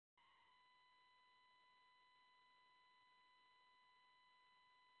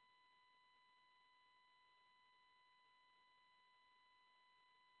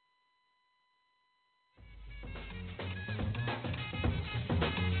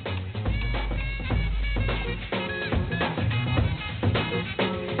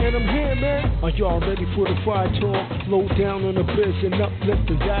man, I'm here, man. Are y'all ready for the fire talk? Low down on the biz and uplift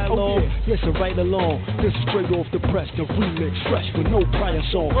the dialogue. Listen right along. This is straight off the press, the remix, fresh with no prior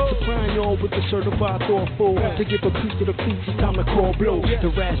song. Supplying y'all with the certified thoughtful. To give a piece to the feet, it's time to call blow. The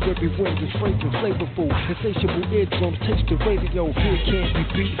raspberry wind is fragrant, flavorful. Insatiable eardrums, taste the radio. Here can't be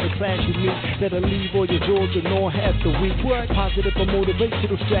beat. The clash with me that'll leave all your jaws and all half the week. Positive or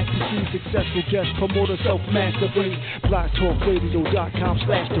motivational strategy. Successful guest promoter, self-mastery.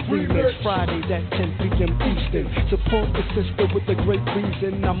 BlogTalkRadio.com/the remix. Fridays at 10 p.m. Eastern. Support the sister with a great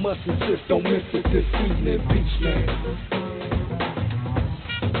reason. I must insist, don't miss it this evening. Peace, man.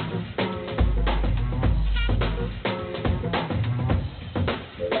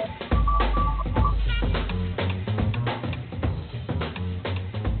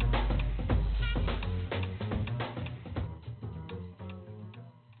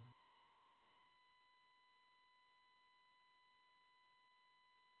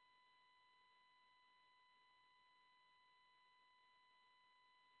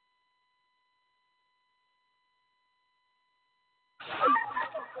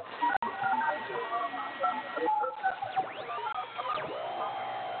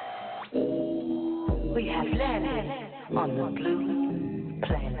 We have landed on the blue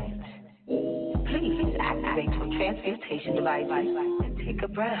planet. Please activate your transmutation devices and take a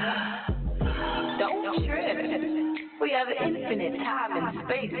breath. Don't trip. We have infinite time and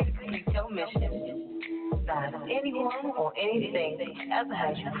space to complete your mission. Not anyone or anything ever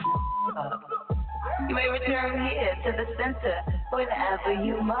has you up. You may return here to the center whenever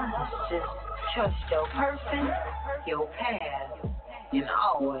you must. Just trust your purpose, your path, and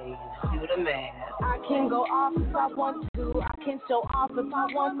always do the math. I can go off if I want to. I can show off if I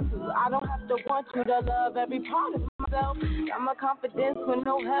want to. I don't have to want you to love every part of myself. Got my confidence with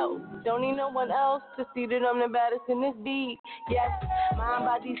no help. Don't need no one else to see that I'm the baddest in this beat. Yes, mind,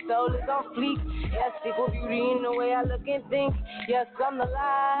 body, soul is on fleek. Yes, equal beauty in the way I look and think. Yes, I'm the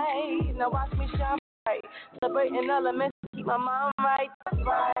light. Now watch me shine bright. Celebrating elements, keep my mind right. That's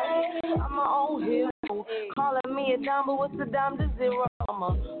right. I'm my own hero. Calling me a dime, but what's a dime to zero? I'm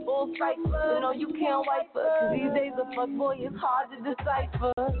a full cipher. No, you can't wipe her. Cause these days a fuck boy is hard to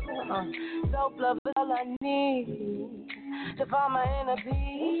decipher. Self-love is all I need to find my inner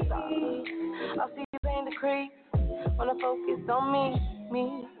peace. I see you pain decrease when I focus on me.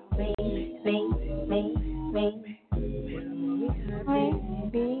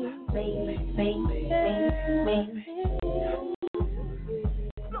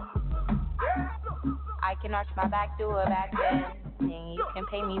 I can arch my back, do a back end, and you can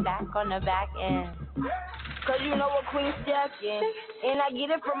pay me back on the back end. Cause you know what Queen's jacking, and I get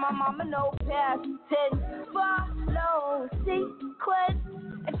it from my mama, no past tense. Follow sequence,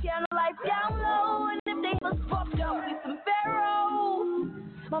 a channel life down low, and if they was fucked up, we some pharaohs.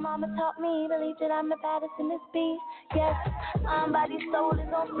 My mama taught me, believe that I'm the baddest in this beat. Yes, mind, body, soul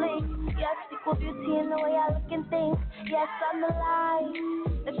is on fleek. Yes, equal beauty in the way I look and think. Yes, I'm the light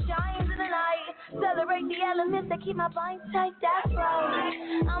that shines in the night. Celebrate the elements that keep my mind tight. That's right.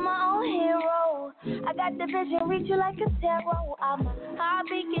 I'm my own hero. I got the vision, reach you like a tarot. I'm a high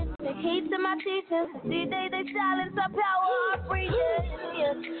beacon, the heat to my teachings. These days they silence our power, our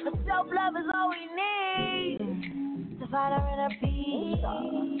freedom. Self-love is all we need to find our inner peace.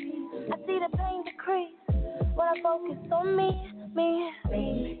 I see the pain decrease when I focus on me.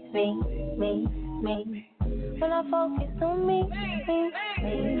 When I focus on me.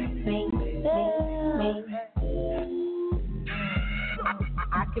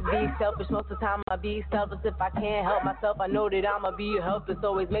 I could be selfish most of the time. I be selfish if I can't help myself. I know that I'ma be helpless.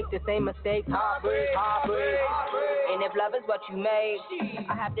 Always make the same mistakes. Heartbreak. And if love is what you made,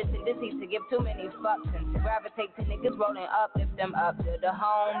 I have this tendency to give too many fucks and to gravitate to niggas rolling up, lift them up to the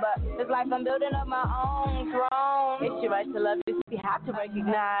home. But it's like I'm building up my own throne. It's your right to love you. You have to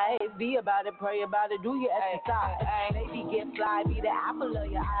recognize. Be about it, pray about it, do your exercise. Baby, get fly, be the apple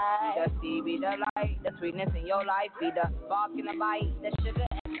of your eye. The seed, be the light, the sweetness in your life. Be the bark and the bite, the sugar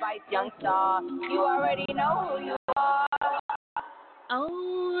and spice, young star. You already know who you are.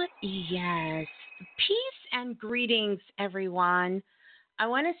 Oh, yes. Peace and greetings, everyone. I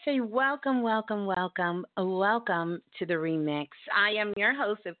want to say welcome to the remix. I am your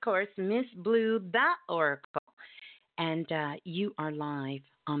host, of course, Ms.Blue, the Oracle, and you are live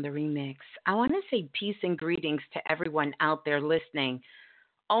on the remix. I want to say peace and greetings to everyone out there listening.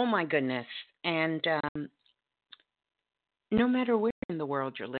 Oh, my goodness. And no matter where in the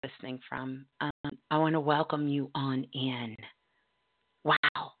world you're listening from, I want to welcome you on in.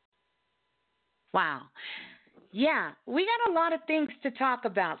 Wow. Yeah, we got a lot of things to talk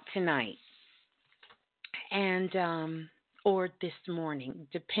about tonight. And or this morning,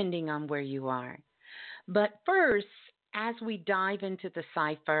 depending on where you are. But first, as we dive into the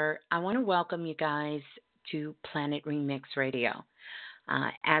cipher, I want to welcome you guys to Planet Remix Radio.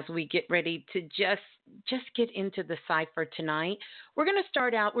 As we get ready to just get into the cipher tonight, we're going to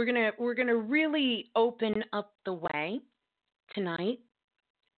start out. We're gonna really open up the way tonight,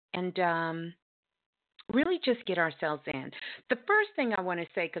 and really just get ourselves in. The first thing I want to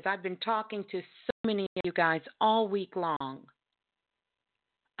say, because I've been talking to so many of you guys all week long,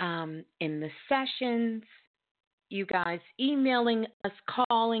 in the sessions, you guys emailing us,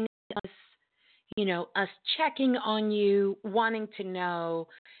 calling us, us checking on you, wanting to know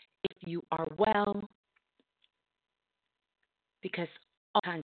if you are well, because all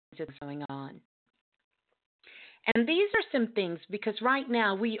kinds of things going on. And these are some things because right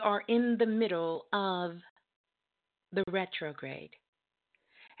now we are in the middle of the retrograde.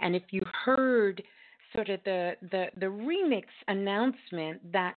 And if you heard sort of the remix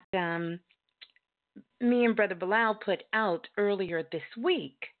announcement that me and Brother Bilal put out earlier this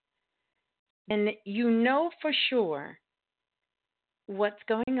week, and you know for sure what's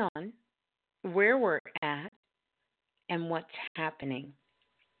going on, where we're at, and what's happening.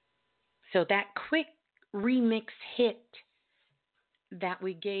 So that quick remix hit that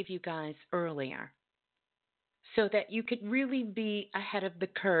we gave you guys earlier, so that you could really be ahead of the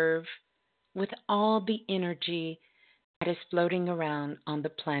curve with all the energy that is floating around on the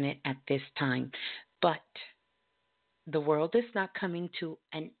planet at this time. But the world is not coming to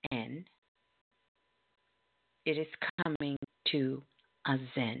an end. It is coming to a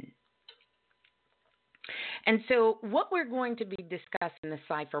zen. And so what we're going to be discussing in the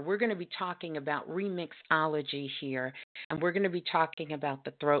cipher, we're going to be talking about remixology here, and we're going to be talking about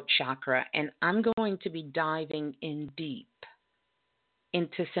the throat chakra, and I'm going to be diving in deep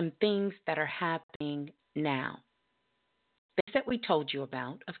into some things that are happening now. Things that we told you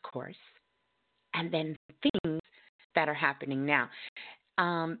about, of course, and then things that are happening now.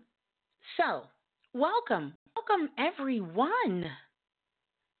 So, welcome everyone.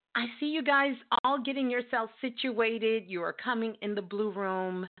 I see you guys all getting yourselves situated. You are coming in the blue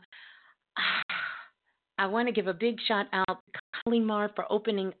room. I want to give a big shout out to Kalimar for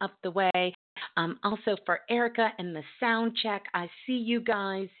opening up the way. Also for Erica and the sound check. I see you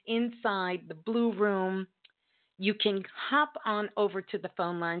guys inside the blue room. You can hop on over to the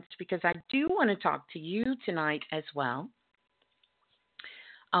phone lines because I do want to talk to you tonight as well.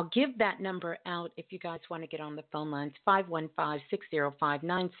 I'll give that number out if you guys want to get on the phone lines.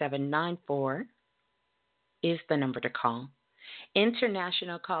 515-605-9794 is the number to call.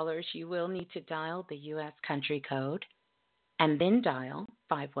 International callers, you will need to dial the U.S. country code and then dial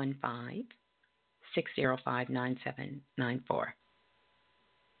 515-605-9794.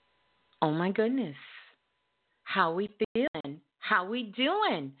 Oh my goodness. How we feeling? How we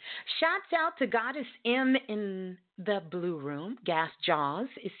doing? Shouts out to Goddess M in the blue room. Gas Jaws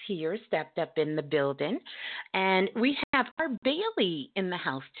is here, stepped up in the building. And we have our Bailey in the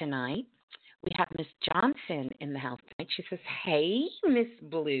house tonight. We have Miss Johnson in the house tonight. She says, hey,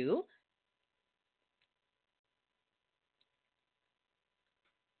 Ms.Blue.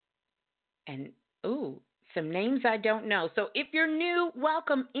 And, ooh, some names I don't know. So if you're new,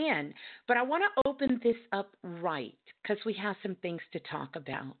 welcome in. But I want to open this up right because we have some things to talk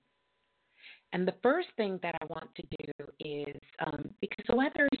about. And the first thing that I want to do is, because the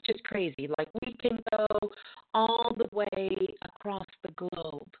weather is just crazy, like we can go all the way across the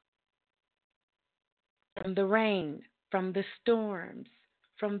globe. From the rain, from the storms,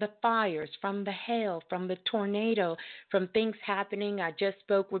 from the fires, from the hail, from the tornado, from things happening. I just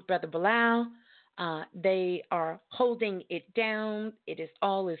spoke with Brother Bilal. They are holding it down. It is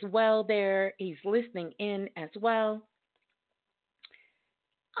all is well there. He's listening in as well.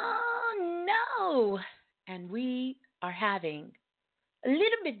 Oh, no. And we are having a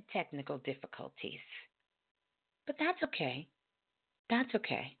little bit of technical difficulties. But that's okay. That's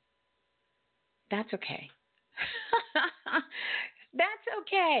okay. That's okay. That's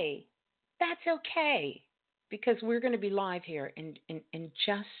okay. That's okay. Because we're going to be live here in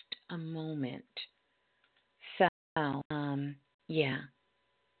just a moment. So, yeah.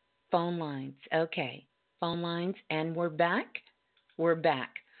 Phone lines. Okay. Phone lines, and we're back. We're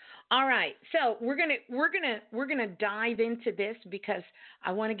back. All right. So we're gonna dive into this because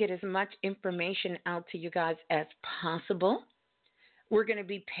I want to get as much information out to you guys as possible. We're going to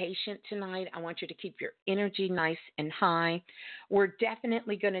be patient tonight. I want you to keep your energy nice and high. We're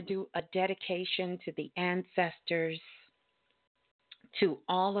definitely going to do a dedication to the ancestors, to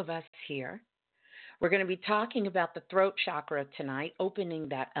all of us here. We're going to be talking about the throat chakra tonight, opening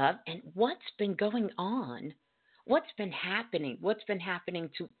that up, and what's been going on what's been happening? What's been happening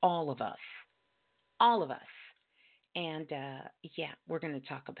to all of us? All of us. And yeah, we're going to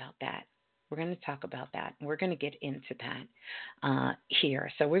talk about that. We're going to talk about that. We're going to get into that here.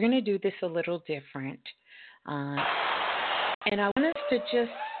 So we're going to do this a little different. And I want us to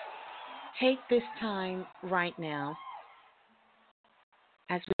just take this time right now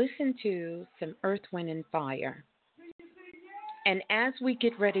as we listen to some Earth, Wind, and Fire. And as we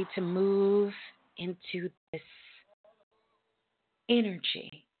get ready to move into this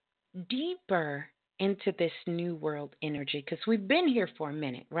energy, deeper into this new world energy, because we've been here for a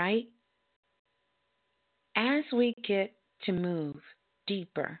minute, right? As we get to move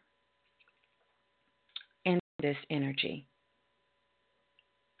deeper into this energy,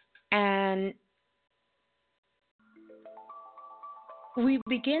 and we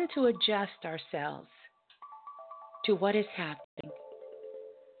begin to adjust ourselves to what is happening,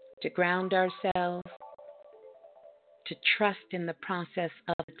 to ground ourselves, to trust in the process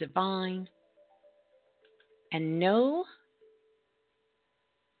of the divine, and know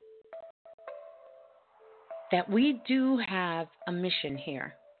that we do have a mission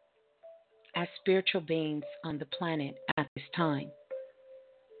here as spiritual beings on the planet at this time.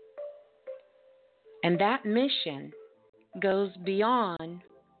 And that mission goes beyond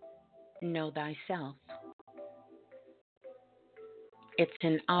know thyself. It's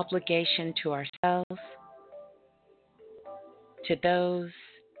an obligation to ourselves, to those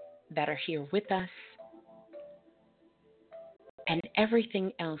that are here with us, and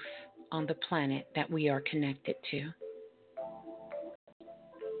everything else on the planet that we are connected to.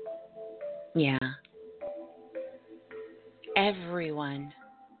 Yeah. Everyone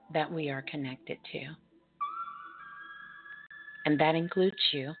that we are connected to. And that includes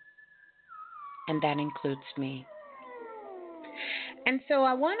you. And that includes me. And so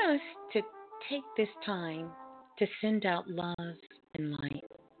I want us to take this time to send out love and light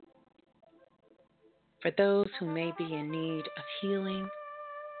for those who may be in need of healing,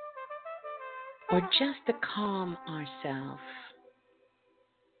 or just to calm ourselves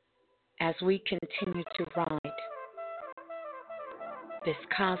as we continue to ride this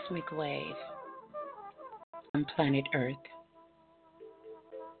cosmic wave on planet Earth.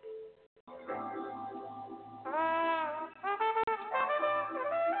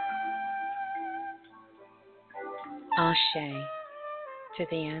 Ashe to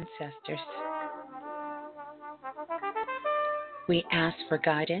the ancestors. We ask for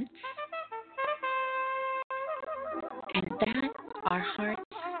guidance, and that our hearts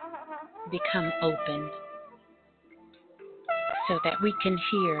become open so that we can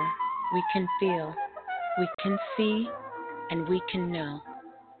hear, we can feel, we can see, and we can know.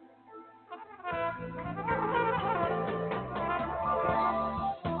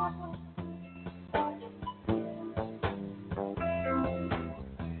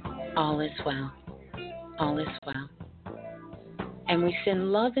 All is well. All is well. And we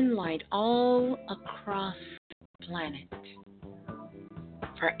send love and light all across the planet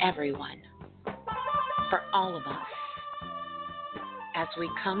for everyone, for all of us, as we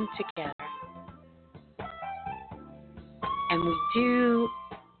come together and we do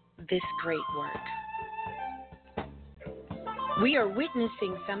this great work. We are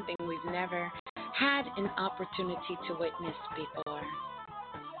witnessing something we've never had an opportunity to witness before.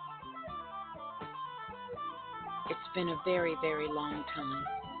 It's been a very, very long time.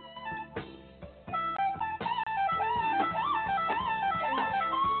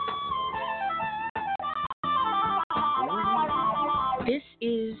 This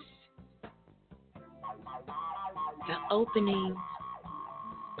is the opening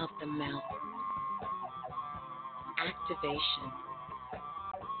of the mouth, activation.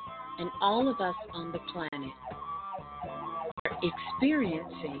 And all of us on the planet are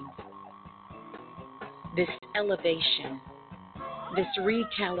experiencing this elevation, this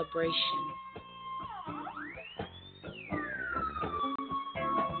recalibration.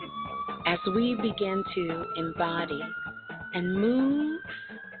 As we begin to embody and move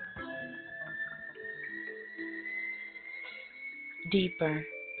deeper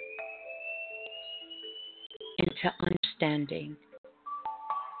into understanding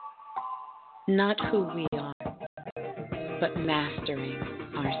not who we are, but mastering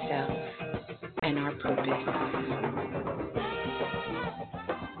ourselves and our purpose.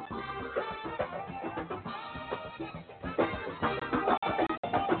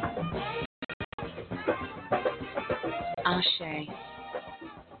 Ashe.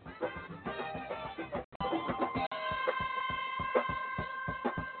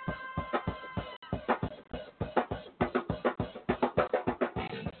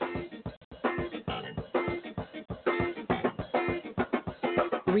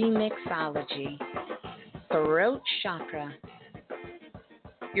 Remixology, Throat Chakra.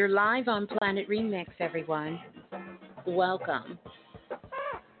 You're live on Planet Remix, everyone. Welcome.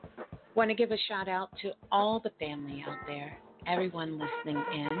 Want to give a shout out to all the family out there, everyone listening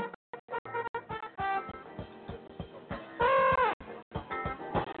in.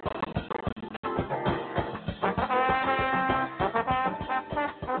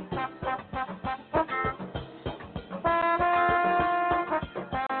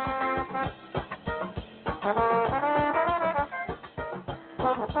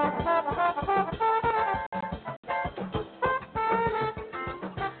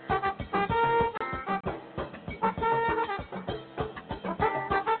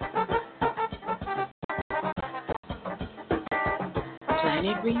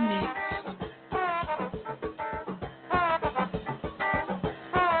 Planet Remix.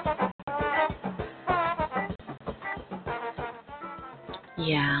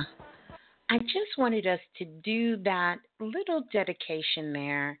 Yeah, I just wanted us to do that little dedication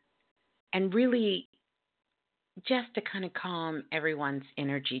there and really just to kind of calm everyone's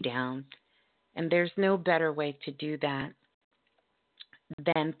energy down. And there's no better way to do that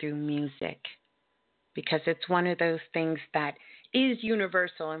than through music because it's one of those things that is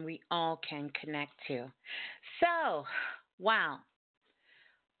universal and we all can connect to. So, wow.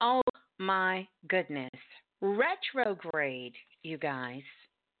 Oh my goodness. Retrograde, you guys.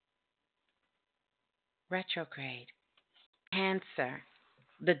 Retrograde. Cancer.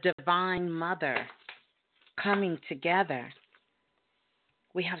 The Divine Mother coming together.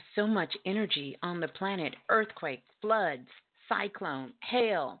 We have so much energy on the planet. Earthquake, floods, cyclone,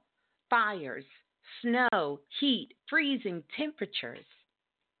 hail, fires, snow, heat, freezing temperatures.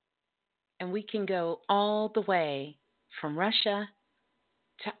 And we can go all the way from Russia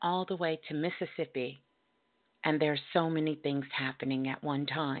to all the way to Mississippi. And there's so many things happening at one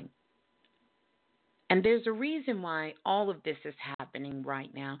time. And there's a reason why all of this is happening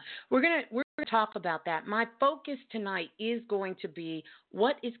right now. We're gonna talk about that. My focus tonight is going to be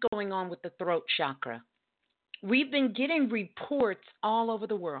what is going on with the throat chakra. We've been getting reports all over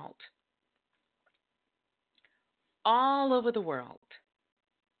the world. All over the world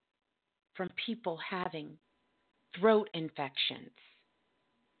from people having throat infections,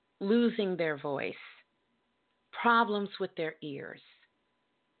 losing their voice, problems with their ears,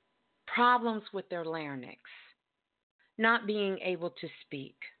 problems with their larynx, not being able to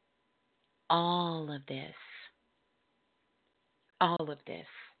speak. All of this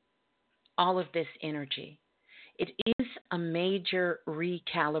energy. It is a major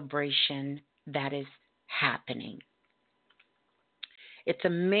recalibration that is happening. It's a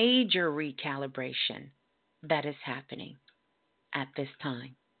major recalibration that is happening at this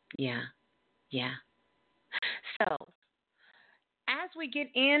time. Yeah. So, as we get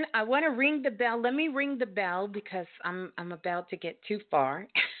in, I want to ring the bell. Let me ring the bell because I'm about to get too far.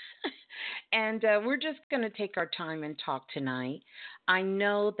 And we're just going to take our time and talk tonight. I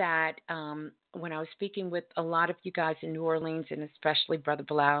know that when I was speaking with a lot of you guys in New Orleans, and especially Brother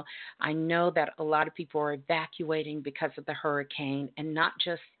Bilal, I know that a lot of people are evacuating because of the hurricane, and not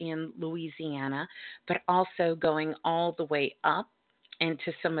just in Louisiana, but also going all the way up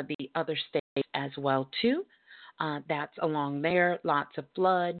into some of the other states as well, too. That's along there, lots of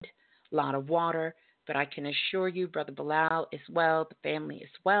flood, a lot of water. But I can assure you, Brother Bilal as well, the family is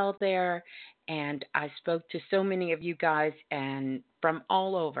well there. And I spoke to so many of you guys and from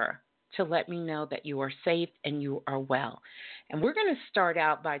all over to let me know that you are safe and you are well. And we're going to start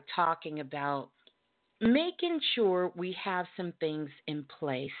out by talking about making sure we have some things in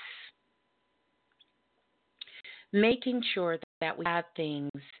place. Making sure that we have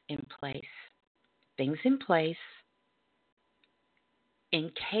things in place. Things in place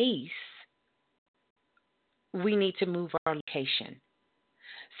in case we need to move our location.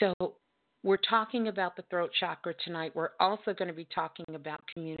 So we're talking about the throat chakra tonight. We're also going to be talking about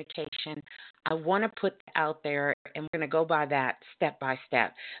communication. I want to put that out there, and we're going to go by that step by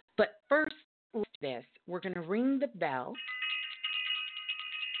step. But first, we're going to ring the bell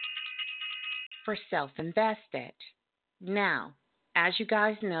for Self-Invested. Now, as you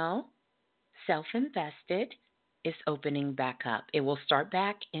guys know, Self-Invested is opening back up. It will start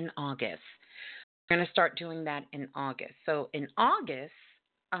back in August. We're going to start doing that in August. So in August,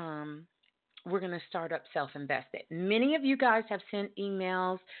 we're going to start up Self-Invested. Many of you guys have sent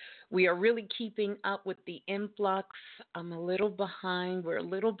emails We are really keeping up with the influx. I'm a little behind. We're a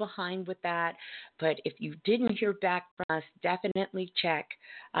little behind with that. But if you didn't hear back from us, definitely check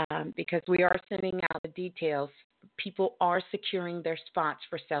because we are sending out the details. People are securing their spots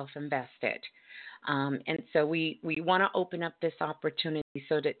for self-invested. And so we want to open up this opportunity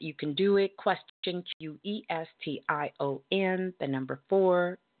so that you can do it. Question QUESTION, the number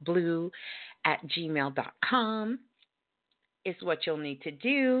 4, blue @gmail.com is what you'll need to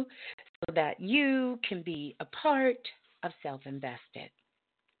do so that you can be a part of Self-Invested.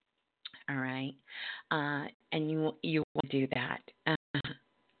 All right. And you will do that.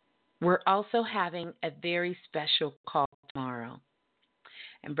 We're also having a very special call tomorrow.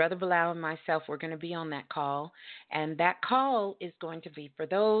 And Brother Bilal and myself, we're going to be on that call. And that call is going to be for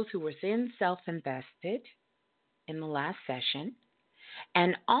those who were in Self-Invested in the last session,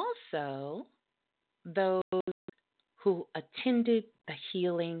 and also those who attended the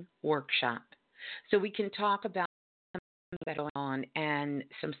healing workshop. So we can talk about what's going on and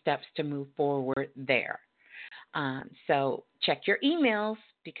some steps to move forward there. So check your emails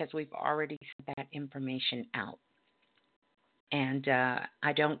because we've already sent that information out. And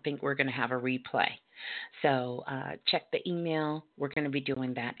I don't think we're going to have a replay. So check the email. We're going to be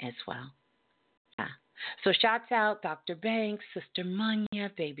doing that as well. So shouts out Dr. Banks, Sister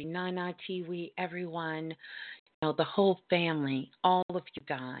Munya, Baby Nana, Tiwi, everyone, the whole family, all of you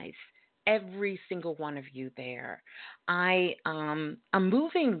guys, every single one of you there. I'm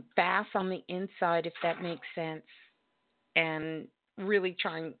moving fast on the inside, if that makes sense, and really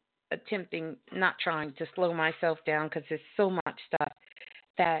not trying to slow myself down because there's so much stuff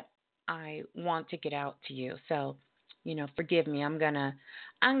that I want to get out to you. So, forgive me. I'm gonna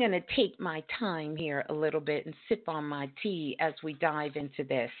take my time here a little bit and sip on my tea as we dive into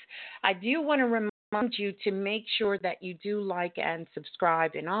this. I do want to remind you to make sure that you do like and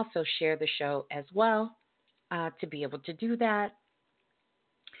subscribe and also share the show as well to be able to do that.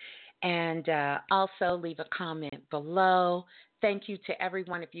 And also leave a comment below. Thank you to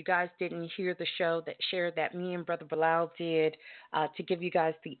everyone. If you guys didn't hear the show that shared that me and Brother Bilal did to give you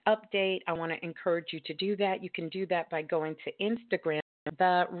guys the update, I want to encourage you to do that. You can do that by going to Instagram,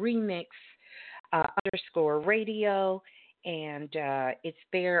 the remix _radio, and it's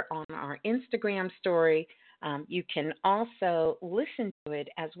there on our Instagram story. You can also listen to it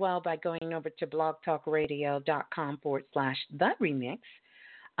as well by going over to blogtalkradio.com/the-remix.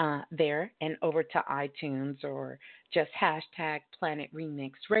 There and over to iTunes or just hashtag Planet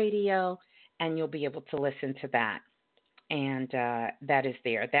Remix Radio, and you'll be able to listen to that. And that is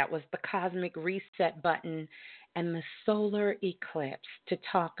there. That was the cosmic reset button and the solar eclipse to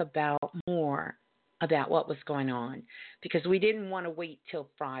talk about more about what was going on because we didn't want to wait till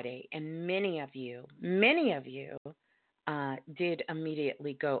Friday. And many of you did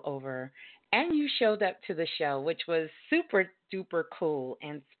immediately go over and you showed up to the show, which was super duper cool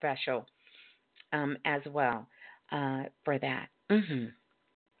and special as well for that.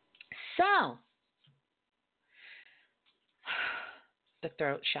 So, the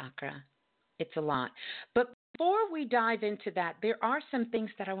throat chakra, it's a lot. But before we dive into that, there are some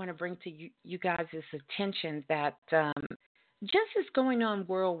things that I want to bring to you guys' attention that just is going on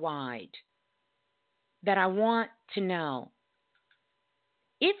worldwide that I want to know.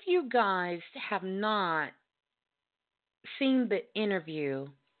 If you guys have not seen the interview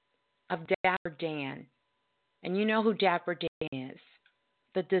of Dapper Dan, and you know who Dapper Dan is,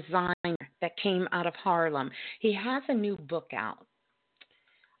 the designer that came out of Harlem. He has a new book out.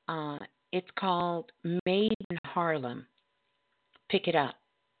 It's called Made in Harlem. Pick it up.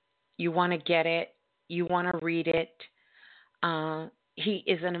 You want to get it. You want to read it. He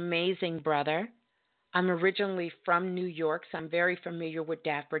is an amazing brother. I'm originally from New York, so I'm very familiar with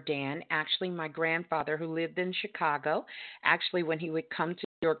Dapper Dan. Actually, my grandfather, who lived in Chicago, when he would come to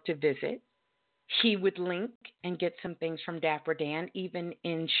New York to visit, he would link and get some things from Dapper Dan, even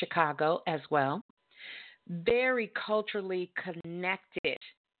in Chicago as well. Very culturally connected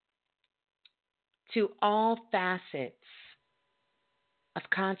to all facets of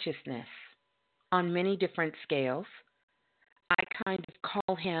consciousness on many different scales. I kind of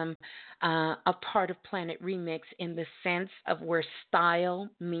call him a part of Planet Remix in the sense of where style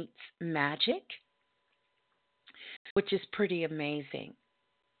meets magic, which is pretty amazing.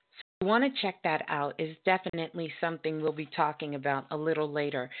 So if you want to check that out, is definitely something we'll be talking about a little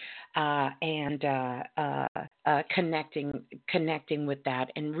later and connecting with that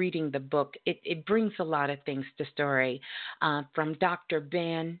and reading the book. It brings a lot of things to story from Dr.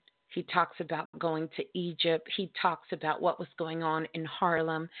 Ben He talks about going to Egypt. He talks about what was going on in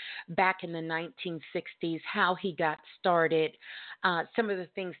Harlem back in the 1960s, how he got started, some of the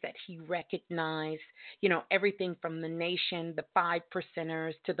things that he recognized, everything from the Nation, the Five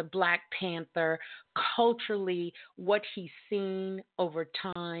Percenters, to the Black Panther, culturally, what he's seen over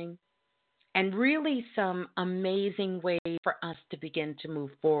time, and really some amazing ways for us to begin to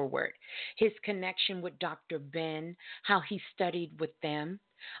move forward. His connection with Dr. Ben, how he studied with them,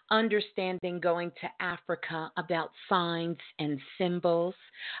 understanding going to Africa about signs and symbols,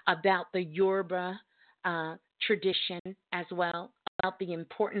 about the Yoruba tradition as well, about the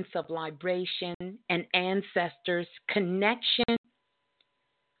importance of liberation and ancestors, connection,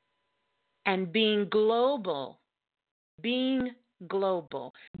 and being global, being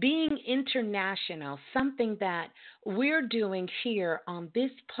international, something that we're doing here on this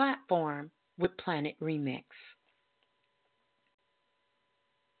platform with Planet Remix.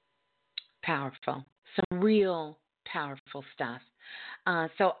 Powerful, some real powerful stuff.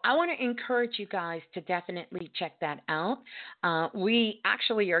 So I want to encourage you guys to definitely check that out. We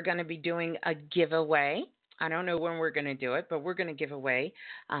actually are going to be doing a giveaway. I don't know when we're going to do it, but we're going to give away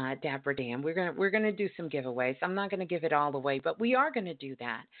Dapper Dan. We're going to do some giveaways. I'm not going to give it all away, but we are going to do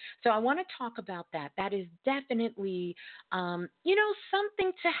that. So I want to talk about that. That is definitely,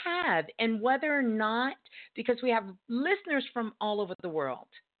 something to have. And whether or not, because we have listeners from all over the world,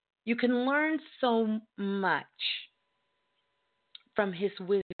 you can learn so much from his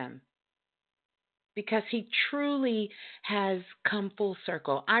wisdom, because he truly has come full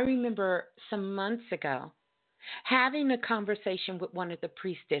circle. I remember some months ago having a conversation with one of the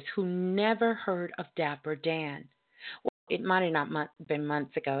priestess who never heard of Dapper Dan. Well, it might have not been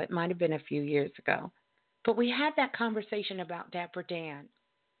months ago. It might have been a few years ago. But we had that conversation about Dapper Dan,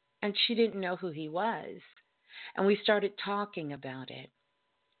 and she didn't know who he was. And we started talking about it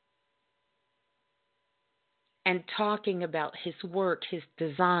and talking about his work, his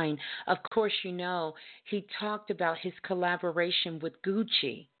design. Of course, he talked about his collaboration with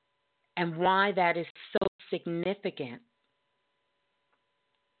Gucci and why that is so significant.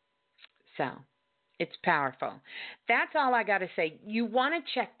 So, it's powerful. That's all I got to say. You want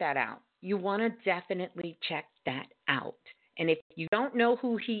to check that out. You want to definitely check that out. And if you don't know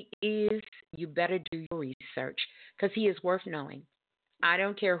who he is, you better do your research, because he is worth knowing. I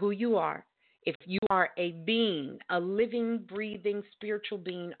don't care who you are. If you are a being, a living, breathing, spiritual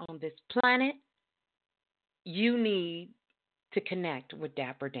being on this planet, you need to connect with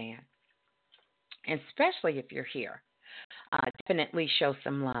Dapper Dan. Especially if you're here. Definitely show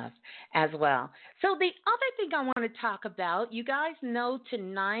some love as well. So the other thing I want to talk about, you guys know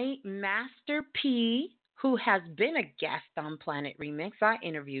tonight, Master P, who has been a guest on Planet Remix, I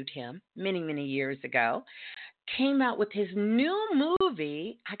interviewed him many, many years ago, came out with his new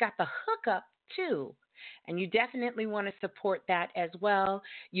movie, I Got the Hookup Too. And you definitely want to support that as well.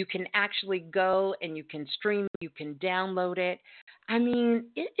 You can actually go and you can stream, you can download it. I mean,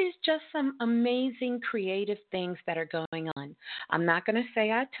 it is just some amazing creative things that are going on. I'm not going to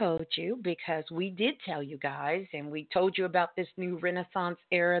say I told you, because we did tell you guys, and we told you about this new Renaissance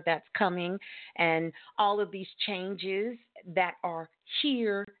era that's coming and all of these changes that are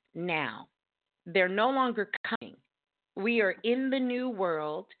here now. They're no longer coming. We are in the new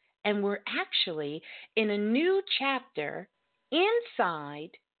world. And we're actually in a new chapter inside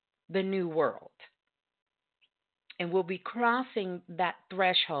the new world. And we'll be crossing that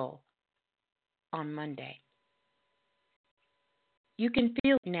threshold on Monday. You can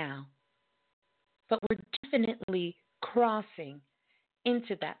feel it now, but we're definitely crossing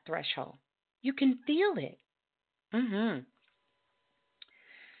into that threshold. You can feel it.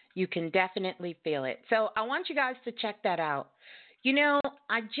 You can definitely feel it. So I want you guys to check that out.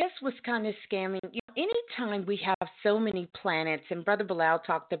 I just was kind of scamming. Anytime we have so many planets, and Brother Bilal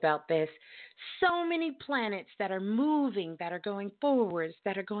talked about this, so many planets that are moving, that are going forwards,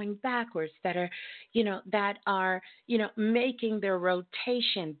 that are going backwards, that are, making their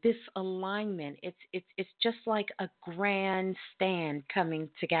rotation, this alignment. It's just like a grand stand coming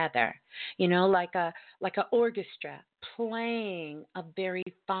together, like a orchestra playing a very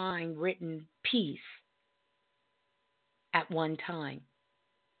fine written piece at one time.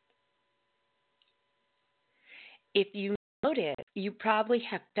 If you notice, you probably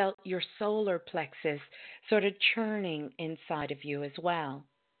have felt your solar plexus sort of churning inside of you as well.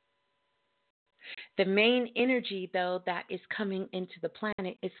 The main energy, though, that is coming into the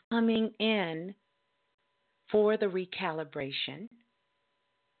planet is coming in for the recalibration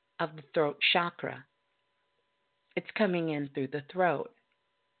of the throat chakra. It's coming in through the throat.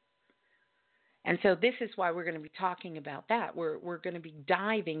 And so this is why we're going to be talking about that. We're going to be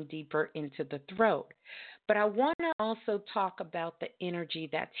diving deeper into the throat. But I want to also talk about the energy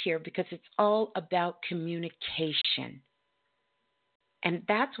that's here because it's all about communication. And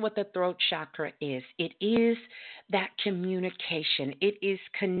that's what the throat chakra is. It is that communication. It is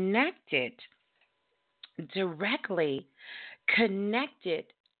connected, directly connected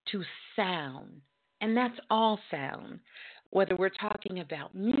to sound. And that's all sound. Whether we're talking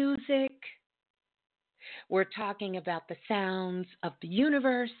about music, we're talking about the sounds of the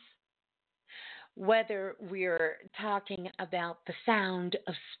universe, whether we're talking about the sound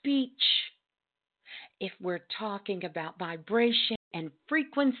of speech, if we're talking about vibration and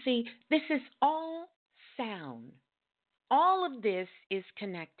frequency, this is all sound. All of this is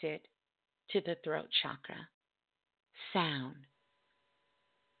connected to the throat chakra. Sound.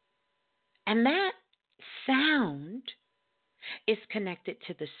 And that sound is connected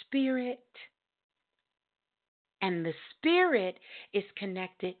to the spirit, and the spirit is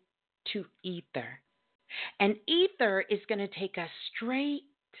connected to ether. And ether is going to take us straight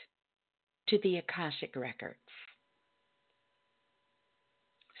to the Akashic records.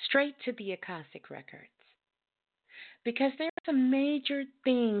 Straight to the Akashic records. Because there's some major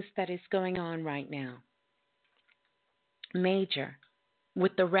things that is going on right now. Major.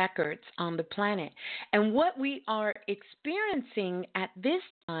 With the records on the planet. And what we are experiencing at this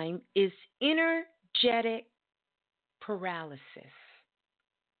time is energetic paralysis.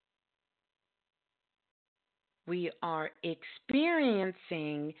 We are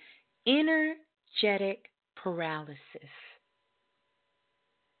experiencing energetic paralysis.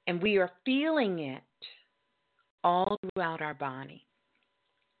 And we are feeling it all throughout our body.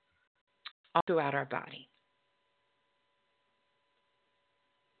 All throughout our body.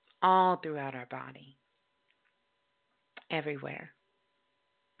 All throughout our body. Everywhere.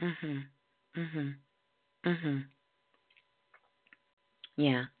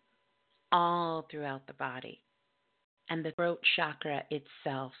 Yeah. All throughout the body. And the throat chakra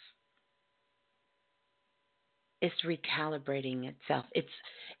itself is recalibrating itself.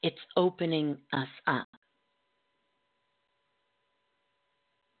 It's opening us up.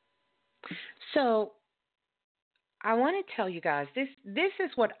 So I want to tell you guys, this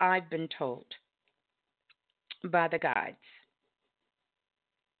is what I've been told by the guides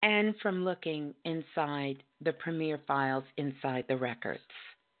and from looking inside the premier files inside the records.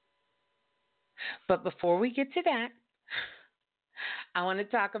 But before we get to that, I want to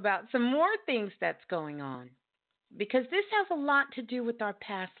talk about some more things that's going on because this has a lot to do with our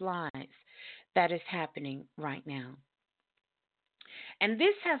past lives that is happening right now. And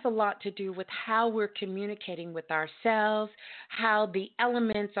this has a lot to do with how we're communicating with ourselves, how the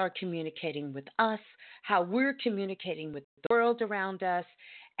elements are communicating with us, how we're communicating with the world around us,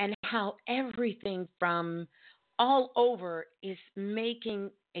 and how everything from all over is making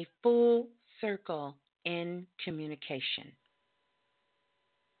a full circle in communication.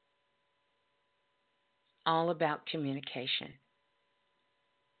 All about communication.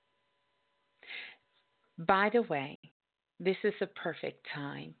 By the way, this is a perfect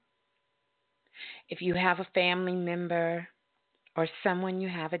time. If you have a family member or someone you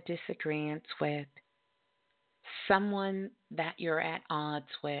have a disagreement with, someone that you're at odds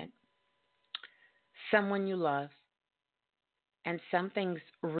with, someone you love, and something's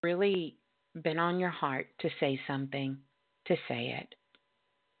really been on your heart to say something, to say it.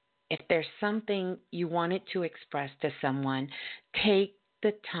 If there's something you wanted to express to someone, take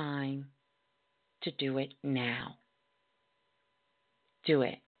the time to do it now. Do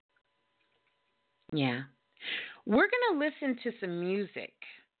it. Yeah. We're going to listen to some music.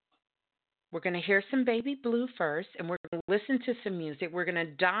 We're going to hear some Baby Blue first, and we're going to listen to some music. We're going to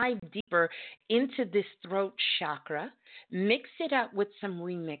dive deeper into this throat chakra, mix it up with some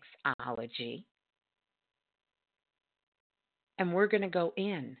remixology, and we're going to go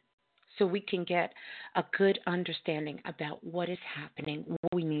in so we can get a good understanding about what is happening,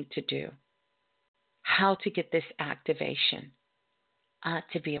 what we need to do, how to get this activation.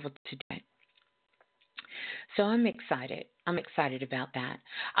 To be able to do it. So I'm excited. I'm excited about that.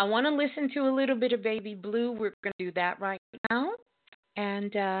 I want to listen to a little bit of Baby Blue. We're going to do that right now.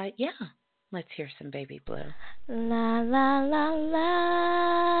 And yeah, let's hear some Baby Blue. La la la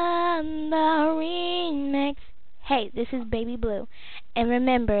la, the remix. Hey, this is Baby Blue. And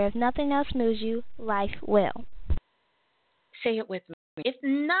remember, if nothing else moves you, life will. Say it with me. If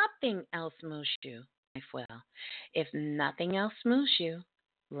nothing else moves you, life will. If nothing else moves you,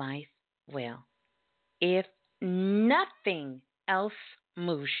 life will. If nothing else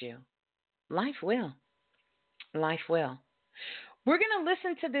moves you, life will. Life will. We're going to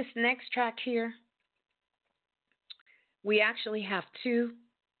listen to this next track here. We actually have two,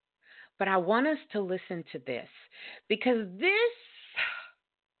 but I want us to listen to this because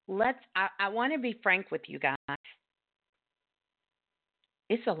I want to be frank with you guys.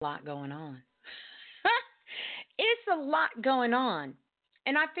 It's a lot going on. It's a lot going on.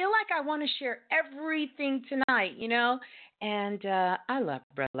 And I feel like I want to share everything tonight, And I love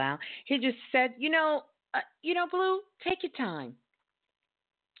Brother Lau. He just said, Blue, take your time.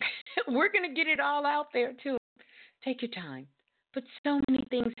 We're going to get it all out there, too. Take your time. But so many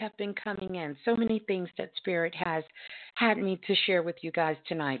things have been coming in, so many things that Spirit has had me to share with you guys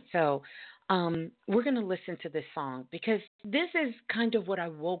tonight. So we're going to listen to this song because this is kind of what I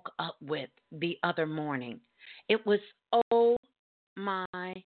woke up with the other morning. It was, oh my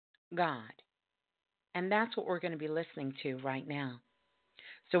God. And that's what we're going to be listening to right now.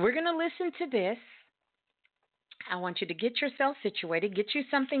 So we're going to listen to this. I want you to get yourself situated, get you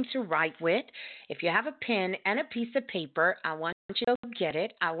something to write with. If you have a pen and a piece of paper, I want you to go get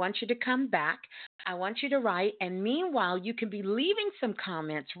it. I want you to come back. I want you to write. And meanwhile, you can be leaving some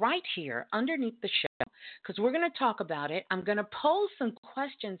comments right here underneath the show because we're going to talk about it. I'm going to pose some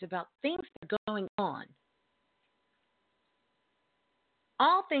questions about things that are going on.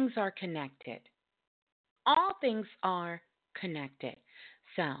 All things are connected. All things are connected.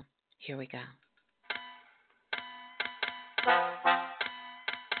 So here we go.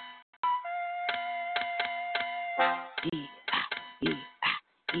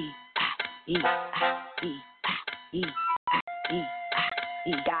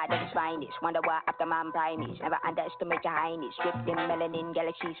 God at his finest, wonder why after my time is. Never underestimate your highness. Stripped in melanin,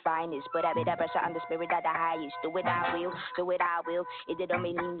 galaxy's finest. Put a bit of pressure on the spirit of the highest. Do it I will, do it I will. If they don't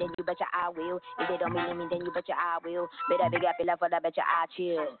mean then you betcha I will. If they don't mean then you betcha I will. Better big up your love for the betcha I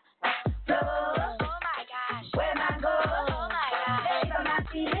chill. Go, oh my gosh, where my go? Oh my gosh, there's on my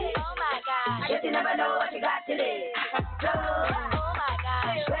feet. Oh my gosh, I guess you never know what you got to live. Go, oh my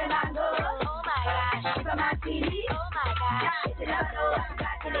gosh, where my go? Oh my gosh, it's on my feet. Oh my gosh, I guess you never know what you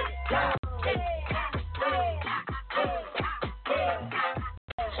got to live. Go, hey, hey, hey,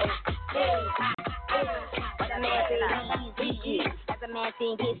 what a man thinks as a man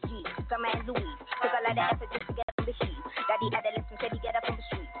thinks his G. Some man Louis took a lot of effort just to get on the sheet. Daddy adolescent said he get up from the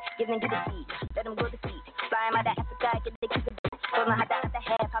street. Give them to the seed, let them go to sleep. Fly him out of Africa, get the kids a beat. Show them how the other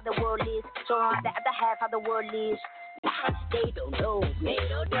half, how the world is. Show them how the other half, how the world is. They don't know, they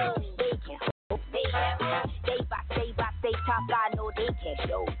don't know. They can't hope, they can't hope. They box, they talk, I know they can't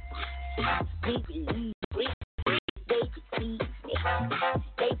show. We believe, they deceive me.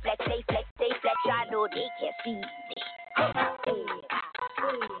 They flex, I know they can't see me.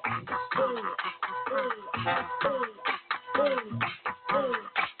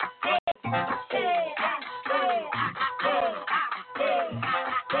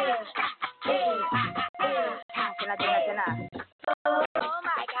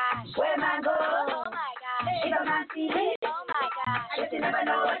 You never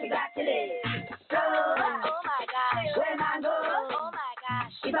know what you got to live. So, oh my gosh, where my go? Oh my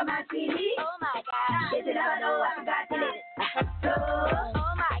gosh, if I'm not TV, oh my gosh, you never know what you got to live. So,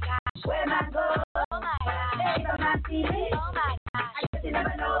 oh my gosh, where my go? Oh my gosh, if I'm not TV, oh my gosh, you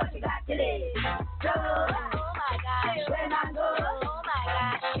never know what you got to live. So, oh my gosh, where my go? Oh my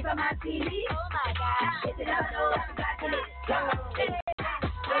gosh, if I'm not TV, oh my gosh, you never know what you got to live. So,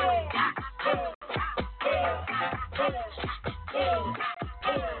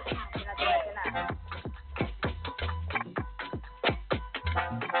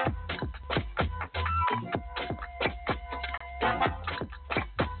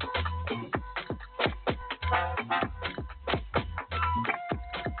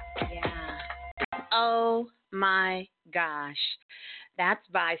 Oh my gosh. That's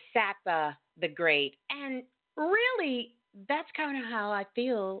by Sappa the Great. And really, that's kind of how I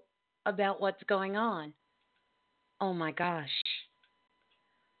feel about what's going on. Oh my gosh.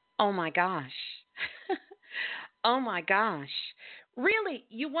 Oh my gosh. Oh my gosh. Really,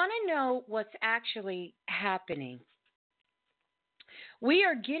 you want to know what's actually happening. We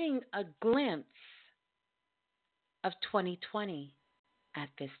are getting a glimpse of 2020 at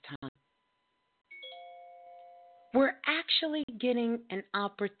this time. We're actually getting an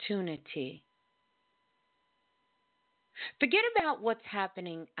opportunity. Forget about what's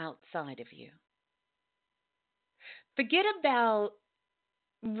happening outside of you. Forget about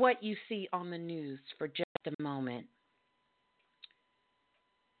what you see on the news for just a moment.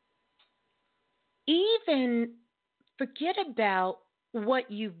 Even forget about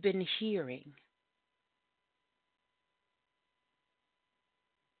what you've been hearing.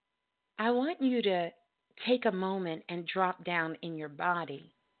 I want you to take a moment and drop down in your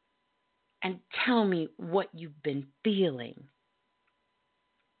body and tell me what you've been feeling.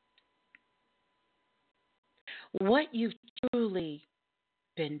 What you've truly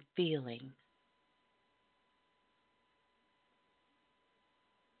been feeling.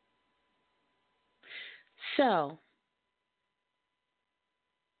 So,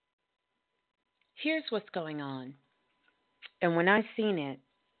 here's what's going on. And when I seen it,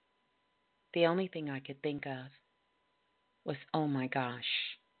 the only thing I could think of was, oh my gosh.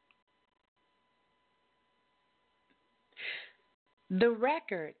 The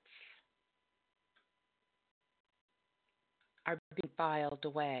records are being filed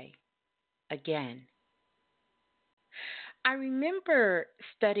away again. I remember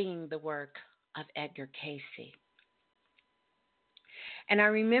studying the work of Edgar Cayce. And I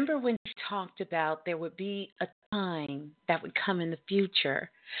remember when he talked about there would be a time that would come in the future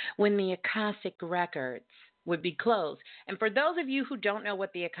when the Akashic records would be closed. And for those of you who don't know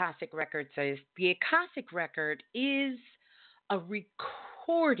what the Akashic records is, the Akashic record is a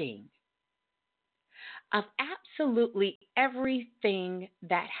recording of absolutely everything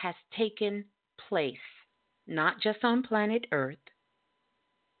that has taken place, not just on planet Earth,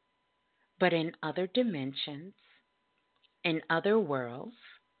 but in other dimensions, in other worlds,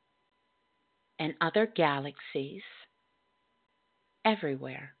 in other galaxies,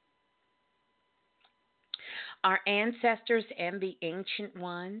 everywhere. Our ancestors and the ancient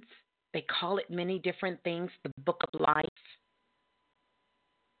ones, they call it many different things, the Book of Life,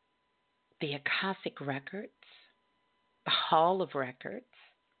 the Akashic records, the Hall of Records.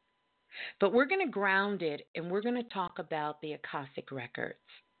 But we're going to ground it and we're going to talk about the Akashic records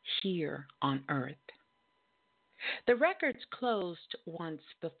here on Earth. The records closed once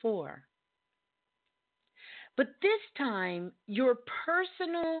before. But this time, your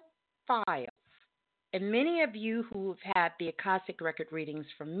personal files, and many of you who have had the Akashic record readings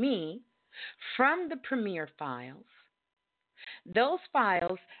from me, from the Premier files, those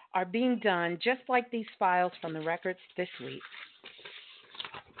files are being done just like these files from the records this week.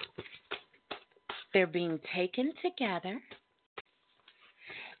 They're being taken together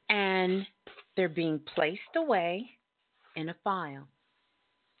and they're being placed away in a file.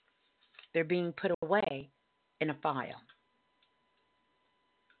 They're being put away in a file.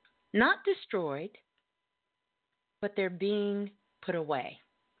 Not destroyed, but they're being put away.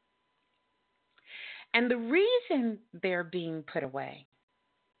 And the reason they're being put away,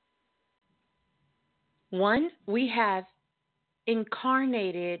 one, we have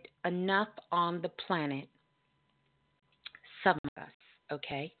incarnated enough on the planet, some of us,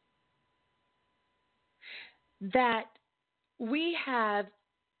 okay, that we have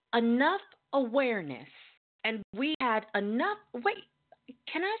enough awareness and we had enough, wait,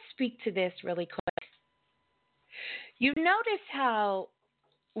 can I speak to this really quick? You notice how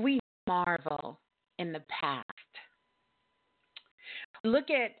we marvel in the past.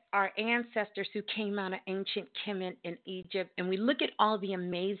 Look at our ancestors who came out of ancient Kemet in Egypt, and we look at all the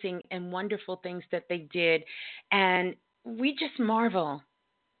amazing and wonderful things that they did, and we just marvel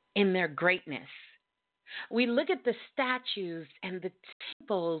in their greatness. We look at the statues and the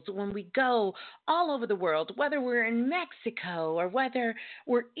temples when we go all over the world, whether we're in Mexico or whether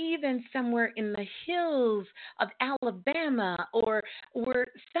we're even somewhere in the hills of Alabama or we're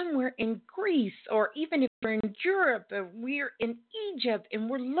somewhere in Greece or even if we're in Europe or we're in Egypt and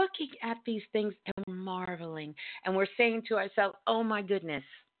we're looking at these things and we're marveling and we're saying to ourselves, oh my goodness,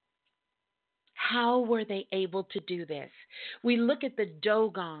 how were they able to do this? We look at the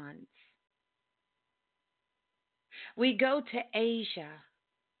Dogons. We go to Asia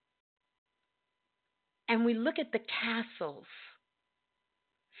and we look at the castles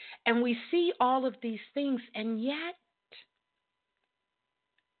and we see all of these things, and yet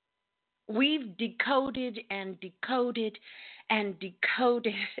we've decoded and decoded and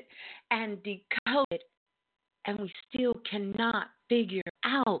decoded and decoded, and we still cannot figure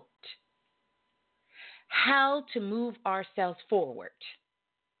out how to move ourselves forward.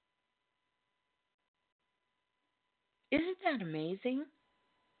 Isn't that amazing?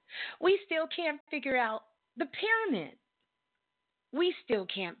 We still can't figure out the pyramid. We still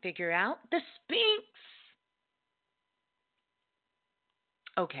can't figure out the Sphinx.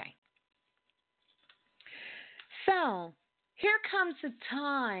 Okay. So, here comes a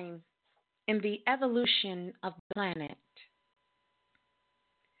time in the evolution of the planet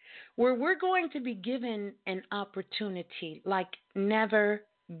where we're going to be given an opportunity like never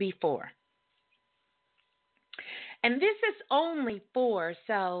before. And this is only for,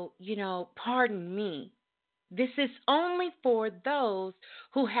 pardon me, this is only for those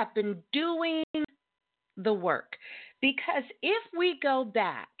who have been doing the work. Because if we go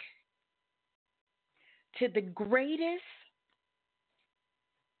back to the greatest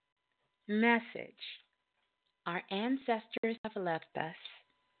message our ancestors have left us,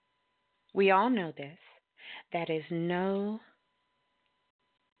 we all know this, that is know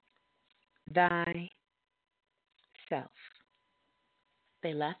thyself.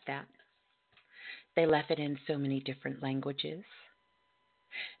 They left that. They left it in so many different languages.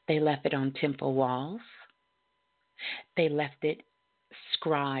 They left it on temple walls. They left it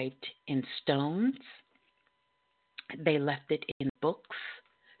scribed in stones. They left it in books,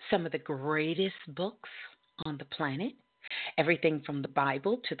 some of the greatest books on the planet, everything from the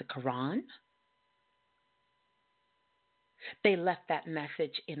Bible to the Quran. They left that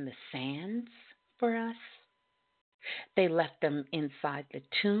message in the sands for us. They left them inside the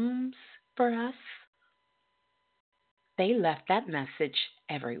tombs for us. They left that message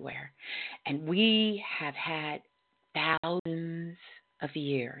everywhere. And we have had thousands of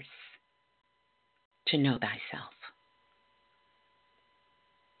years to know thyself.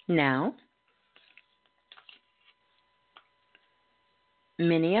 Now,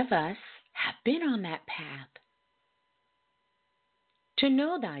 many of us have been on that path to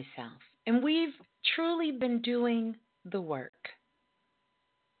know thyself, and we've truly been doing the work.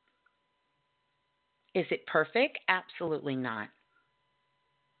 Is it perfect? Absolutely not.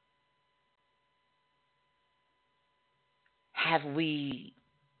 Have we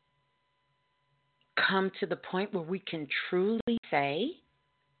come to the point where we can truly say,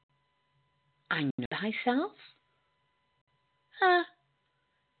 I know thyself?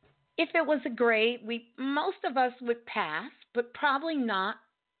 If it was a grade, most of us would pass, but probably not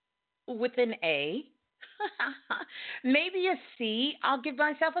with an A. Maybe a C. I'll give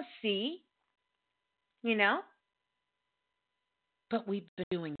myself a C, But we've been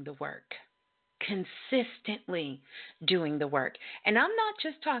doing the work, consistently doing the work. And I'm not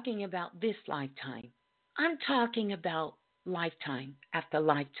just talking about this lifetime. I'm talking about lifetime after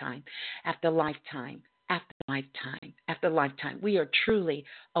lifetime after lifetime after lifetime after lifetime. We are truly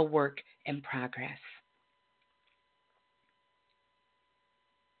a work in progress.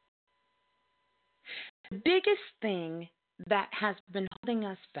 The biggest thing that has been holding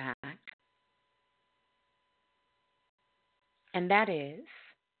us back, and that is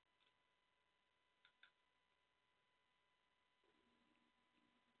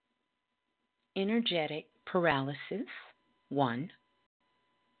energetic paralysis, one,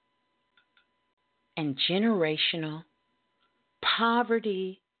 and generational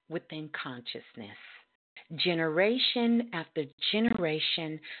poverty within consciousness. Generation after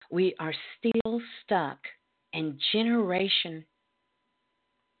generation, we are still stuck in generation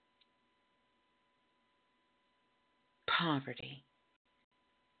poverty.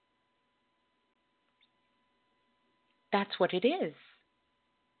 That's what it is.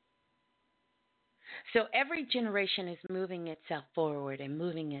 So every generation is moving itself forward and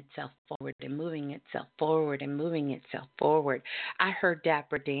moving itself forward and moving itself forward and moving itself forward. I heard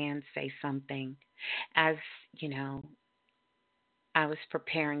Dapper Dan say something as, I was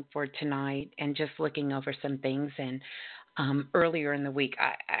preparing for tonight and just looking over some things. And earlier in the week,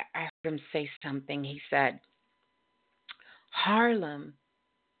 I heard him say something. He said, Harlem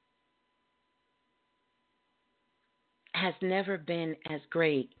has never been as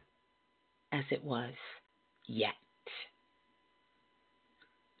great as it was yet.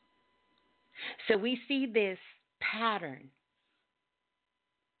 So we see this pattern.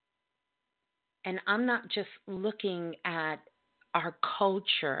 And I'm not just looking at our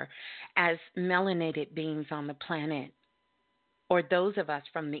culture as melanated beings on the planet or those of us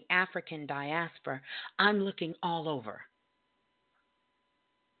from the African diaspora. I'm looking all over.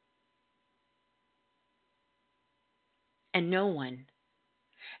 And no one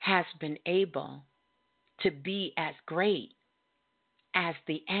has been able to be as great as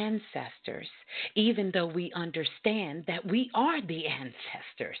the ancestors, even though we understand that we are the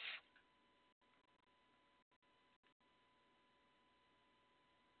ancestors.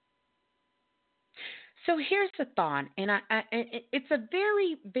 So here's a thought, and it's a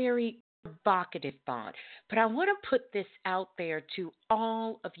very, very provocative thought, but I want to put this out there to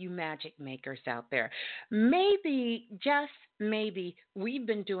all of you magic makers out there. Maybe, just maybe, we've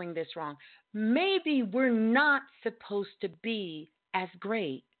been doing this wrong. Maybe we're not supposed to be as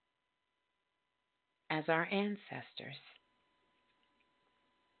great as our ancestors.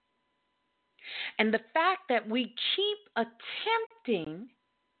 And the fact that we keep attempting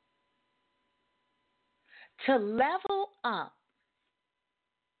to level up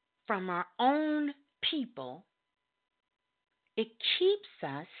from our own people, it keeps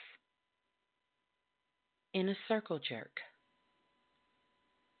us in a circle jerk.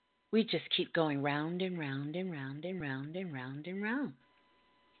 We just keep going round and round and round and round and round and round.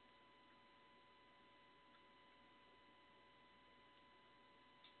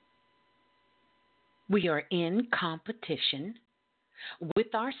 We are in competition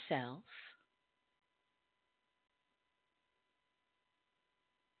with ourselves,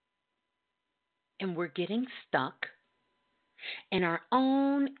 and we're getting stuck in our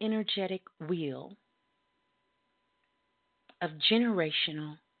own energetic wheel of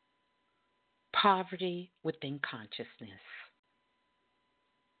generational poverty within consciousness.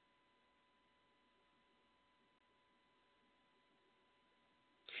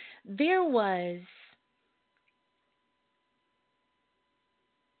 There was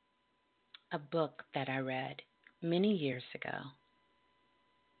a book that I read many years ago,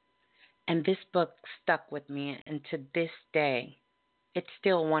 and this book stuck with me, and to this day, it's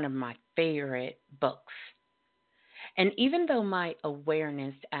still one of my favorite books. And even though my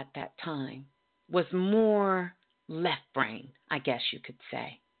awareness at that time was more left brain, I guess you could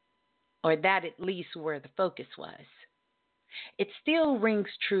say, or that at least where the focus was, it still rings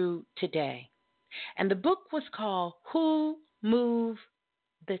true today. And the book was called Who Moved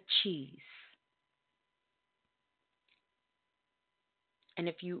the Cheese? And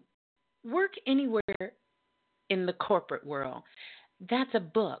if you work anywhere in the corporate world, that's a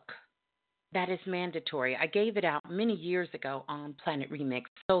book that is mandatory. I gave it out many years ago on Planet Remix.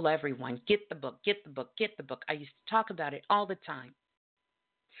 Told everyone, get the book, get the book, get the book. I used to talk about it all the time.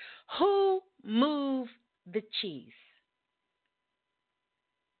 Who moved the cheese?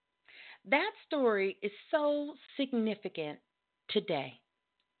 That story is so significant today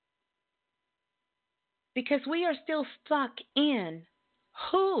because we are still stuck in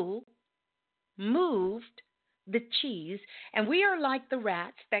who moved the cheese, and we are like the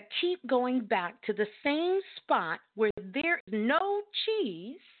rats that keep going back to the same spot where there is no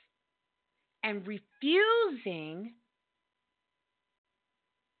cheese and refusing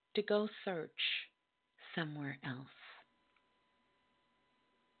to go search somewhere else.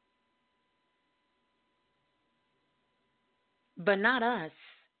 But not us.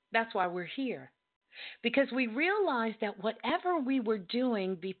 That's why we're here. Because we realized that whatever we were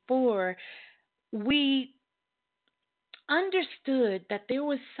doing before, we understood that there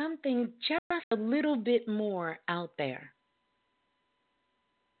was something just a little bit more out there.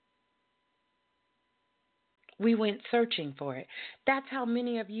 We went searching for it. That's how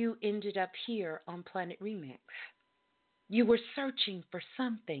many of you ended up here on Planet Remix. You were searching for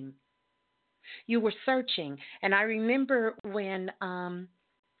something. You were searching. And I remember when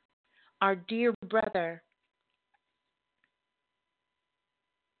our dear brother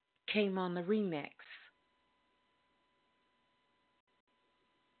came on the remix.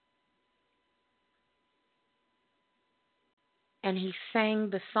 And he sang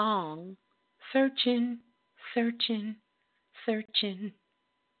the song, Searching, Searching, Searching.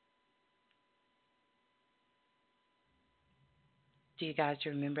 Do you guys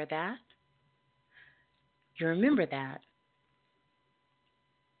remember that? You remember that?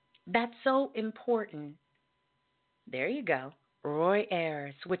 That's so important. There you go. Roy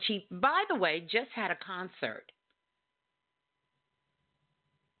Ayers, which he, by the way, just had a concert.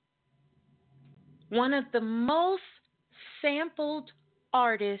 One of the most sampled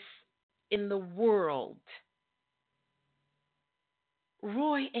artists in the world.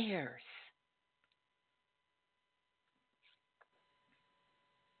 Roy Ayers.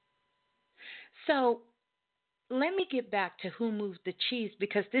 So let me get back to Who Moved the Cheese,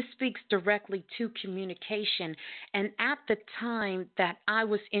 because this speaks directly to communication. And at the time that I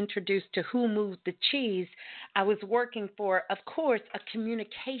was introduced to Who Moved the Cheese, I was working for, of course, a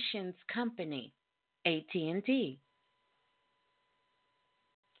communications company, AT&T.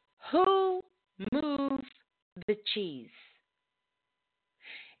 Who moved the cheese?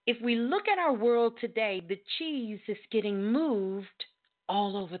 If we look at our world today, the cheese is getting moved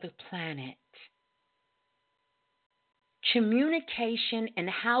all over the planet. Communication and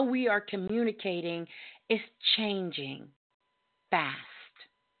how we are communicating is changing fast.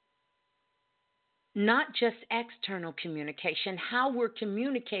 Not just external communication, how we're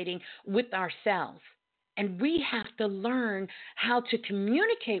communicating with ourselves. And we have to learn how to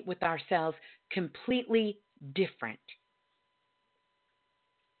communicate with ourselves completely different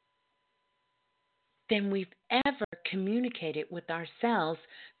than we've ever communicated with ourselves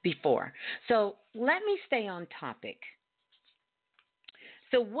before. So let me stay on topic.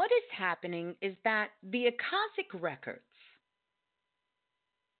 So what is happening is that the Akashic Records,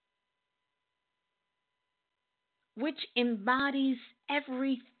 which embodies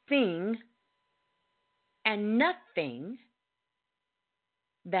everything And nothing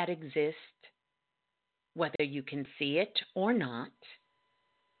that exists, whether you can see it or not,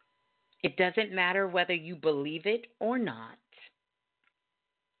 it doesn't matter whether you believe it or not,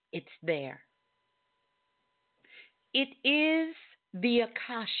 it's there. It is the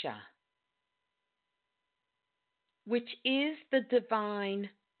Akasha, which is the Divine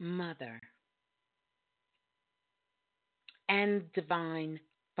Mother and Divine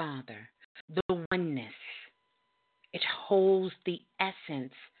Father, the oneness. It holds the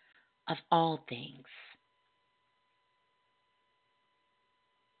essence of all things.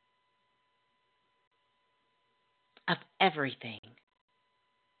 Of everything.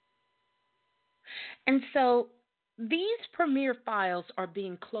 And so these premiere files are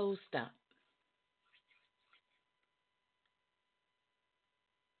being closed up.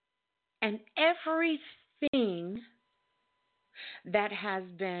 And everything that has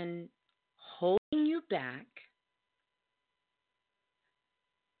been holding you back,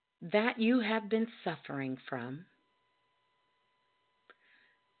 that you have been suffering from,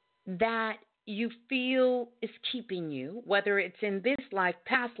 that you feel is keeping you, whether it's in this life,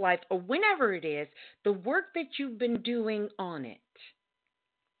 past life, or whenever it is, the work that you've been doing on it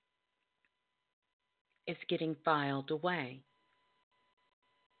is getting filed away.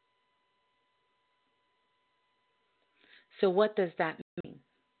 So what does that mean?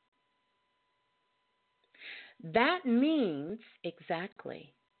 That means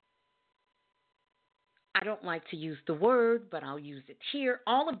exactly. I don't like to use the word, but I'll use it here.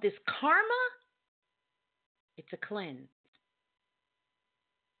 All of this karma, it's a cleanse.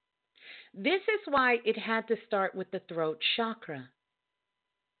 This is why it had to start with the throat chakra.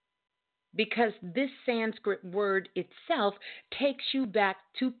 Because this Sanskrit word itself takes you back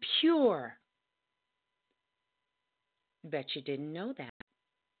to pure. Bet you didn't know that.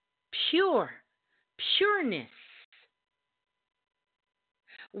 Pure. Pureness.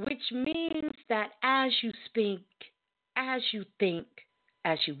 Which means that as you speak, as you think,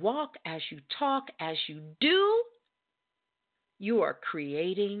 as you walk, as you talk, as you do, you are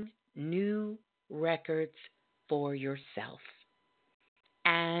creating new records for yourself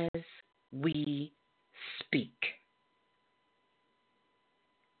as we speak.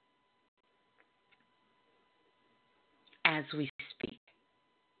 As we speak.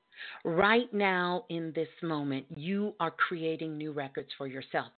 Right now, in this moment, you are creating new records for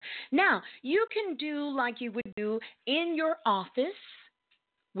yourself. Now, you can do like you would do in your office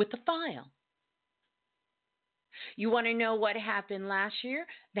with a file. You want to know what happened last year?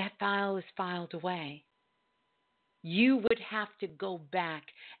 That file is filed away. You would have to go back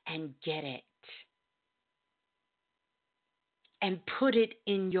and get it and put it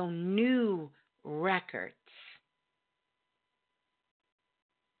in your new records.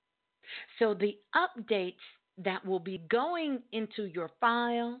 So the updates that will be going into your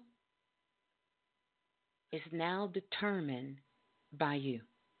file is now determined by you.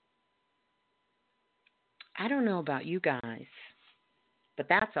 I don't know about you guys, but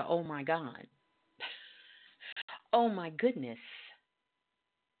that's a oh my God. Oh my goodness.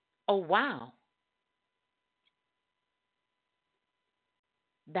 Oh wow.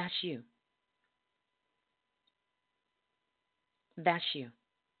 That's you. That's you.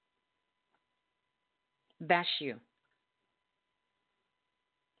 That's you.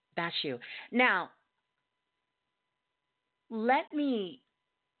 That's you. Now, let me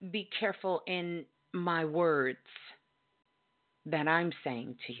be careful in my words that I'm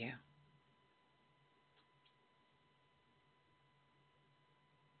saying to you.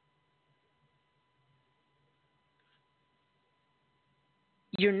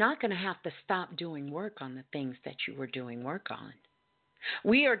 You're not going to have to stop doing work on the things that you were doing work on.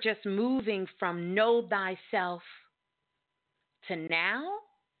 We are just moving from know thyself to now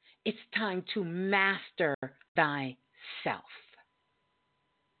it's time to master thyself.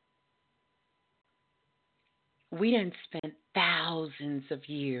 We done spent thousands of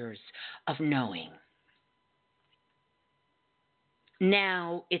years of knowing.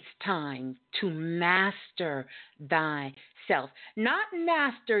 Now it's time to master thyself. Not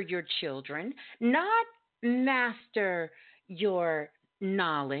master your children, not master your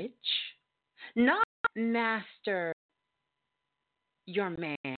knowledge, not master your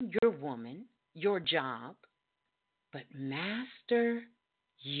man, your woman, your job, but master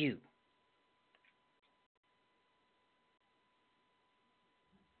you.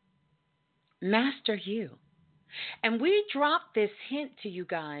 Master you. And we dropped this hint to you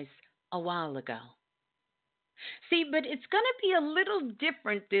guys a while ago. See, but it's going to be a little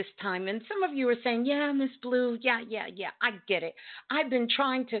different this time. And some of you are saying, yeah, Miss Blue, yeah, I get it. I've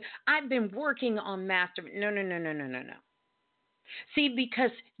been working on mastering. No, no, no, no, no, no, no. See,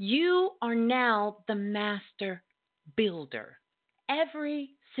 because you are now the master builder.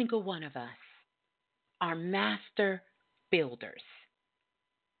 Every single one of us are master builders.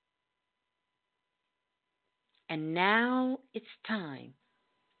 And now it's time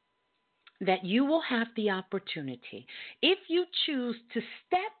that you will have the opportunity, if you choose to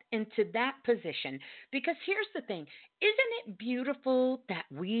step into that position, because here's the thing, isn't it beautiful that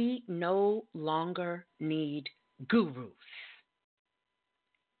we no longer need gurus?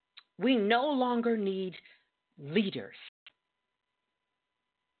 We no longer need leaders.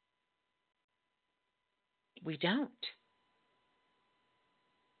 We don't.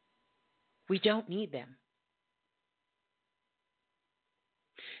 We don't need them.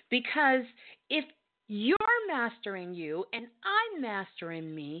 Because if you're mastering you and I'm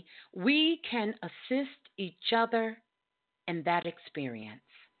mastering me, we can assist each other in that experience.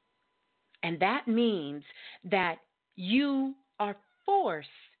 And that means that you are forced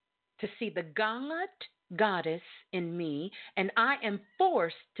to see the God, goddess in me, and I am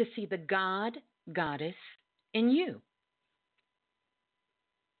forced to see the God, goddess in you.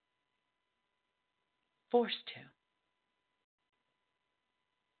 Forced to.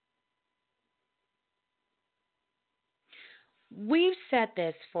 We've said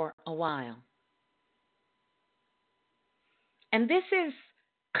this for a while. And this is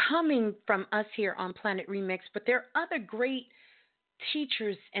coming from us here on Planet Remix, but there are other great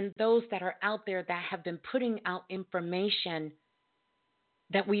teachers and those that are out there that have been putting out information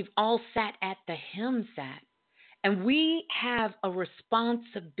that we've all sat at the hymns at. And we have a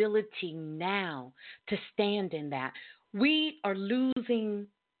responsibility now to stand in that. We are losing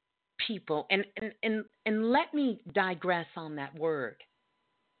people. And let me digress on that word.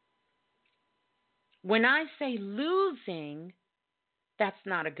 When I say losing, that's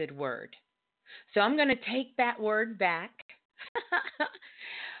not a good word. So I'm going to take that word back.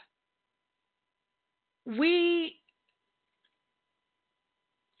 We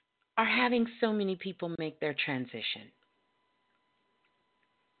are having so many people make their transition.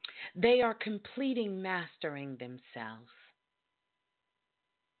 They are completing mastering themselves.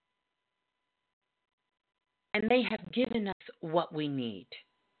 And they have given us what we need.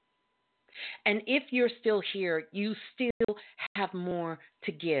 And if you're still here, you still have more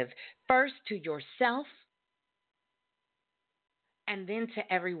to give. First to yourself, and then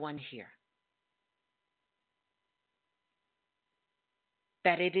to everyone here.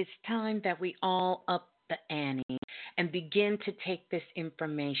 That it is time that we all up the ante and begin to take this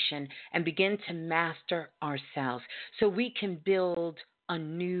information and begin to master ourselves so we can build a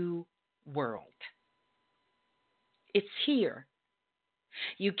new world. It's here.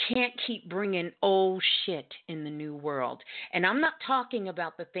 You can't keep bringing old shit in the new world. And I'm not talking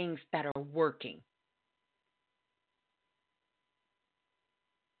about the things that are working.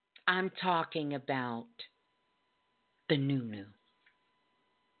 I'm talking about the new.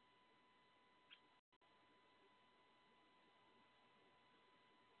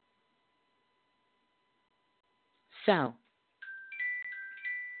 So,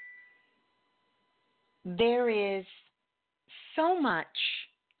 there is so much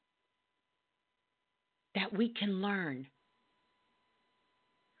that we can learn.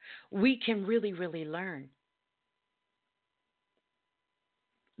 We can really, really learn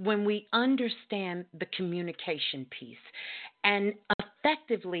when we understand the communication piece and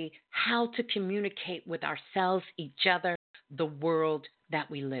effectively how to communicate with ourselves, each other, the world that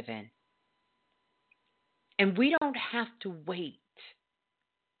we live in. And we don't have to wait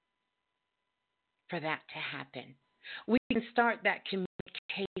for that to happen. We can start that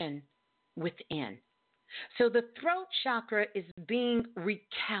communication within. So the throat chakra is being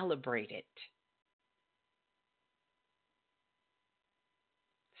recalibrated.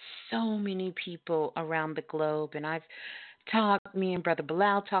 So many people around the globe, and me and Brother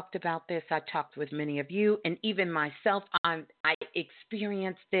Bilal talked about this. I talked with many of you, and even myself, I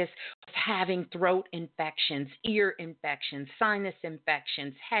experienced this with having throat infections, ear infections, sinus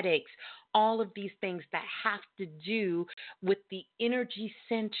infections, headaches, all of these things that have to do with the energy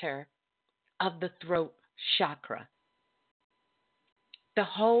center of the throat chakra. The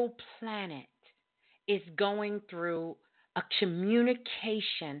whole planet is going through a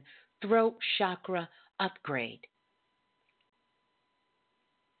communication throat chakra upgrade.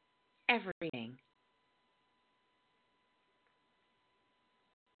 Everything.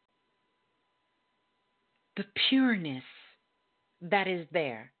 The pureness that is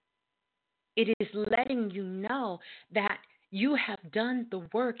there It is letting you know that you have done the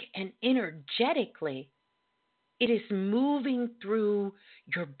work, and energetically, it is moving through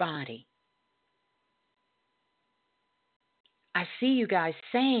your body. I see you guys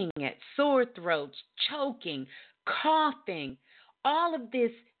saying it: sore throats, choking, coughing, all of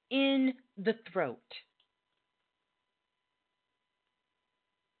this in the throat.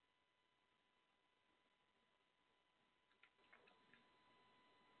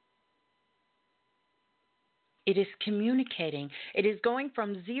 It is communicating. It is going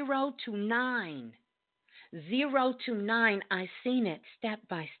from 0 to 9. 0 to 9. I've seen it step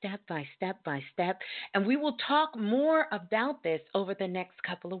by step by step by step. And we will talk more about this over the next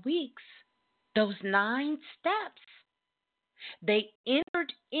couple of weeks. Those 9 steps, they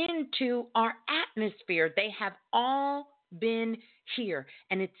entered into our atmosphere. They have all been here,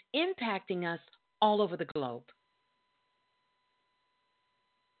 and it's impacting us all over the globe.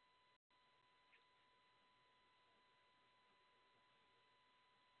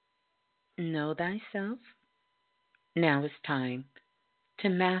 Know thyself. Now is time to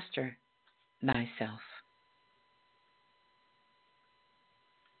master thyself.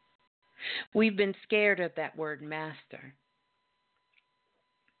 We've been scared of that word master.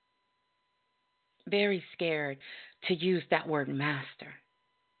 Very scared to use that word master.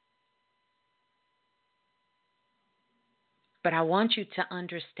 But I want you to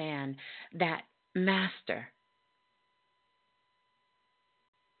understand that master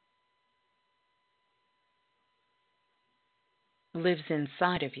lives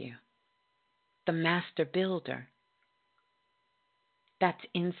inside of you. The master builder, that's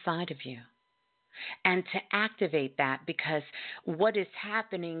inside of you. And to activate that, because what is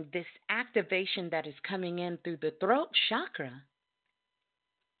happening, this activation that is coming in through the throat chakra,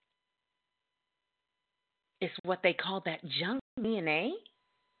 is what they call that junk DNA.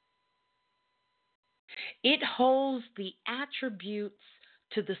 It holds the attributes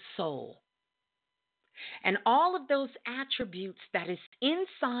to the soul. And all of those attributes that is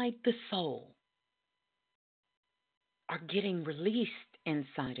inside the soul are getting released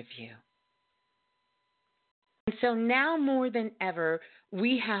inside of you. And so now more than ever,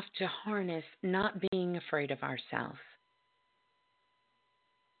 we have to harness not being afraid of ourselves,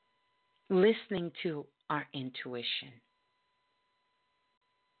 listening to our intuition,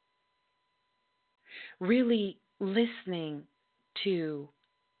 really listening to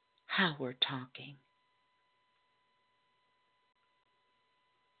how we're talking,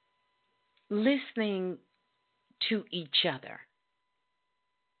 listening to each other,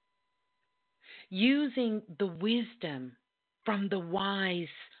 using the wisdom from the wise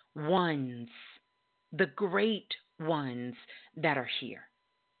ones, the great ones that are here.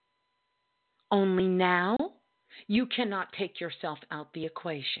 Only now, you cannot take yourself out the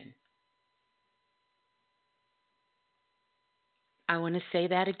equation. I want to say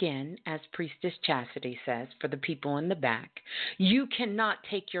that again, as Priestess Chastity says, for the people in the back. You cannot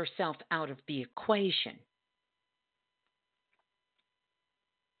take yourself out of the equation.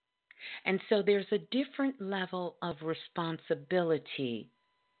 And so there's a different level of responsibility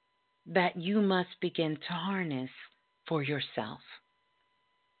that you must begin to harness for yourself.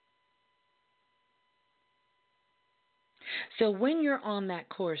 So when you're on that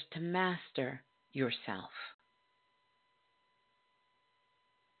course to master yourself,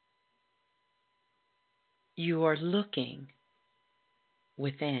 you are looking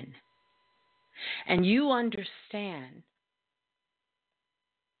within, and you understand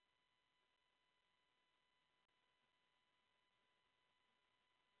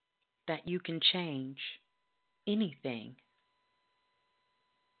that you can change anything.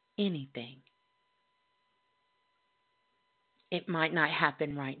 Anything. It might not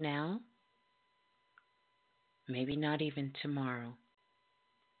happen right now, maybe not even tomorrow,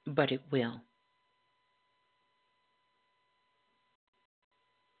 but it will.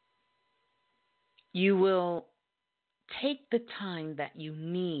 You will take the time that you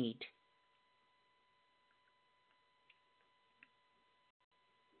need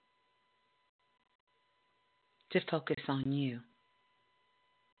to focus on you,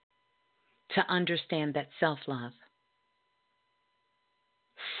 to understand that self-love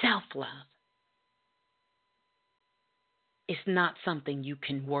is not something you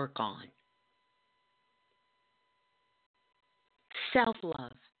can work on.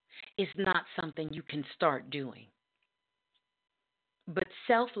 Self-love is not something you can start doing. But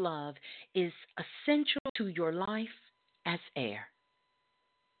self-love is essential to your life as air.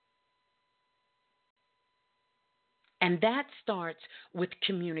 And that starts with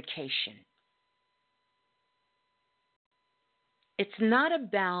communication. It's not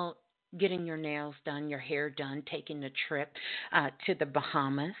about getting your nails done, your hair done, taking a trip to the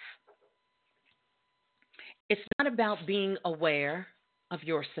Bahamas. It's not about being aware of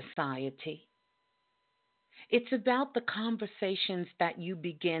your society. It's about the conversations that you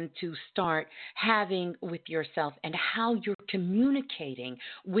begin to start having with yourself and how you're communicating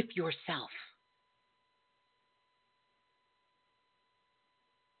with yourself.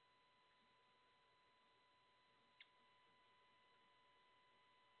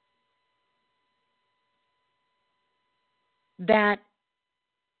 That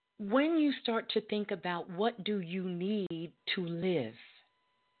when you start to think about what do you need to live,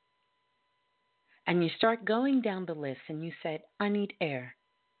 and you start going down the list and you said, I need air,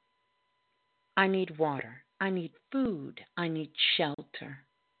 I need water, I need food, I need shelter.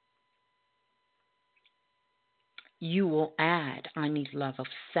 You will add, I need love of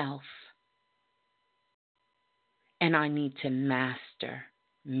self, and I need to master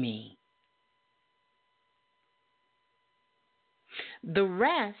me. The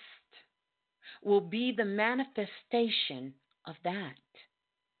rest will be the manifestation of that.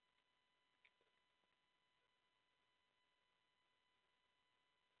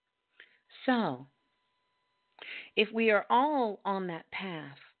 So, if we are all on that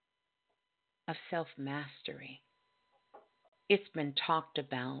path of self mastery, it's been talked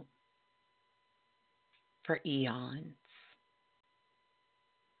about for eons.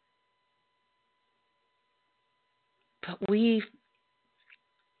 But we've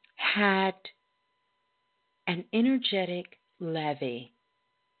had an energetic levee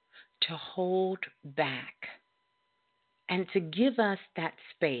to hold back and to give us that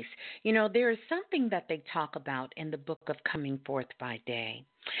space. You know, there is something that they talk about in the book of Coming Forth by Day,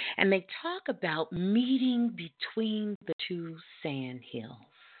 and they talk about meeting between the two sand hills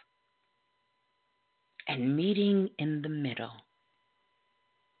and meeting in the middle.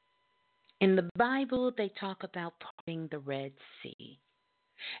 In the Bible, they talk about parting the Red Sea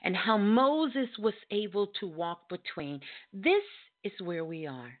and how Moses was able to walk between. This is where we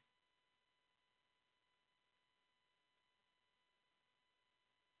are.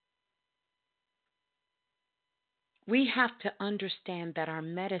 We have to understand that our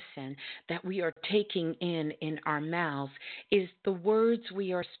medicine that we are taking in our mouths is the words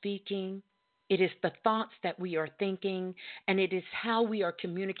we are speaking, it is the thoughts that we are thinking, and it is how we are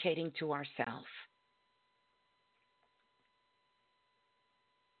communicating to ourselves.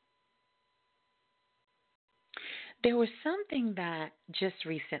 There was something that just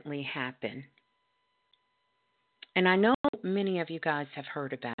recently happened, and I know many of you guys have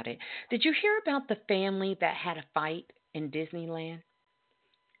heard about it. Did you hear about the family that had a fight in Disneyland?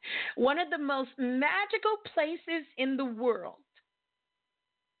 One of the most magical places in the world.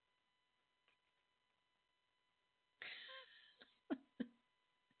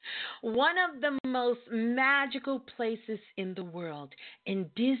 One of the most magical places in the world, in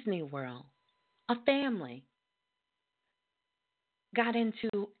Disney World. A family got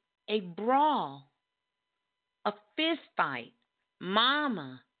into a brawl, a fist fight.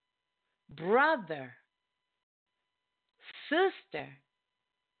 Mama, brother, sister,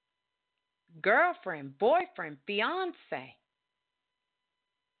 girlfriend, boyfriend, fiance.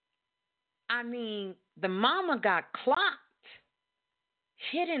 I mean, the mama got clocked,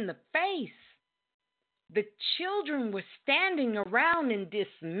 hit in the face. The children were standing around in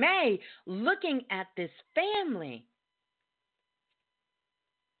dismay looking at this family.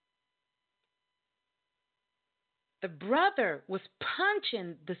 The brother was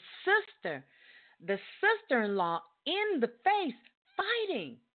punching the sister-in-law in the face,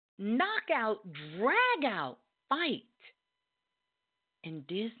 fighting, knockout, drag out fight in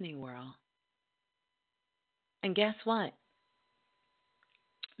Disney World. And guess what?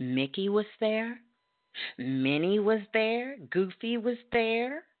 Mickey was there. Minnie was there. Goofy was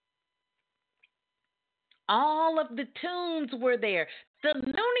there. All of the tunes were there. The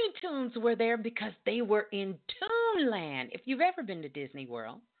Looney Tunes were there because they were in Toonland. If you've ever been to Disney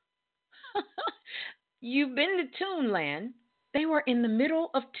World, you've been to Toonland. They were in the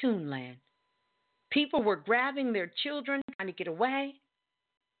middle of Toonland. People were grabbing their children, trying to get away.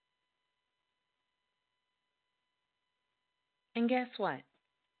 And guess what?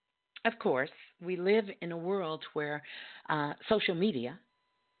 Of course, we live in a world where social media,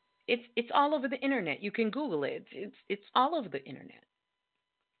 it's all over the internet. You can Google it. It's all over the internet.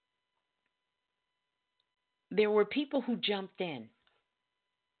 There were people who jumped in.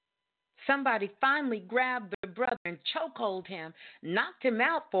 Somebody finally grabbed the brother and chokehold him, knocked him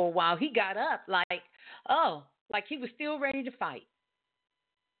out for a while. He got up like he was still ready to fight.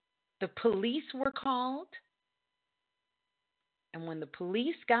 The police were called. And when the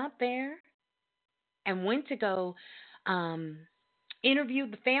police got there and went to go interview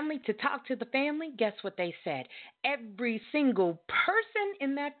the family, to talk to the family, guess what they said? Every single person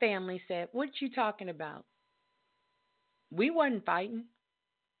in that family said, "What you talking about? We wasn't fighting."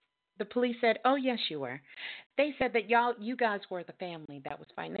 The police said, "Oh, yes, you were." They said that you guys were the family that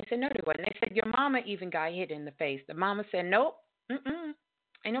was fighting. They said, "No, they wasn't." They said, "Your mama even got hit in the face." The mama said, "Nope,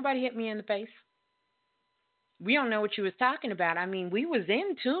 ain't nobody hit me in the face. We don't know what you was talking about. I mean, we was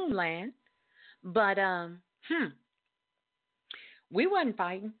in Toonland, but we wasn't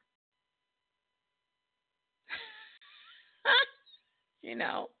fighting." you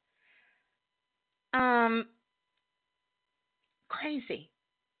know, crazy,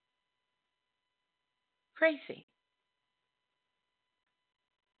 crazy.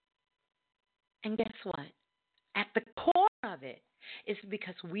 And guess what? At the core of it is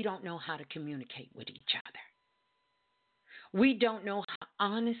because we don't know how to communicate with each other. We don't know how to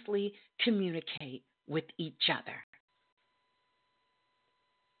honestly communicate with each other.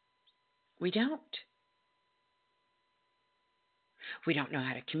 We don't. We don't know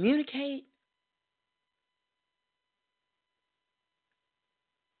how to communicate.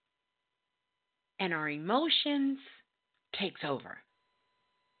 And our emotions takes over.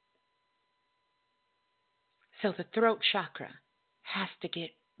 So the throat chakra has to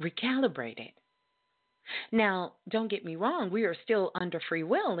get recalibrated. Now, don't get me wrong, we are still under free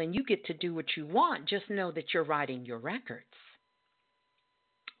will and you get to do what you want. Just know that you're writing your records.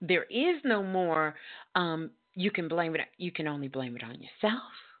 There is no more you can blame it. You can only blame it on yourself.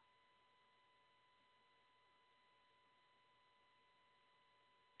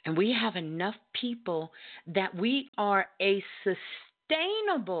 And we have enough people that we are a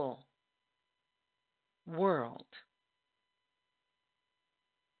sustainable world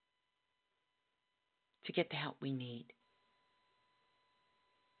to get the help we need.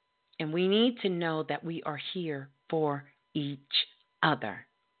 And we need to know that we are here for each other.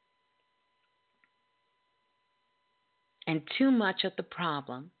 And too much of the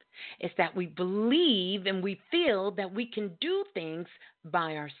problem is that we believe and we feel that we can do things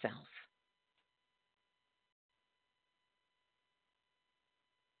by ourselves.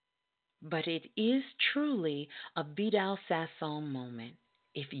 But it is truly a Vidal Sassoon moment.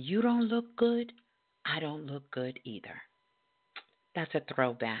 If you don't look good, I don't look good either. That's a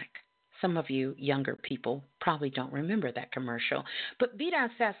throwback. Some of you younger people probably don't remember that commercial. But Vidal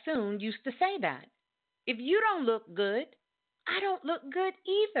Sassoon used to say that. If you don't look good, I don't look good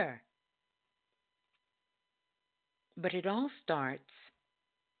either. But it all starts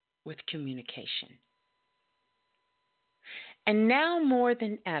with communication. And now more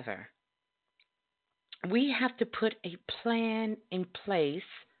than ever, we have to put a plan in place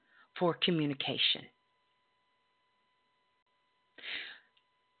for communication.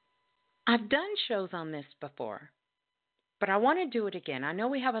 I've done shows on this before, but I want to do it again. I know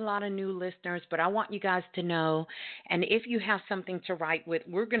we have a lot of new listeners, but I want you guys to know, and if you have something to write with,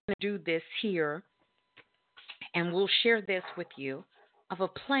 we're going to do this here, and we'll share this with you, of a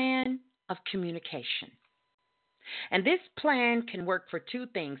plan of communication. And this plan can work for two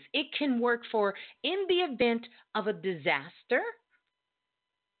things. It can work for in the event of a disaster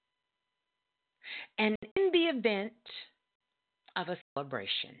and in the event of a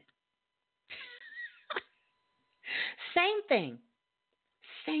celebration. Same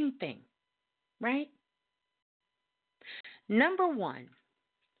thing, right? Number one,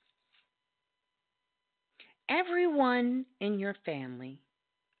 everyone in your family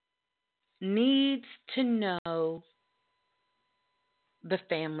needs to know the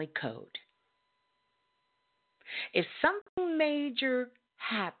family code. If something major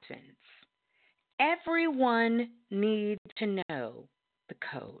happens, everyone needs to know the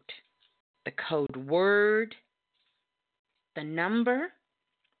code word, the number,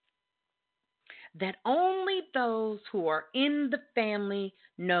 that only those who are in the family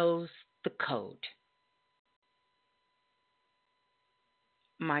knows the code.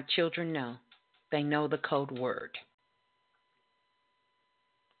 My children know. They know the code word.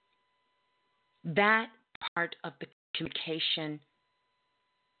 That part of the communication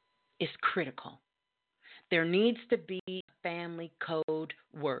is critical. There needs to be a family code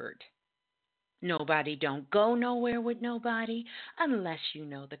word. Nobody don't go nowhere with nobody unless you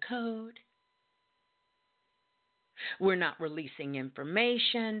know the code. We're not releasing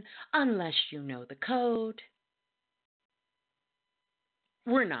information unless you know the code.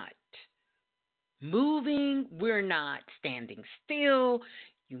 We're not moving. We're not standing still.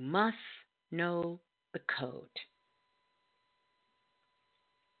 You must know the code.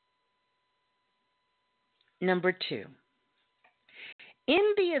 Number two,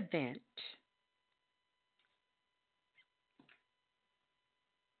 In the event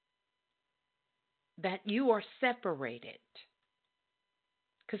that you are separated,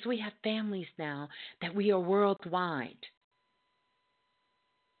 because we have families now that we are worldwide.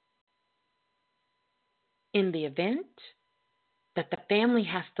 In the event that the family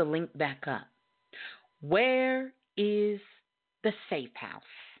has to link back up, where is the safe house?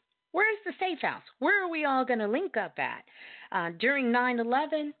 Where's the safe house? Where are we all going to link up at? During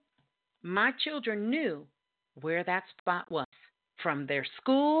 9/11, my children knew where that spot was from their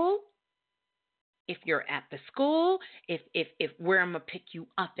school. If you're at the school, if where I'm going to pick you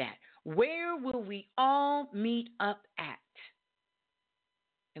up at, where will we all meet up at?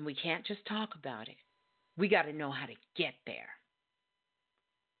 And we can't just talk about it. We got to know how to get there.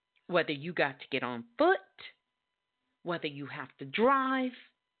 Whether you got to get on foot, whether you have to drive,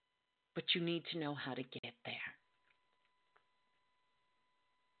 but you need to know how to get there.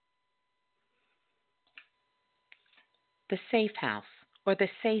 The safe house or the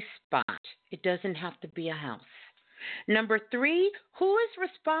safe spot. It doesn't have to be a house. Number 3, who is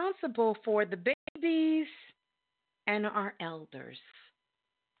responsible for the babies and our elders?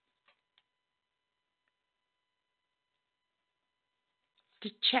 To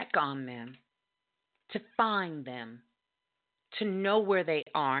check on them, to find them, to know where they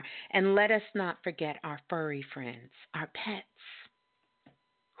are, and let us not forget our furry friends, our pets.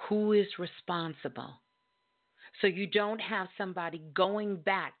 Who is responsible? So you don't have somebody going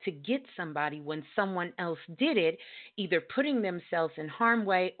back to get somebody when someone else did it, either putting themselves in harm's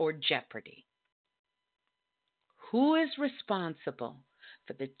way or jeopardy. Who is responsible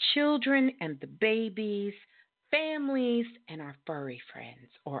for the children and the babies, families, and our furry friends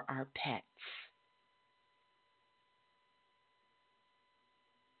or our pets?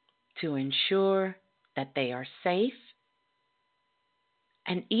 To ensure that they are safe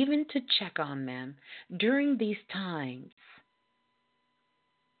and even to check on them during these times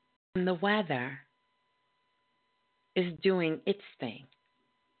when the weather is doing its thing.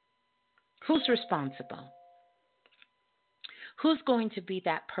 Who's responsible? Who's going to be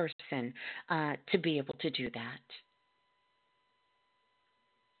that person to be able to do that?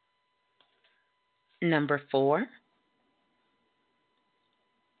 Number 4,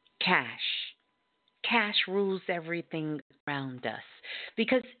 cash. Cash rules everything around us.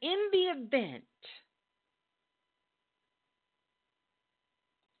 Because in the event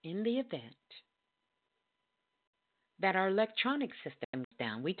that our electronic system is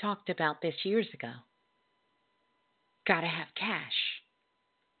down, we talked about this years ago, got to have cash.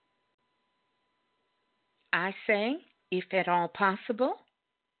 I say, if at all possible,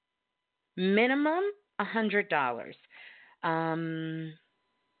 minimum $100.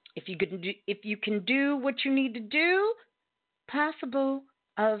 If you can do what you need to do, possible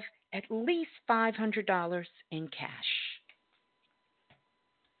of at least $500 in cash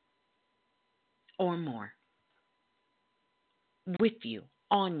or more with you,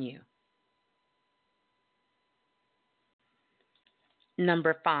 on you.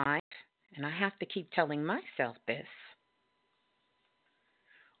 Number 5, and I have to keep telling myself this,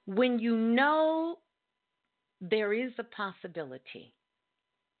 when you know there is a possibility,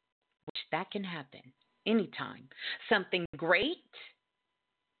 which that can happen anytime, something great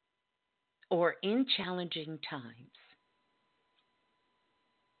or in challenging times,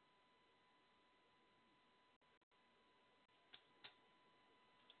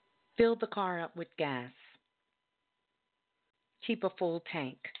 fill the car up with gas. Keep a full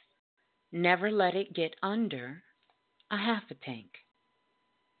tank. Never let it get under a half a tank.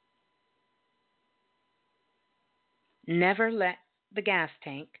 Never let the gas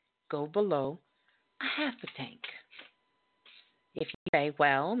tank go below a half a tank. If you say,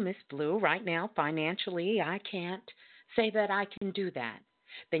 well, Ms. Blue, right now, financially, I can't say that I can do that,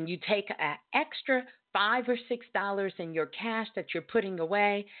 then you take an extra $5 or $6 in your cash that you're putting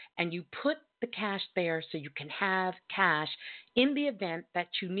away, and you put the cash there so you can have cash in the event that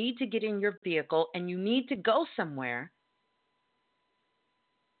you need to get in your vehicle and you need to go somewhere,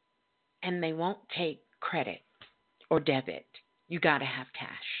 and they won't take credit or debit. You got to have cash.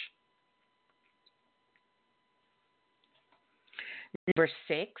 Number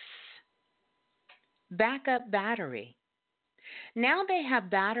 6, backup battery. Now they have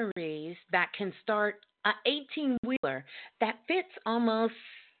batteries that can start an 18-wheeler that fits almost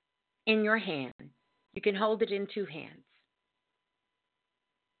in your hand. You can hold it in 2 hands.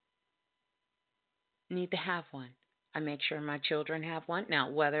 Need to have one. I make sure my children have one. Now,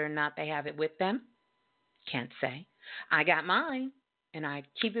 whether or not they have it with them, can't say. I got mine, and I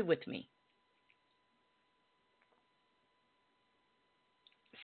keep it with me.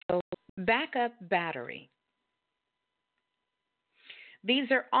 backup battery.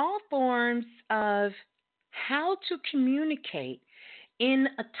 These are all forms of how to communicate in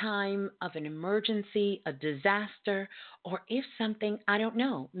a time of an emergency, a disaster, or if something, I don't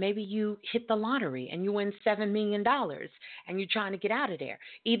know, maybe you hit the lottery and you win $7 million and you're trying to get out of there.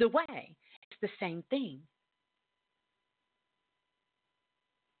 Either way, it's the same thing.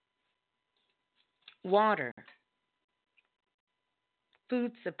 Water,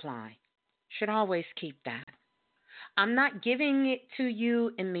 food supply, should always keep that. I'm not giving it to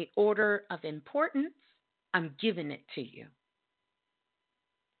you in the order of importance. I'm giving it to you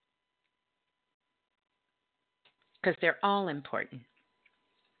because they're all important.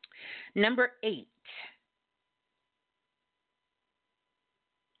 Number 8,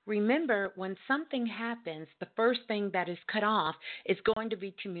 remember when something happens, the first thing that is cut off is going to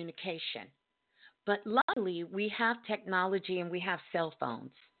be communication. But luckily, we have technology and we have cell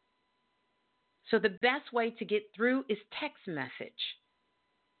phones. So the best way to get through is text message.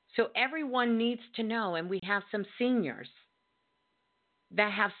 So everyone needs to know, and we have some seniors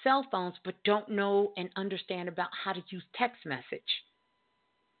that have cell phones but don't know and understand about how to use text message.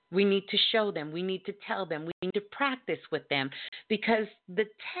 We need to show them. We need to tell them. We need to practice with them because the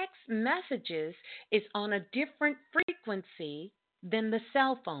text messages is on a different frequency than the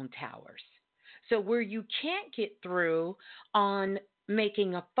cell phone towers. So where you can't get through on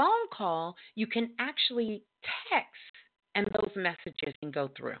making a phone call, you can actually text and those messages can go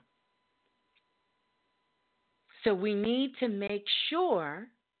through. So we need to make sure,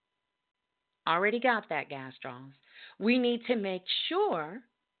 already got that, Gastrons, we need to make sure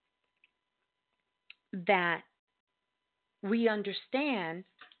that we understand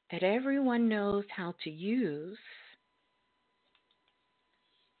that everyone knows how to use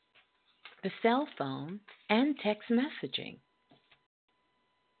the cell phone and text messaging.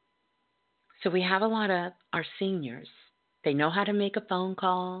 So we have a lot of our seniors. They know how to make a phone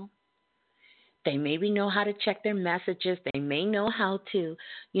call. They maybe know how to check their messages. They may know how to,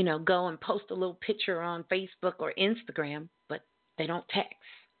 go and post a little picture on Facebook or Instagram, but they don't text.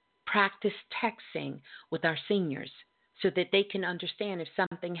 Practice texting with our seniors so that they can understand if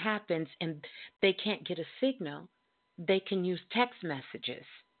something happens and they can't get a signal, they can use text messages.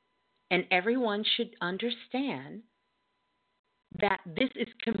 And everyone should understand that this is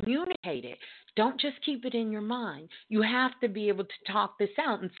communicated. Don't just keep it in your mind. You have to be able to talk this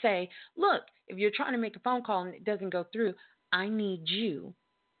out and say, look, if you're trying to make a phone call and it doesn't go through, I need you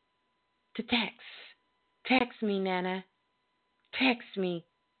to text. Text me, Nana. Text me,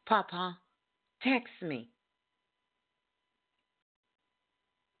 Papa. Text me.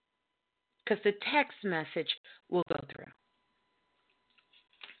 Because the text message will go through.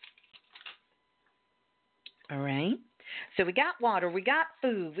 All right? So we got water, we got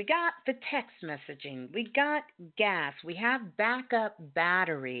food, we got the text messaging, we got gas, we have backup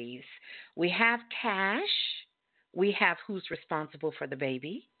batteries, we have cash, we have who's responsible for the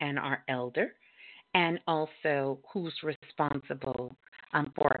baby and our elder, and also who's responsible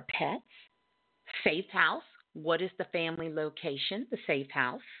for our pets, safe house, what is the family location, the safe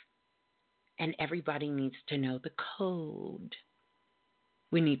house, and everybody needs to know the code.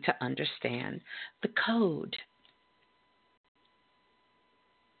 We need to understand the code.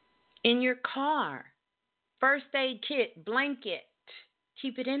 In your car, first aid kit, blanket,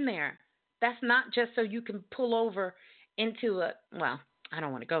 keep it in there. That's not just so you can pull over into I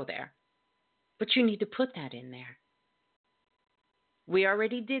don't want to go there, but you need to put that in there. We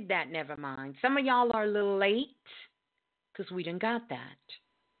already did that, never mind. Some of y'all are a little late because we done got that.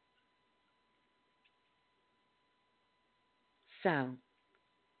 So,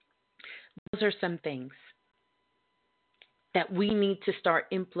 those are some things that we need to start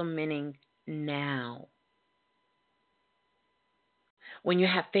implementing now. When you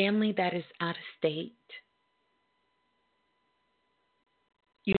have family that is out of state,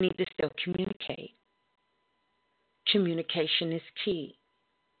 you need to still communicate. Communication is key.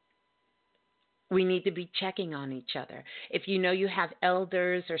 We need to be checking on each other. If you know you have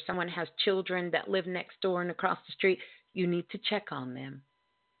elders or someone has children that live next door and across the street, you need to check on them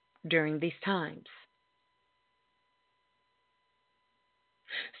during these times.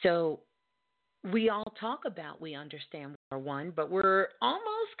 So we all talk about we understand we're one, but we're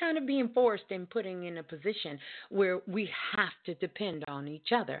almost kind of being forced and putting in a position where we have to depend on each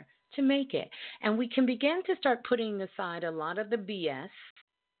other to make it. And we can begin to start putting aside a lot of the BS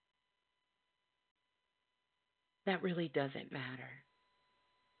that really doesn't matter.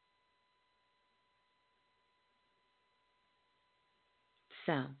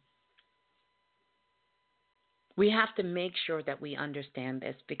 So We have to make sure that we understand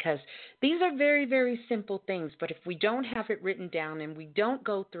this because these are very, very simple things. But if we don't have it written down and we don't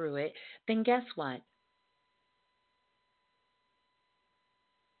go through it, then guess what?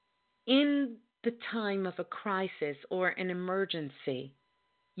 In the time of a crisis or an emergency,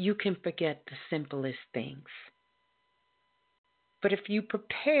 you can forget the simplest things. But if you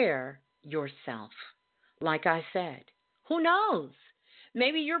prepare yourself, like I said, who knows?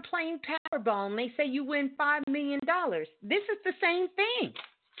 Maybe you're playing Powerball and they say you win $5 million. This is the same thing.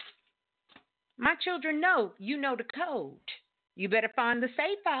 My children know you know the code. You better find the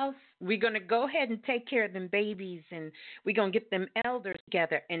safe house. We're going to go ahead and take care of them babies and we're going to get them elders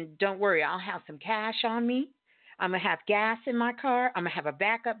together. And don't worry, I'll have some cash on me. I'm going to have gas in my car. I'm going to have a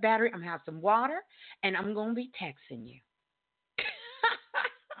backup battery. I'm going to have some water. And I'm going to be texting you.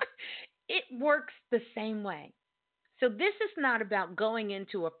 It works the same way. So this is not about going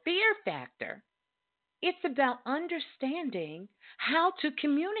into a fear factor. It's about understanding how to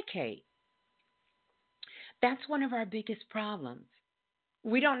communicate. That's one of our biggest problems.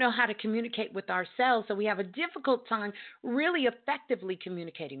 We don't know how to communicate with ourselves, so we have a difficult time really effectively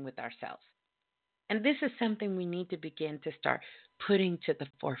communicating with ourselves. And this is something we need to begin to start putting to the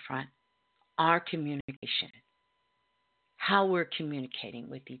forefront, our communication, how we're communicating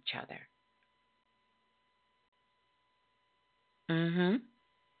with each other.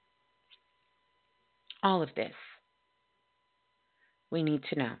 All of this we need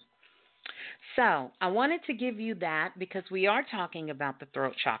to know. So I wanted to give you that because we are talking about the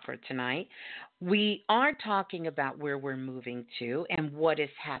throat chakra tonight. We are talking about where we're moving to and what is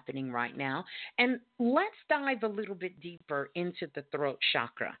happening right now. And let's dive a little bit deeper into the throat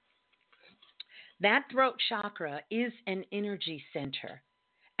chakra. That throat chakra is an energy center.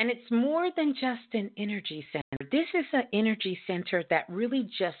 And it's more than just an energy center. This is an energy center that really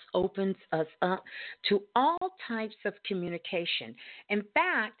just opens us up to all types of communication. In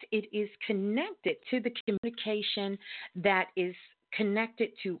fact, it is connected to the communication that is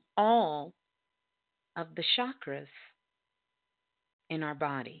connected to all of the chakras in our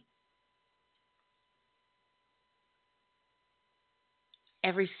body.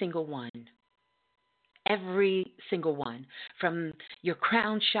 Every single one. Every single one, from your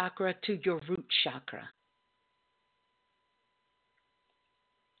crown chakra to your root chakra.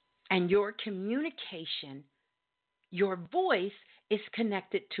 And your communication, your voice is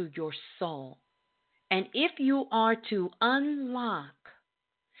connected to your soul. And if you are to unlock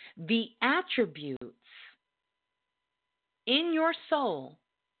the attributes in your soul,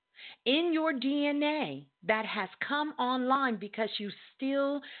 in your DNA that has come online because you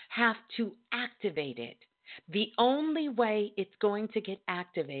still have to activate it. The only way it's going to get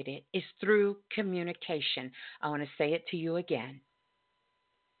activated is through communication. I want to say it to you again.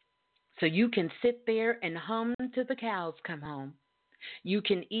 So you can sit there and hum till the cows come home. You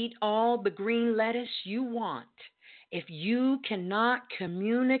can eat all the green lettuce you want. If you cannot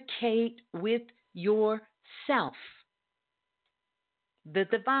communicate with yourself, the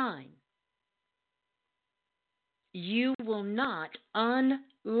divine, you will not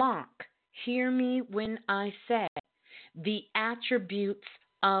unlock, hear me when I say, the attributes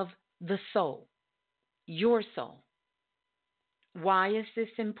of the soul, your soul. Why is this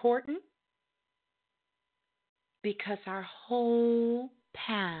important? Because our whole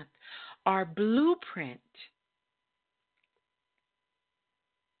path, our blueprint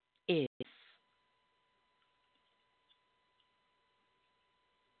is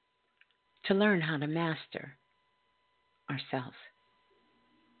to learn how to master ourselves.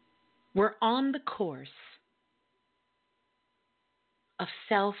 We're on the course of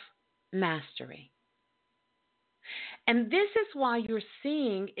self-mastery. And this is why you're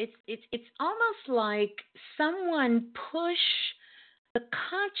seeing it's almost like someone pushed the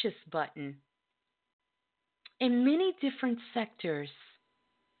conscious button in many different sectors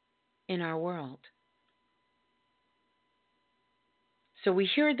in our world. So we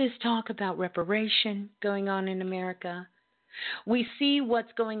hear this talk about reparation going on in America. We see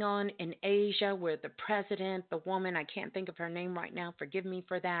what's going on in Asia where the president, the woman, I can't think of her name right now, forgive me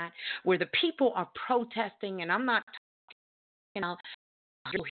for that, where the people are protesting, and I'm not talking about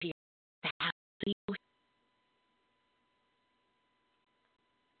here.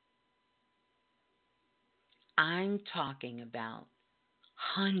 I'm talking about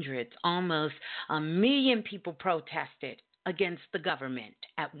hundreds, almost 1 million people protested against the government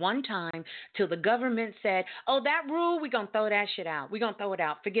at one time till the government said, oh, that rule, we're going to throw that shit out. We're going to throw it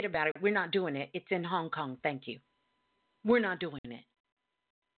out. Forget about it. We're not doing it. It's in Hong Kong. Thank you. We're not doing it.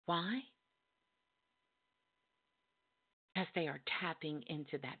 Why? Because they are tapping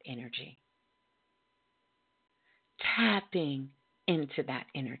into that energy. tapping into that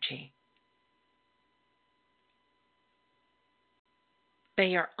energy.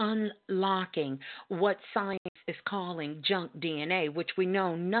 They are unlocking what science is calling junk DNA, which we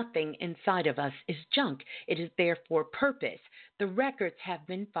know nothing inside of us is junk. It is there for purpose. The records have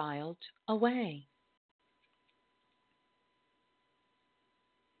been filed away.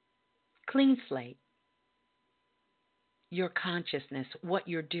 Clean slate. Your consciousness, what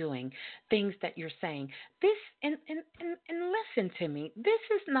you're doing, things that you're saying. This, and listen to me, this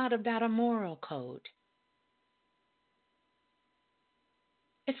is not about a moral code.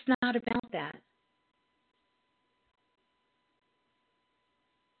 It's not about that.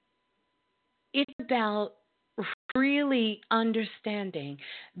 It's about really understanding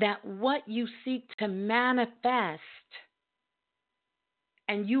that what you seek to manifest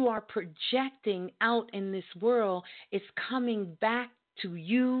and you are projecting out in this world is coming back to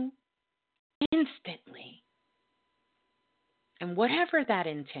you instantly. And whatever that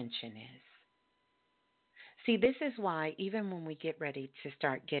intention is. See, this is why even when we get ready to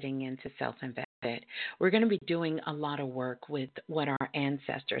start getting into self-invested, we're going to be doing a lot of work with what our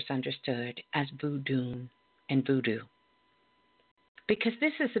ancestors understood as voodoo and voodoo. Because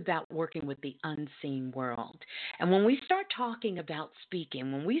this is about working with the unseen world. And when we start talking about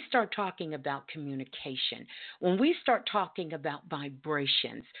speaking, when we start talking about communication, when we start talking about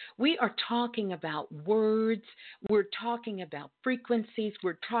vibrations, we are talking about words, we're talking about frequencies,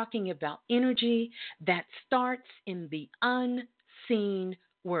 we're talking about energy that starts in the unseen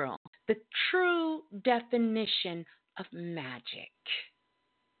world. The true definition of magic.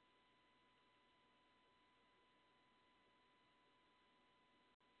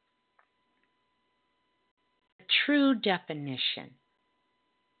 True definition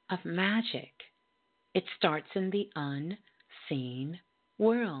of magic. It starts in the unseen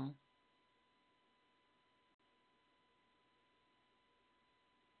world.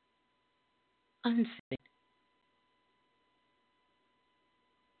 Unseen.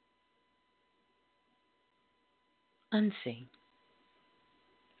 Unseen.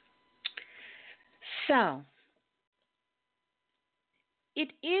 So,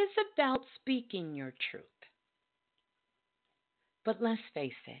 it is about speaking your truth. But let's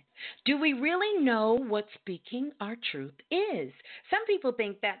face it, do we really know what speaking our truth is? Some people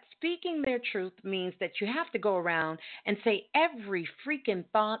think that speaking their truth means that you have to go around and say every freaking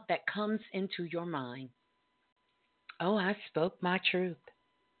thought that comes into your mind. Oh, I spoke my truth.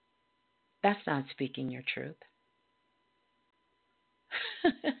 That's not speaking your truth.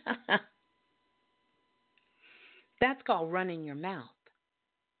 That's called running your mouth.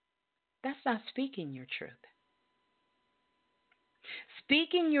 That's not speaking your truth.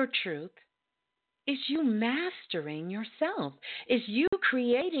 Speaking your truth is you mastering yourself, is you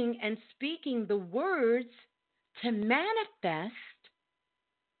creating and speaking the words to manifest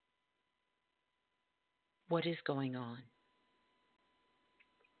what is going on.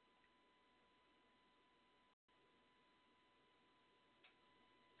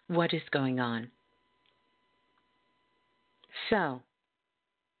 What is going on? So,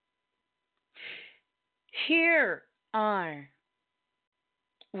 here are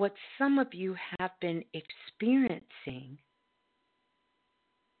what some of you have been experiencing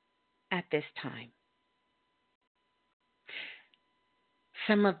at this time.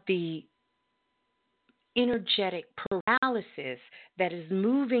 Some of the energetic paralysis that is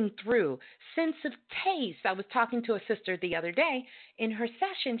moving through, sense of taste. I was talking to a sister the other day in her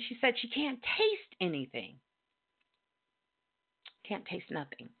session. She said she can't taste anything. Can't taste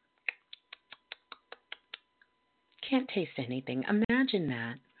nothing. Can't taste anything. Imagine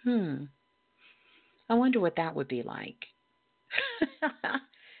that. I wonder what that would be like.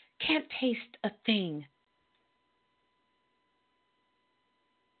 Can't taste a thing.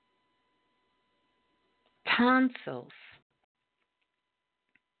 Tonsils.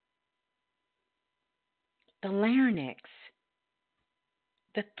 The larynx.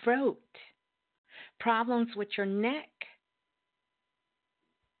 The throat. Problems with your neck.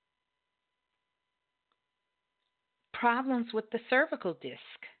 Problems with the cervical disc.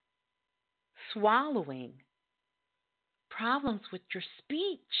 Swallowing. Problems with your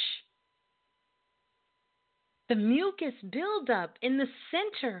speech. The mucus buildup in the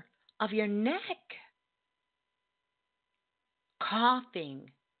center of your neck.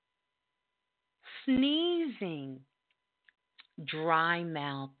 Coughing. Sneezing. Dry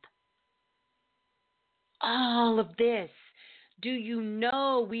mouth. All of this. Do you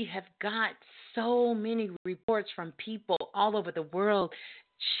know we have got so many reports from people all over the world,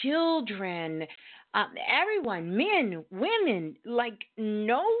 children, everyone, men, women, like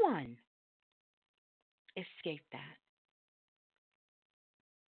no one escape that.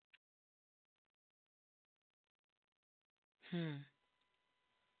 Hmm.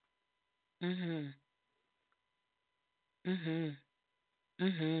 Mhm. Mhm.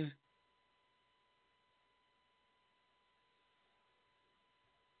 Mhm.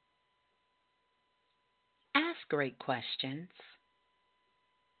 Ask great questions.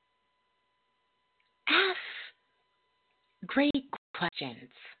 Ask great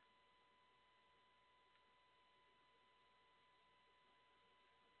questions.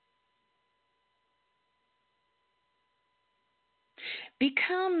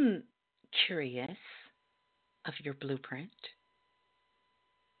 Become curious of your blueprint,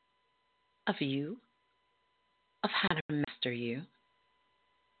 of you, of how to master you.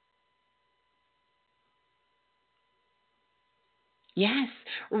 Yes,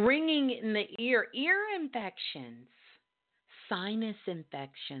 ringing in the ear infections, sinus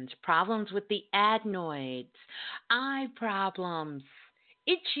infections, problems with the adenoids, eye problems,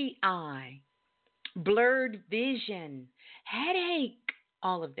 itchy eye, blurred vision, headache,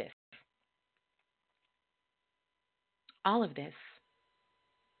 all of this. All of this.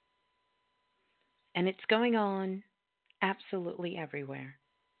 And it's going on absolutely everywhere.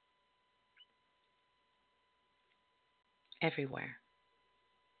 Everywhere.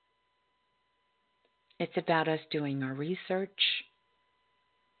 It's about us doing our research.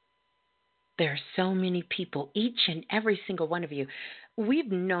 There are so many people, each and every single one of you.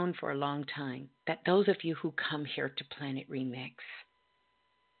 We've known for a long time that those of you who come here to Planet Remix,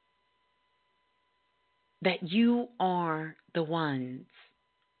 that you are the ones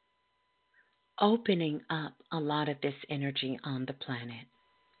opening up a lot of this energy on the planet.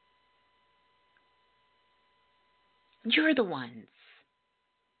 You're the ones.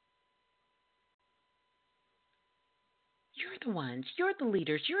 You're the ones. You're the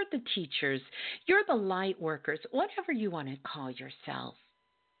leaders. You're the teachers. You're the light workers, whatever you want to call yourself.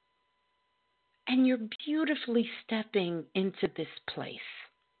 And you're beautifully stepping into this place.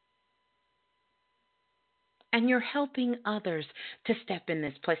 And you're helping others to step in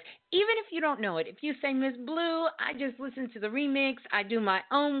this place. Even if you don't know it, if you say, Ms. Blue, I just listen to the remix, I do my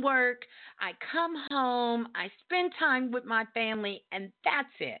own work, I come home, I spend time with my family, and that's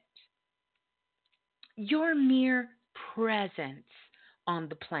it. Your mere presence on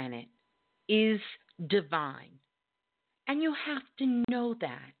the planet is divine. And you have to know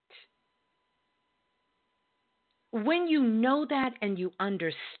that. When you know that and you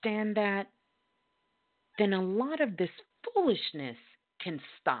understand that, then a lot of this foolishness can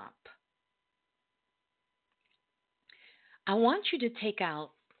stop. I want you to take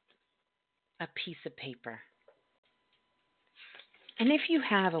out a piece of paper. And if you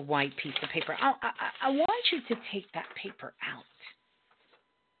have a white piece of paper, I want you to take that paper out.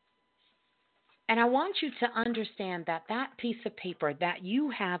 And I want you to understand that that piece of paper that you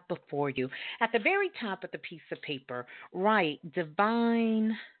have before you, at the very top of the piece of paper, write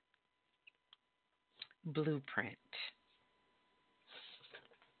Divine Blueprint.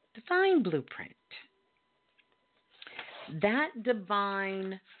 Divine Blueprint. That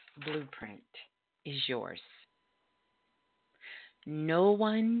divine blueprint is yours. No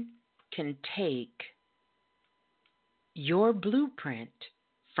one can take your blueprint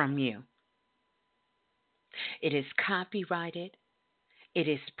from you. It is copyrighted, it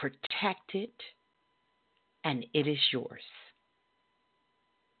is protected, and it is yours.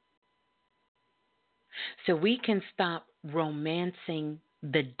 So we can stop romancing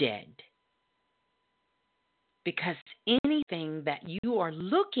the dead. Because anything that you are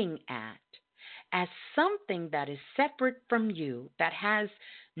looking at as something that is separate from you, that has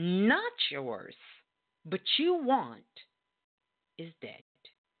not yours, but you want, is dead.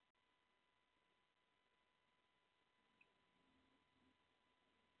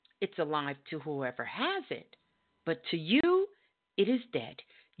 It's alive to whoever has it, but to you, it is dead.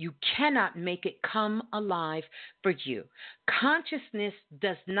 You cannot make it come alive for you. Consciousness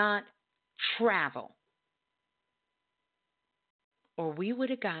does not travel. Or we would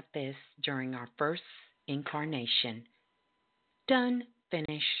have got this during our first incarnation. Done,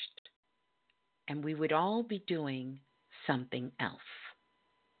 finished, and we would all be doing something else.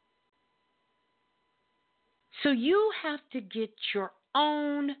 So you have to get your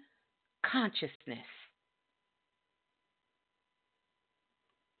own consciousness.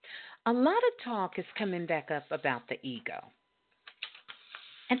 A lot of talk is coming back up about the ego.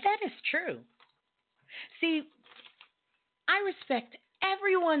 And that is true. See, I respect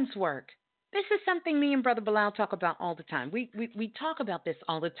everyone's work This is something me and Brother Bilal talk about all the time. We talk about this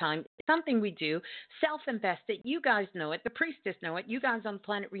all the time. It's something we do, self-invested. You guys know it. The priestess know it. You guys on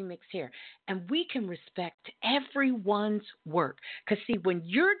Planet Remix here. And we can respect everyone's work. Because, see, when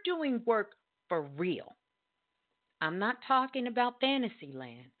you're doing work for real, I'm not talking about fantasy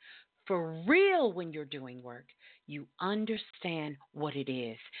land. For real, when you're doing work, you understand what it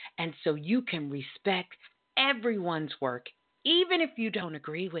is. And so you can respect everyone's work, even if you don't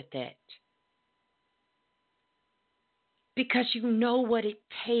agree with it. Because you know what it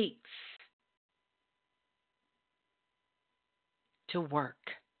takes to work.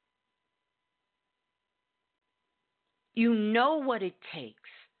 You know what it takes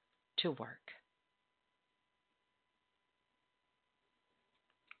to work.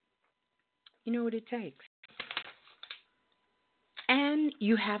 You know what it takes. And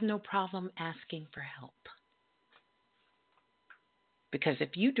you have no problem asking for help. Because if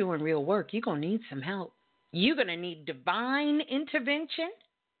you're doing real work, you're going to need some help. You're going to need divine intervention,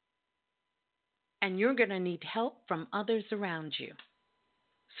 and you're going to need help from others around you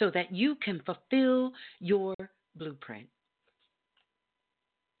so that you can fulfill your blueprint.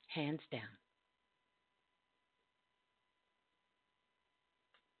 Hands down.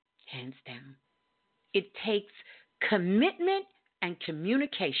 Hands down. It takes commitment and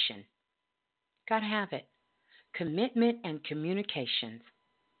communication. Got to have it. Commitment and communications.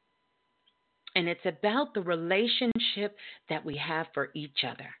 And it's about the relationship that we have for each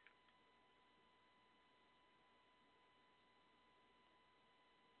other.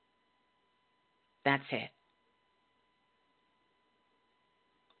 That's it.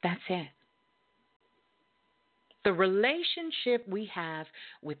 That's it. The relationship we have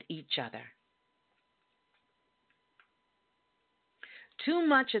with each other. Too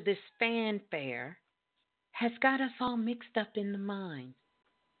much of this fanfare has got us all mixed up in the mind.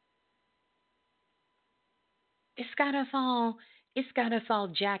 It's got us all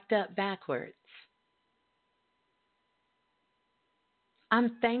jacked up backwards.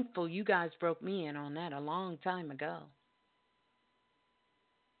 I'm thankful you guys broke me in on that a long time ago.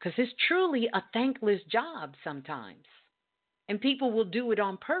 Because it's truly a thankless job sometimes. And people will do it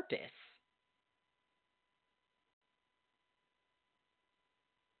on purpose.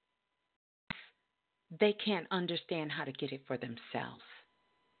 They can't understand how to get it for themselves.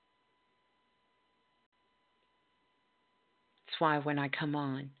 That's why when I come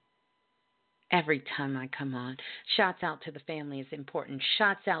on, every time I come on, shouts out to the family is important.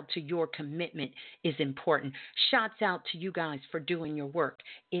 Shouts out to your commitment is important. Shouts out to you guys for doing your work.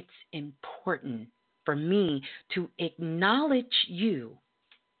 It's important for me to acknowledge you.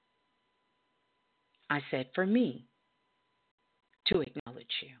 I said for me to acknowledge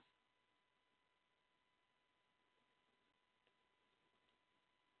you.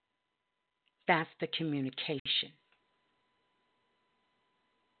 That's the communication.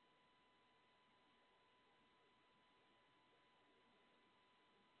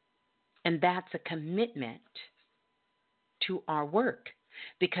 And that's a commitment to our work.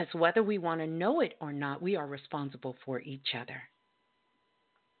 Because whether we want to know it or not, we are responsible for each other.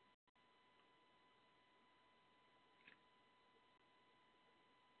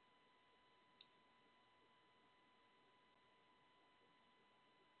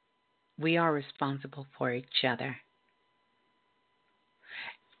 We are responsible for each other.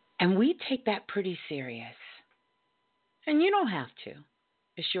 And we take that pretty serious. And you don't have to.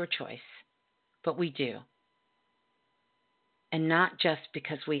 It's your choice. But we do. And not just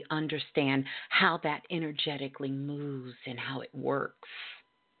because we understand how that energetically moves and how it works.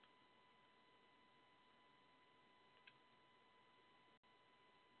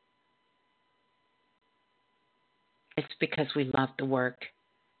 It's because we love the work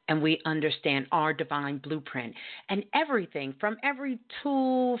and we understand our divine blueprint and everything from every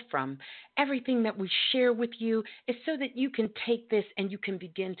tool, from everything that we share with you is so that you can take this and you can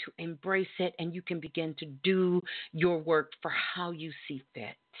begin to embrace it and you can begin to do your work for how you see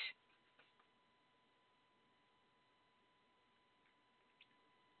fit.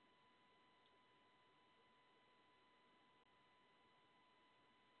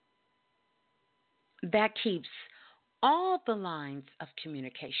 That keeps all the lines of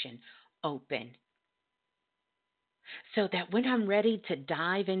communication open so that when I'm ready to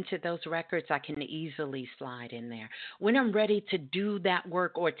dive into those records, I can easily slide in there. When I'm ready to do that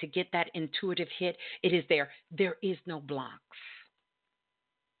work or to get that intuitive hit, it is there. There is no blocks.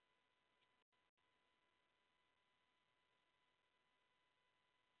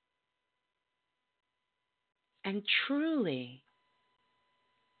 And truly,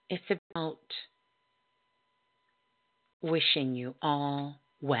 it's about wishing you all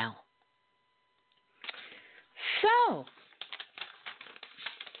well. So,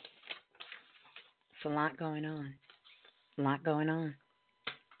 it's a lot going on. A lot going on.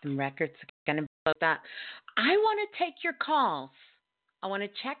 The records are going to be looked up. I want to take your calls. I want to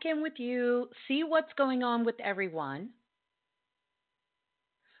check in with you, see what's going on with everyone.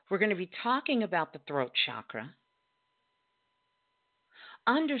 We're going to be talking about the throat chakra,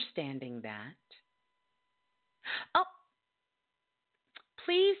 understanding that. Oh,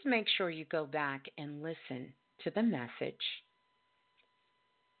 please make sure you go back and listen to the message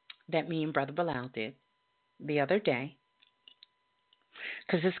that me and Brother Bilal did the other day,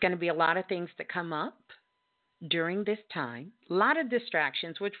 because there's going to be a lot of things that come up during this time, a lot of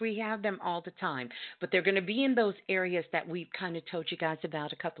distractions, which we have them all the time, but they're going to be in those areas that we've kind of told you guys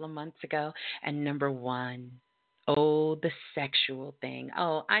about a couple of months ago. And number one, the sexual thing.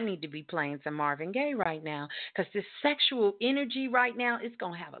 I need to be playing some Marvin Gaye right now, because this sexual energy right now is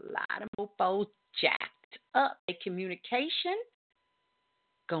going to have a lot of mofos jacked up. A communication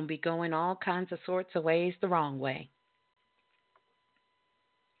going to be going all kinds of sorts of ways the wrong way.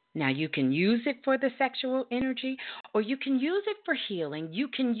 Now, you can use it for the sexual energy, or you can use it for healing. You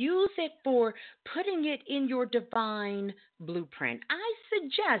can use it for putting it in your divine blueprint. I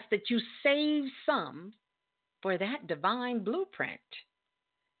suggest that you save some for that divine blueprint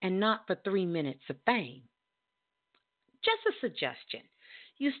and not for 3 minutes of fame. Just a suggestion.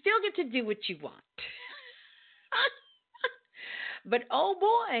 You still get to do what you want. But oh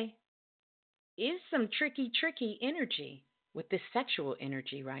boy, is some tricky energy with this sexual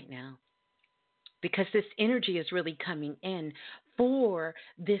energy right now, because this energy is really coming in for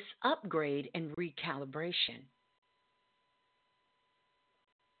this upgrade and recalibration.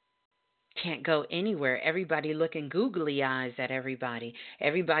 Can't go anywhere. Everybody looking googly eyes at everybody.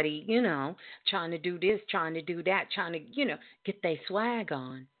 Everybody, trying to do this, trying to do that, trying to, get their swag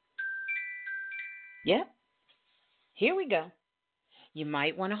on. Yep. Here we go. You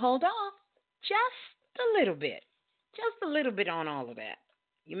might want to hold off just a little bit. Just a little bit on all of that.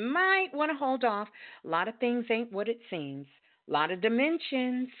 You might want to hold off. A lot of things ain't what it seems. A lot of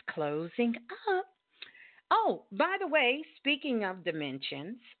dimensions closing up. Oh, by the way, speaking of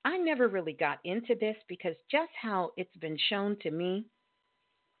dimensions, I never really got into this, because just how it's been shown to me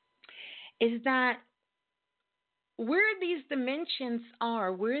is that where these dimensions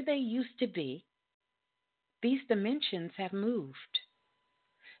are, where they used to be, these dimensions have moved.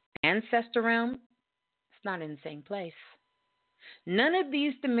 Ancestor realm, it's not in the same place. None of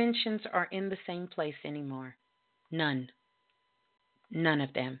these dimensions are in the same place anymore. None. None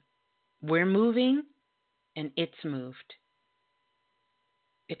of them. We're moving, and it's moved.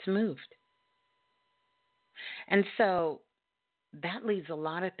 It's moved. And so that leaves a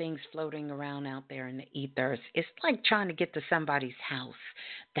lot of things floating around out there in the ethers. It's like trying to get to somebody's house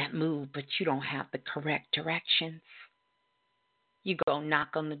that moved, but you don't have the correct directions. You go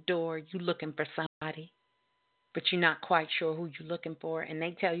knock on the door, you looking for somebody, but you're not quite sure who you're looking for, and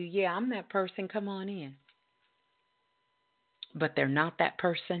they tell you, yeah, I'm that person, come on in. But they're not that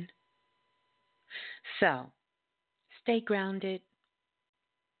person. So, stay grounded.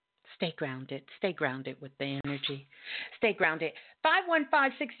 Stay grounded. Stay grounded with the energy. Stay grounded.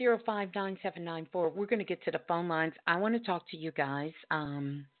 515-605-9794. We're going to get to the phone lines. I want to talk to you guys.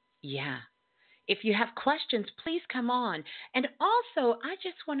 If you have questions, please come on. And also, I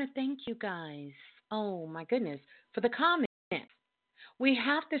just want to thank you guys. Oh, my goodness. For the comments. We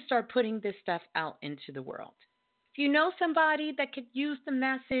have to start putting this stuff out into the world. If you know somebody that could use the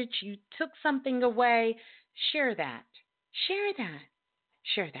message, you took something away, share that. Share that.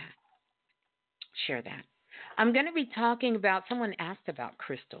 Share that. Share that. I'm going to be talking about, someone asked about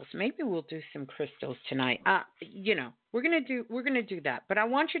crystals. Maybe we'll do some crystals tonight. We're going to do that. But I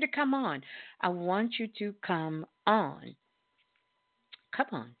want you to come on. I want you to come on. Come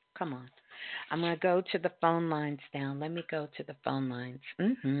on. Come on. I'm going to go to the phone lines now. Let me go to the phone lines.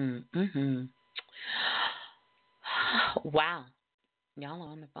 Wow. Y'all are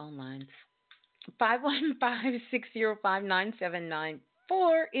on the phone lines. 515-605-9794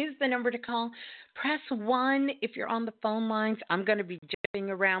 is the number to call. Press 1 if you're on the phone lines. I'm going to be jumping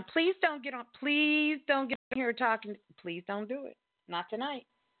around. Please don't get on. Please don't get on here talking. Please don't do it. Not tonight.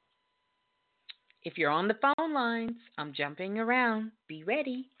 If you're on the phone lines, I'm jumping around. Be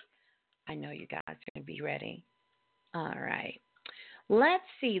ready. I know you guys are going to be ready. All right. Let's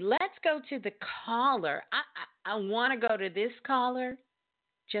see. Let's go to the caller. I want to go to this caller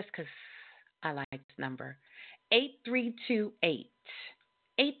just because I like this number. 8328.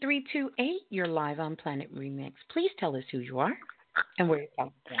 8328, you're live on Planet Remix. Please tell us who you are and where you're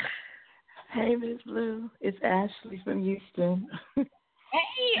calling from. Hey, Ms.Blue. It's Ashley from Houston. Hey!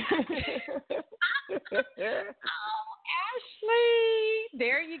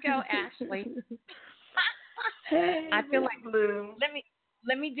 Ashley. Hey, I feel like Blue.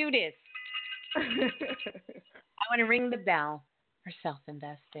 let me do this. I want to ring the bell for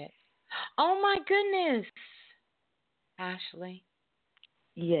self-invested. Oh my goodness, Ashley.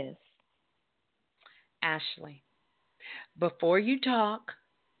 Yes. Ashley, before you talk,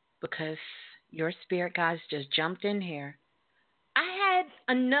 because your spirit guys just jumped in here, I had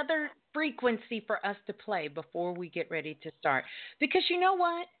another frequency for us to play before we get ready to start. Because you know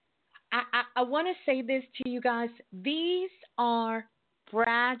what? I want to say this to you guys. These are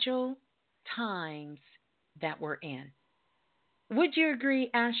fragile times that we're in. Would you agree,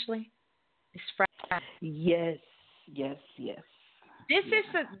 Ashley? It's fragile. Yes. Yes. Yes. This is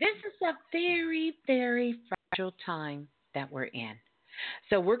a very, very fragile time that we're in.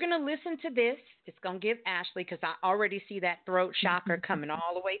 So we're going to listen to this. It's going to give Ashley, because I already see that throat chakra coming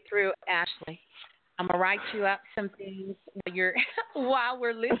all the way through, Ashley. I'm going to write you up some things while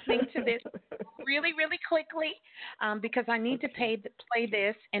we're listening to this really, really quickly, because I need to play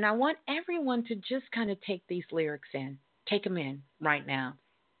this, and I want everyone to just kind of take these lyrics in, take them in right now,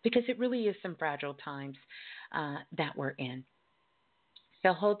 because it really is some fragile times that we're in.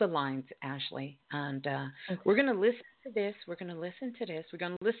 So hold the lines, Ashley, and we're going to listen to this. We're going to listen to this. We're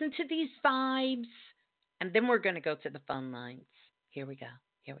going to listen to these vibes, and then we're going to go to the phone lines. Here we go.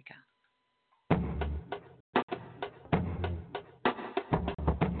 Here we go.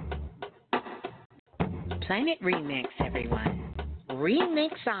 Planet Remix, everyone.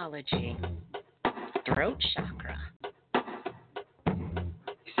 Remixology. Throat chakra.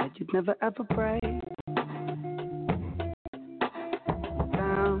 You said you'd never ever break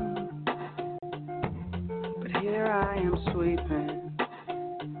down, but here I am sweeping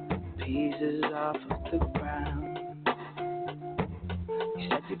pieces off of the ground. You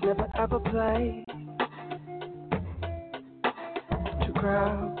said you'd never ever play to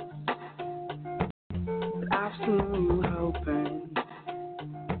crowd, but I've seen you hoping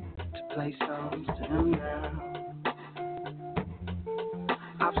to play songs to them now.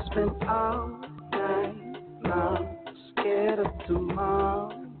 I've spent all night long scared of tomorrow,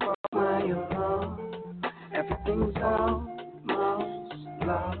 but when you're alone, everything's almost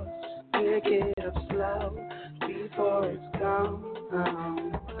lost. Pick it up slow before it's gone.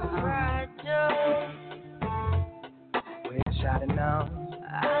 Fragile. Wish I'd have known.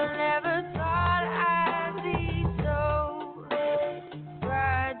 I never thought I'd be so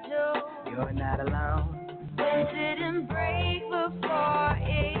fragile. You're not alone. Didn't break before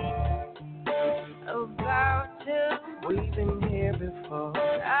it's about to. We've been here before.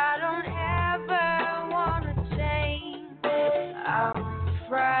 I don't ever wanna change. I'm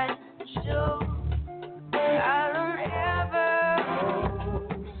fragile. I don't ever.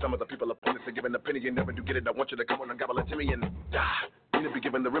 Some of the people opponents are giving an opinion, never do get it. I want you to come on and gobble it to me and die. Need to be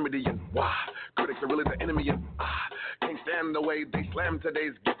given the remedy and why? Critics are really the enemy and can't stand the way they slam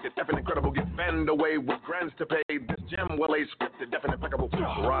today's gifted. Effing incredible, get fanned away with grants to pay. This gem well a scripted, definite impeccable.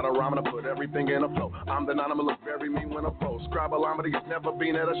 Right around and I put everything in a flow. I'm the non, I'ma look very mean when I flow. Scribalometer, it's never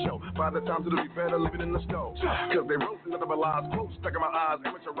been at a show. By the time to be better, leave it in the stove. Cause they wrote none of my lies, quotes stuck in my eyes.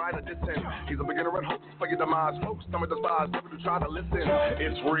 Amateur writer dissent. He's a beginner at hopes for your demise. Folks, some of the spies never do try to listen.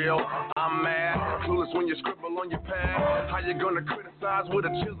 It's real, I'm mad. Clueless when you scribble on your pad. How you gonna criticize with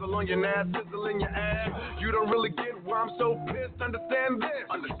a chisel on your nads, sizzle in your ass? You don't really get why I'm so pissed. Understand this.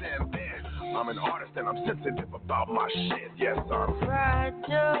 Understand this. I'm an artist and I'm sensitive about my shit. Yes, I'm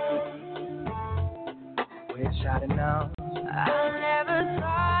fragile. Wish I'd have known. I never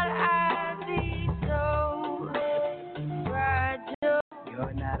thought I'd be so fragile.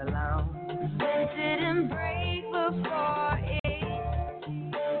 You're not alone. Didn't break before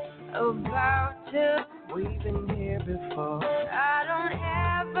it's about to. We've been here before. I don't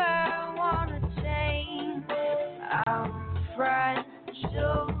ever wanna change. I'm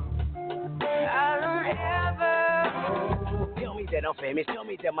fragile. I don't ever. Tell me that I'm famous. Tell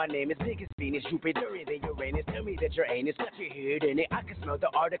me that my name is big as Venus, Jupiter, than Uranus. Tell me that your anus got your head in it. I can smell the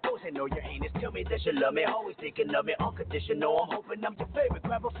articles and know your heinous. Tell me that you love me, always thinking of me, unconditional. I'm hoping I'm your favorite.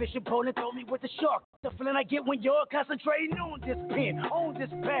 Grab a fishing pole and throw me with the shark. The feeling I get when you're concentrating on this pen, on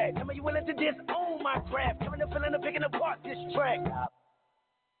this pad. Tell me you willing to disown my craft. Tell me the feeling of picking apart this track.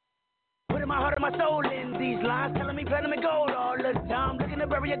 Putting my heart and my soul in these lines, telling me platinum and gold all the time. Looking to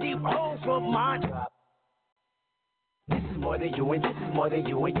bury a deep hole for mine. This is more than you and this is more than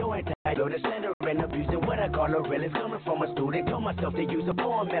you and your entitled to slander and abusing what I call a realist. Coming from a student, told myself to use a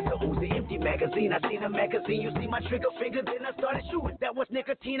poem as a Uzi. Empty magazine, I seen a magazine. You see my trigger finger, then I started shooting. That was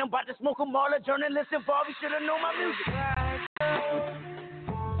nicotine, I'm about to smoke them all. A journalist involved, you should've known my music.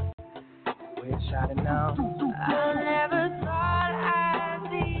 Wish I'd have known. I never thought I'd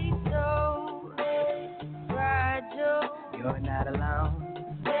be so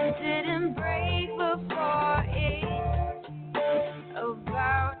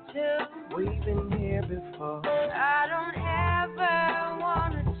we've been here before. I don't ever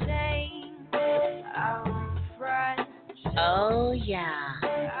wanna change. I'm fragile. Oh, yeah.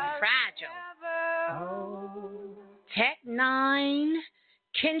 Fragile. Tech Nine,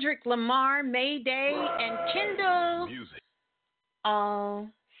 Kendrick Lamar, Mayday, and Kendall. Music. All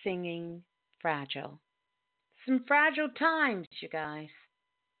singing Fragile. Some fragile times, you guys.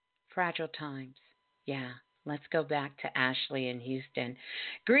 Fragile times. Yeah. Let's go back to Ashley in Houston.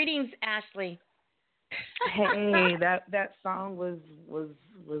 Greetings, Ashley. Hey, that song was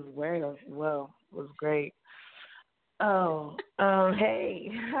was great. Oh,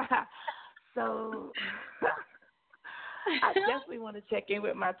 hey. So I definitely want to check in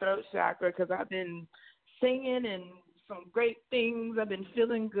with my throat chakra because I've been singing and some great things. I've been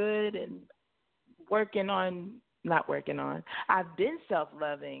feeling good and not working on. I've been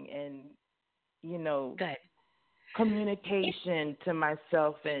self-loving and, Good. communication to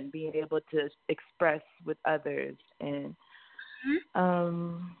myself and being able to express with others. And I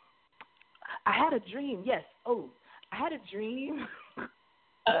had a dream. Yes. Oh, I had a dream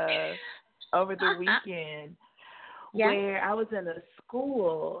over the weekend where I was in a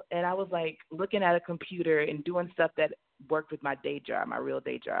school and I was like looking at a computer and doing stuff that worked with my day job, my real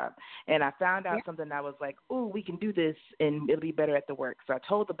day job. And I found out something that was like, oh, we can do this and it'll be better at the work. So I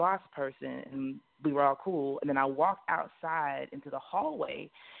told the boss person and we were all cool. And then I walked outside into the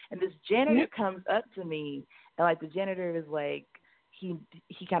hallway and this janitor comes up to me and like the janitor is like, he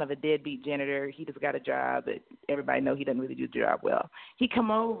kind of a deadbeat janitor. He just got a job, but everybody know he doesn't really do the job well. He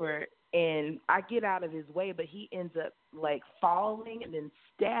come over and I get out of his way, but he ends up like falling and then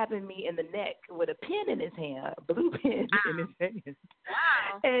stabbing me in the neck with a pen in his hand, a blue pen in his hand.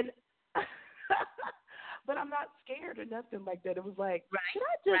 Wow. And but I'm not scared or nothing like that. It was like,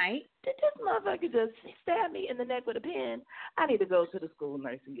 did this motherfucker just stab me in the neck with a pen? I need to go to the school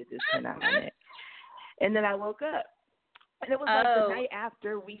nurse and get this pen out of my neck. And then I woke up. And it was like the night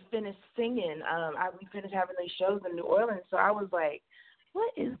after we finished singing. We finished having these shows in New Orleans. So I was like,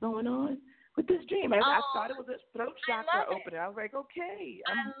 what is going on with this dream? I thought it was a throat chakra opening. I was like, okay,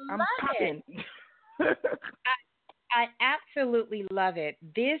 I'm popping. I absolutely love it.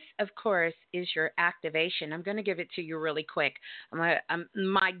 This, of course, is your activation. I'm going to give it to you really quick.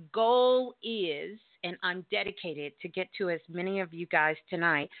 My goal is, and I'm dedicated to get to as many of you guys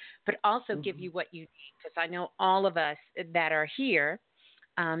tonight, but also give you what you need, because I know all of us that are here,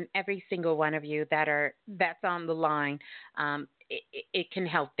 every single one of you that's on the line, it can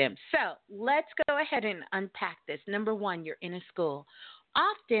help them. So let's go ahead and unpack this. Number one, you're in a school.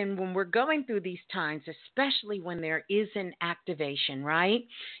 Often when we're going through these times, especially when there is an activation, right,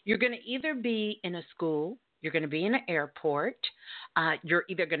 you're going to either be in a school, you're going to be in an airport, you're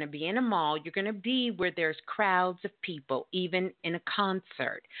either going to be in a mall, you're going to be where there's crowds of people, even in a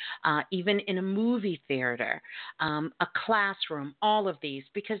concert, even in a movie theater, a classroom, all of these,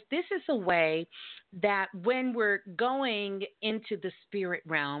 because this is a way that when we're going into the spirit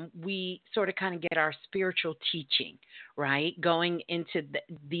realm, we sort of kind of get our spiritual teaching, right? Going into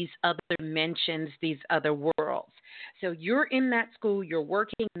these other dimensions, these other worlds. So you're in that school, you're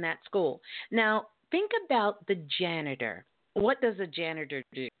working in that school. Now, think about the janitor. What does a janitor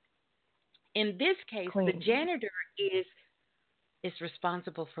do? In this case, the janitor is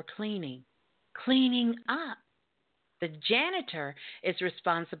responsible for cleaning up. The janitor is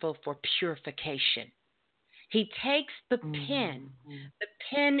responsible for purification. He takes the pen. The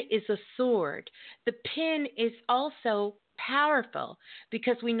pen is a sword. The pen is also powerful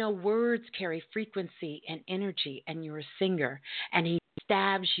because we know words carry frequency and energy, and you're a singer, and he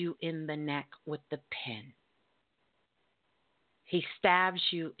stabs you in the neck with the pen. He stabs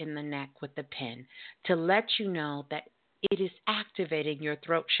you in the neck with the pen to let you know that it is activating your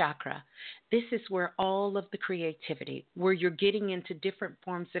throat chakra. This is where all of the creativity, where you're getting into different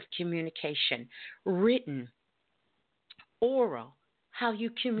forms of communication, written, oral, how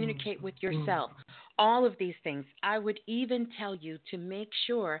you communicate with yourself, all of these things. I would even tell you to make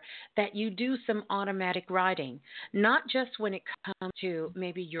sure that you do some automatic writing, not just when it comes to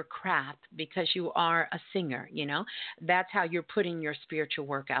maybe your craft, because you are a singer, that's how you're putting your spiritual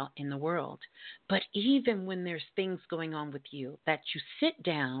work out in the world. But even when there's things going on with you, that you sit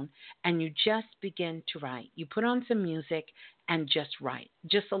down and you just begin to write. You put on some music and just write.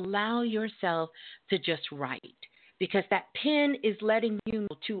 Just allow yourself to just write. Because that pen is letting you know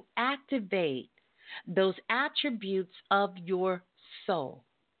to activate those attributes of your soul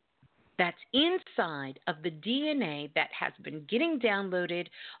that's inside of the DNA that has been getting downloaded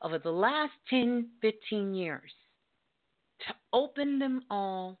over the last 10, 15 years, to open them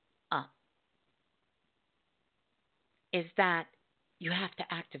all up, is that you have to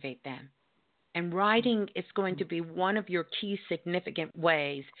activate them. And writing is going to be one of your key significant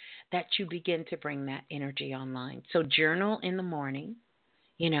ways that you begin to bring that energy online. So journal in the morning,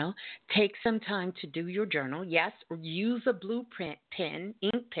 take some time to do your journal. Yes, use a blue pen,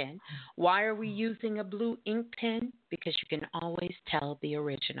 ink pen. Why are we using a blue ink pen? Because you can always tell the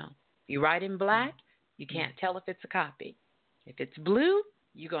original. If you write in black, you can't tell if it's a copy. If it's blue,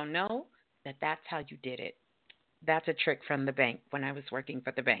 you're going to know that that's how you did it. That's a trick from the bank when I was working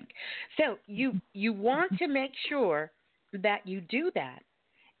for the bank. So you want to make sure that you do that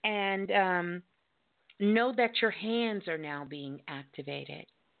and know that your hands are now being activated.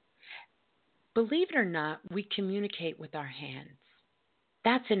 Believe it or not, we communicate with our hands.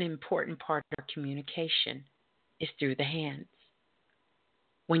 That's an important part of our communication is through the hands.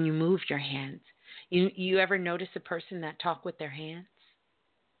 When you move your hands. You ever notice a person that talk with their hands?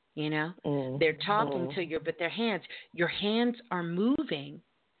 They're talking to you, but your hands are moving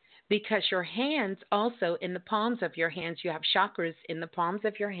because your hands also in the palms of your hands, you have chakras in the palms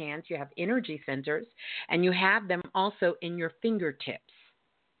of your hands, you have energy centers, and you have them also in your fingertips.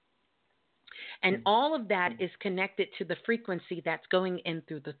 And all of that is connected to the frequency that's going in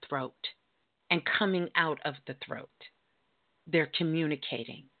through the throat and coming out of the throat. They're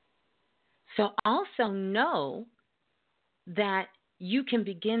communicating. So also know that you can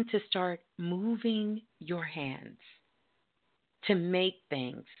begin to start moving your hands to make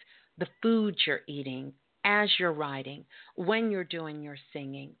things, the food you're eating, as you're writing, when you're doing your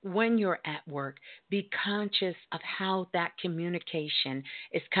singing, when you're at work. Be conscious of how that communication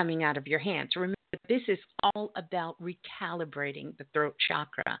is coming out of your hands. Remember, this is all about recalibrating the throat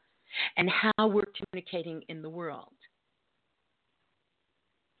chakra and how we're communicating in the world.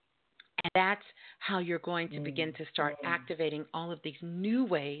 And that's how you're going to begin to start activating all of these new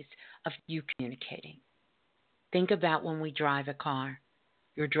ways of you communicating. Think about when we drive a car.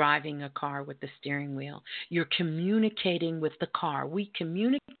 You're driving a car with the steering wheel. You're communicating with the car. We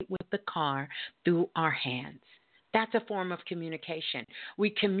communicate with the car through our hands. That's a form of communication.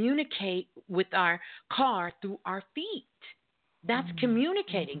 We communicate with our car through our feet. That's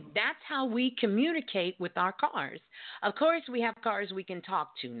communicating. That's how we communicate with our cars. Of course, we have cars we can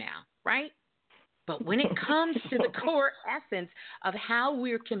talk to now, right? But when it comes to the core essence of how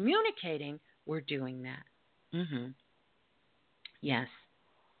we're communicating, we're doing that. Yes.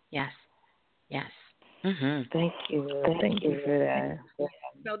 Thank you. Thank you for that.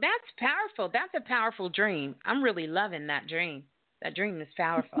 So that's powerful. That's a powerful dream. I'm really loving that dream. That dream is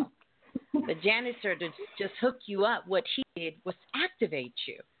powerful. The janitor to just hook you up, what he did was activate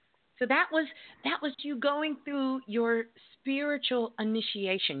you. So that was you going through your spiritual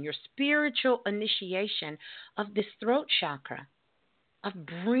initiation of this throat chakra, of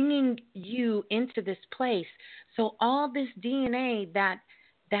bringing you into this place. So all this DNA that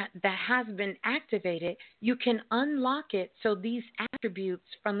has been activated, you can unlock it. So these attributes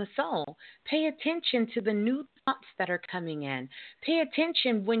from the soul, pay attention to the new thoughts that are coming in. Pay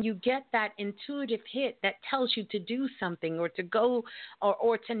attention when you get that intuitive hit that tells you to do something or to go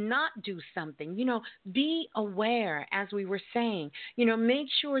or to not do something. Be aware, as we were saying. Make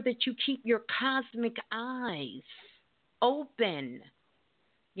sure that you keep your cosmic eyes open.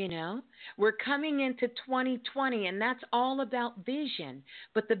 We're coming into 2020, and that's all about vision.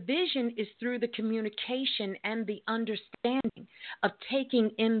 But the vision is through the communication and the understanding of taking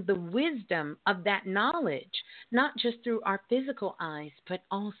in the wisdom of that knowledge, not just through our physical eyes, but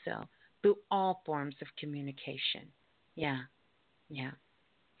also through all forms of communication. Yeah.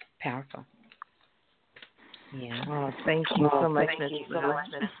 Powerful. Yeah. Oh, thank you so much, Ms. Blue.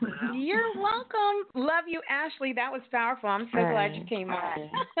 You're welcome. Love you, Ashley. That was powerful. I'm so glad you came on.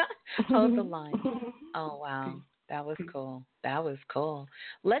 Hold the line. Oh, wow. That was cool.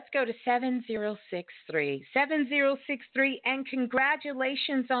 Let's go to 7063. 7063, and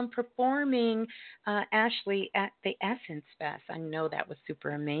congratulations on performing, Ashley, at the Essence Fest. I know that was super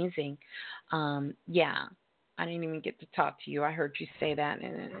amazing. I didn't even get to talk to you. I heard you say that,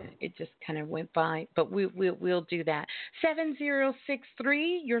 and it just kind of went by. But we'll do that.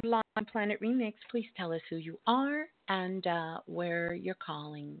 7063, you're live on Planet Remix. Please tell us who you are and where you're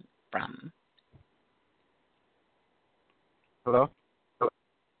calling from. Hello?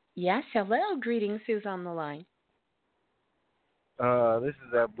 Yes, hello. Greetings. Who's on the line? This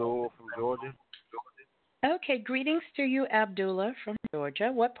is Abdul from Georgia. Okay, greetings to you, Abdullah from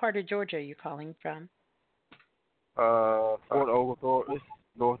Georgia. What part of Georgia are you calling from? Fort Oglethorpe,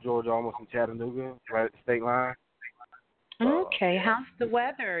 North Georgia, almost in Chattanooga, right at the state line. Okay, how's the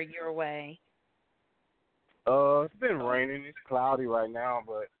weather your way? It's been raining. It's cloudy right now,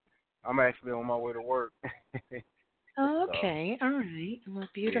 but I'm actually on my way to work. Okay, all right. Well,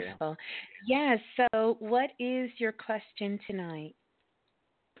 beautiful. Yes, so what is your question tonight?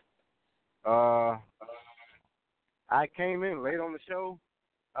 I came in late on the show,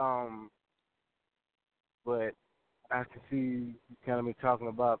 but I can see you kind of been talking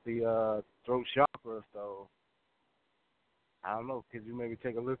about the throat chakra, so I don't know. Could you maybe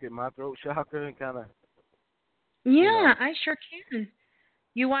take a look at my throat chakra and kind of, Yeah, I sure can.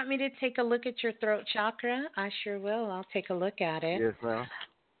 You want me to take a look at your throat chakra? I sure will. I'll take a look at it. Yes, ma'am.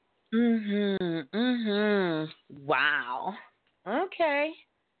 Wow. Okay.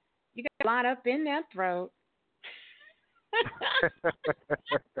 You got a lot up in that throat.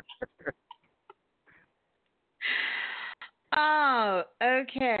 Oh,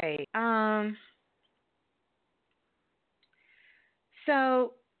 okay.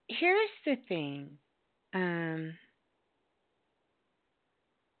 So here's the thing.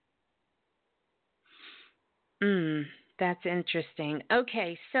 That's interesting.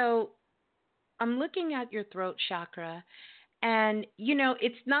 Okay, so I'm looking at your throat chakra, and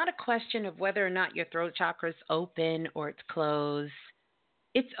it's not a question of whether or not your throat chakra is open or it's closed.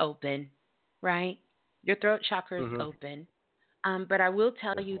 It's open, right? Your throat chakra is open. But I will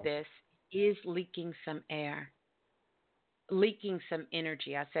tell you this is leaking some air, leaking some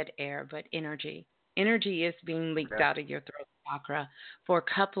energy. I said air, but energy. Energy is being leaked out of your throat chakra for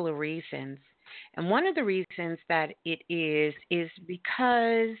a couple of reasons. And one of the reasons that it is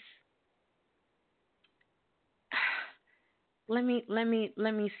because let me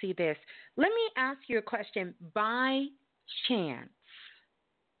see this. Let me ask you a question. Chance,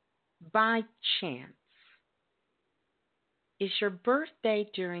 by chance, is your birthday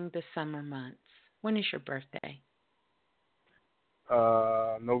during the summer months? When is your birthday?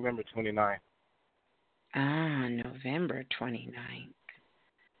 November 29th. November 29th.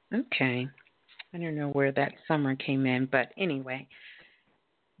 Okay. I don't know where that summer came in, but anyway.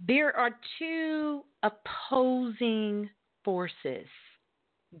 There are two opposing forces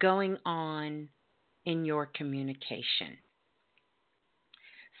going on in your communication.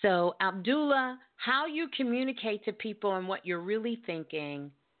 So, Abdullah, how you communicate to people and what you're really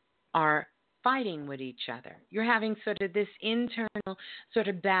thinking are fighting with each other. You're having sort of this internal sort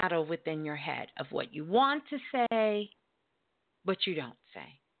of battle within your head of what you want to say, but you don't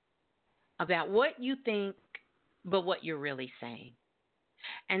say, about what you think, but what you're really saying.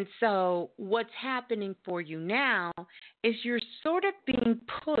 And so what's happening for you now is you're sort of being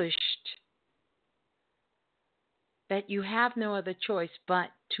pushed that you have no other choice but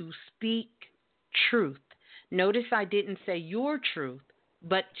to speak truth. Notice I didn't say your truth,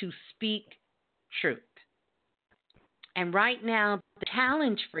 but to speak truth. And right now, the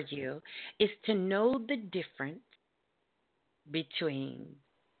challenge for you is to know the difference between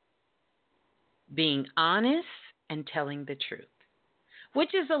being honest and telling the truth,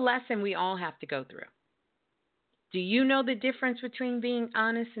 which is a lesson we all have to go through. Do you know the difference between being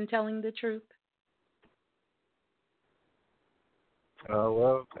honest and telling the truth?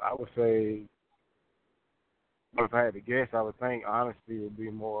 Well, I would say, if I had to guess, I would think honesty would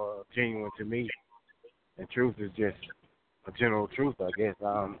be more genuine to me, and truth is just a general truth, I guess.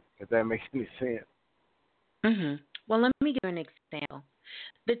 If that makes any sense. Well, let me give you an example.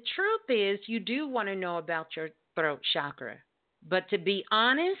 The truth is, you do want to know about your throat chakra, but to be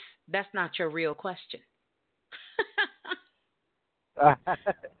honest, that's not your real question.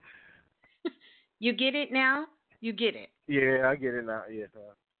 You get it now? You get it? Yeah, I get it now. Yes.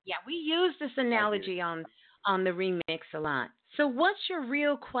 Yeah, we use this analogy on the remix a lot. So what's your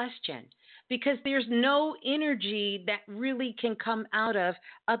real question? Because there's no energy that really can come out of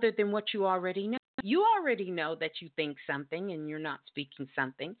other than what you already know. You already know that you think something and you're not speaking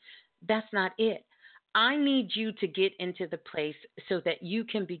something. That's not it. I need you to get into the place so that you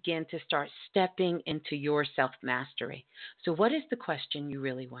can begin to start stepping into your self-mastery. So what is the question you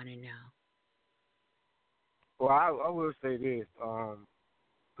really want to know? Well, I will say this,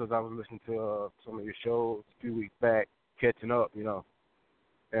 because I was listening to some of your shows a few weeks back, catching up,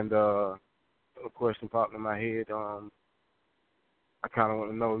 and a question popped in my head. I kind of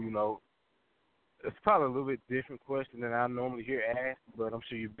want to know, it's probably a little bit different question than I normally hear asked, but I'm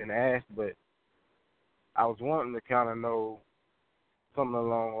sure you've been asked. But I was wanting to kind of know something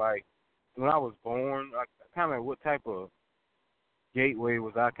along like, when I was born, kind of what type of gateway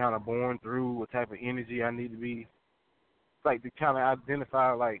was I kind of born through, what type of energy I need to be, like to kind of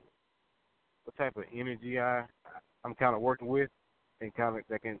identify like what type of energy I'm kind of working with, and kind of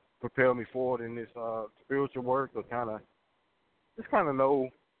that can propel me forward in this spiritual work, or just kind of know,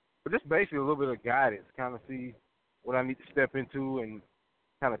 but just basically a little bit of guidance, kind of see what I need to step into and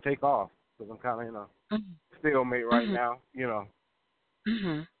kind of take off, because I'm kind of in a stalemate right Mhm. now, you know.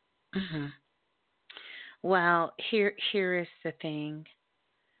 Mhm. Mhm. Well, here is the thing.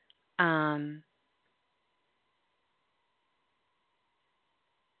 Um,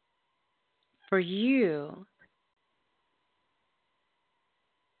 for you,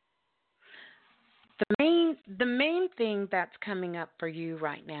 the main thing that's coming up for you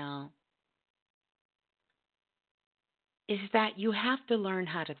right now is that you have to learn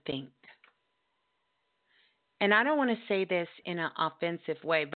how to think. And I don't want to say this in an offensive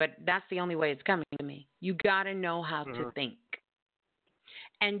way, but that's the only way it's coming to me. You got to know how to Mhm. think.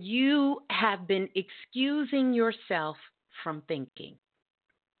 And you have been excusing yourself from thinking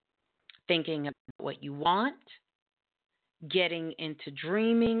about what you want, getting into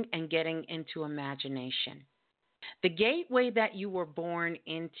dreaming, and getting into imagination. The gateway that you were born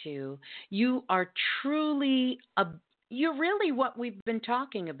into, you are truly you're really what we've been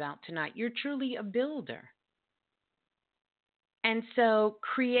talking about tonight. You're truly a builder. And so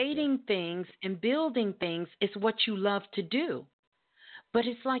creating things and building things is what you love to do. But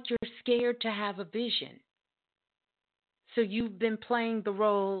it's like you're scared to have a vision. So you've been playing the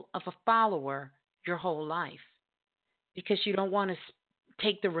role of a follower your whole life because you don't want to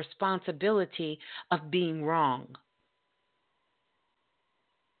take the responsibility of being wrong.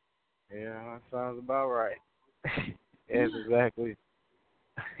 Yeah, that sounds about right. Yes, exactly.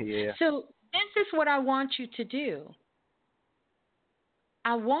 Yeah. So this is what I want you to do.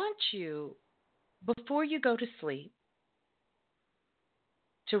 I want you, before you go to sleep,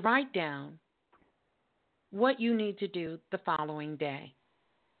 to write down what you need to do the following day.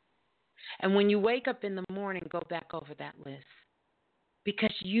 And when you wake up in the morning, go back over that list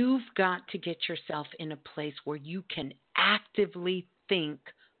because you've got to get yourself in a place where you can actively think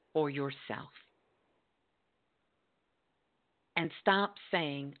for yourself and stop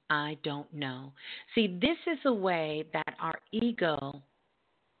saying, I don't know. See, this is a way that our ego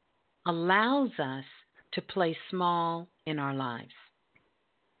allows us to play small in our lives.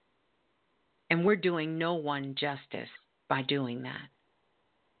 And we're doing no one justice by doing that.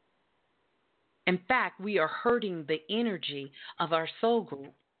 In fact, we are hurting the energy of our soul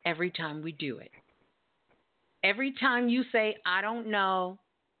group every time we do it. Every time you say, I don't know,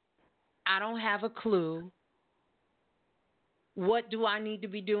 I don't have a clue, what do I need to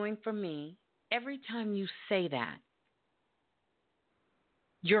be doing for me? Every time you say that,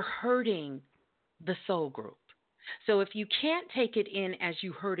 you're hurting the soul group. So if you can't take it in as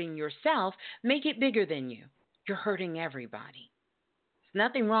you hurting yourself, make it bigger than you. You're hurting everybody. There's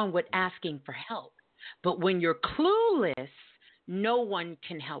nothing wrong with asking for help. But when you're clueless, no one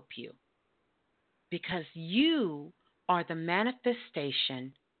can help you because you are the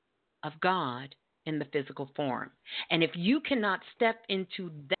manifestation of God in the physical form. And if you cannot step into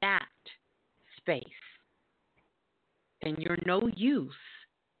that space, then you're no use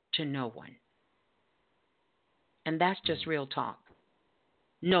to no one. And that's just real talk.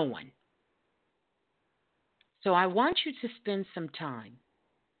 No one. So I want you to spend some time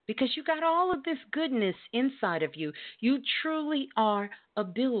because you got all of this goodness inside of you. You truly are a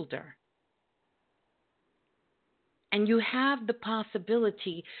builder. And you have the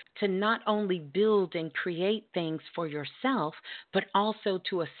possibility to not only build and create things for yourself, but also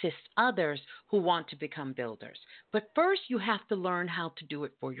to assist others who want to become builders. But first, you have to learn how to do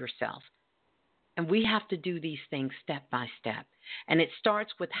it for yourself. And we have to do these things step by step. And it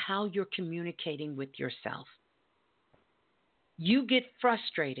starts with how you're communicating with yourself. You get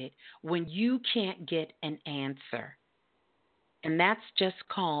frustrated when you can't get an answer. And that's just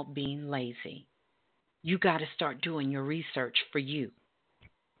called being lazy. You got to start doing your research for you.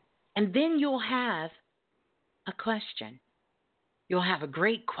 And then you'll have a question. You'll have a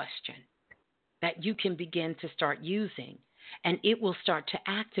great question that you can begin to start using. And it will start to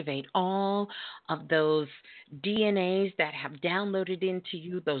activate all of those DNAs that have downloaded into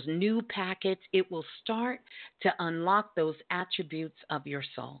you, those new packets. It will start to unlock those attributes of your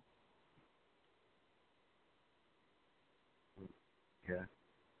soul. Yeah.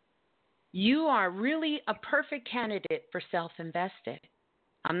 You are really a perfect candidate for self-invested.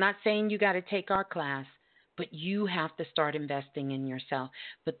 I'm not saying you got to take our class, but you have to start investing in yourself.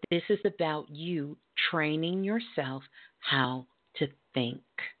 But this is about you training yourself how to think.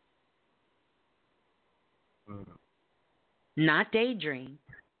 Not daydream,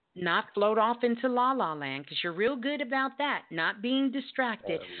 not float off into la la land, because you're real good about that, not being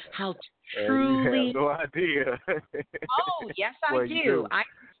distracted. How to truly. You have no idea. Oh, yes, I well, do. You do.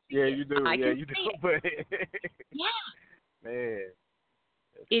 Yeah, you do. You do. But yeah. Man.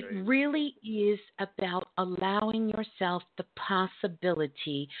 It really is about allowing yourself the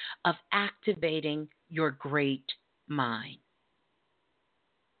possibility of activating your great mind.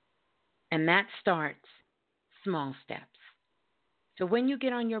 And that starts small steps. So when you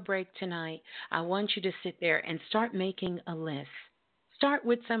get on your break tonight, I want you to sit there and start making a list. Start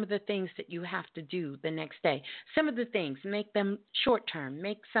with some of the things that you have to do the next day. Some of the things, make them short term.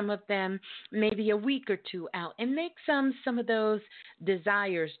 Make some of them maybe a week or two out. And make some of those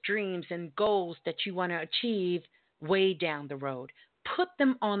desires, dreams, and goals that you want to achieve way down the road. Put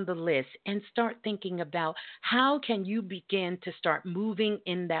them on the list and start thinking about how can you begin to start moving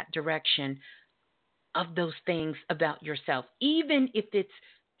in that direction of those things about yourself, even if it's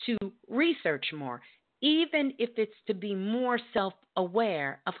to research more, even if it's to be more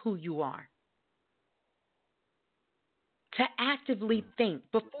self-aware of who you are. To actively think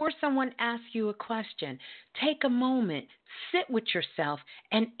before someone asks you a question, take a moment, sit with yourself,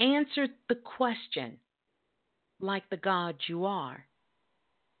 and answer the question like the God you are.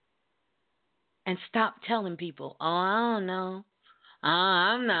 And stop telling people, oh, I don't know.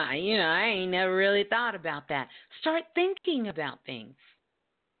 I'm not, I ain't never really thought about that. Start thinking about things.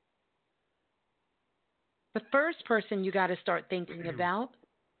 The first person you got to start thinking about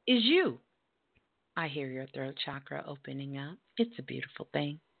is you. I hear your throat chakra opening up. It's a beautiful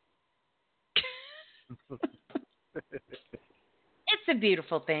thing. It's a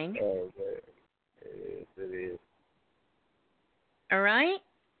beautiful thing. Oh, yes, it is. All right?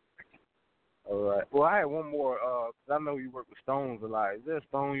 All right. Well, I had one more, 'cause I know you work with stones a lot. Is there a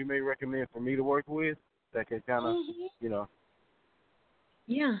stone you may recommend for me to work with that can kind of,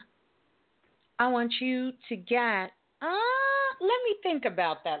 Yeah. I want you to get, let me think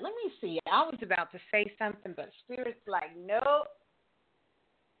about that. Let me see. I was about to say something, but Spirit's like, nope.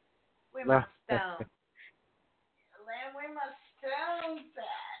 Where my stone? Where my stones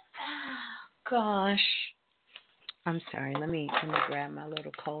at? Gosh. I'm sorry. Let me grab my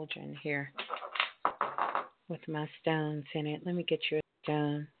little cauldron here with my stones in it. Let me get you a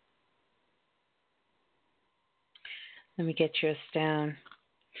stone. Let me get you a stone.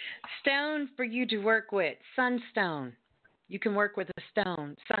 Stone for you to work with, sunstone. You can work with a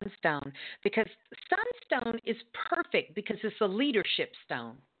stone, sunstone, because sunstone is perfect because it's a leadership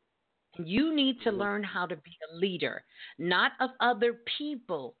stone. You need to learn how to be a leader, not of other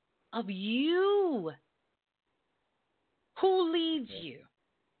people, of you. Who leads you?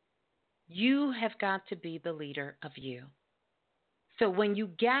 You have got to be the leader of you. So when you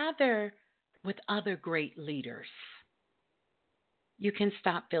gather with other great leaders, you can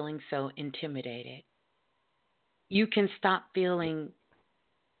stop feeling so intimidated. You can stop feeling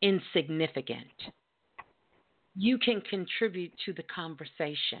insignificant. You can contribute to the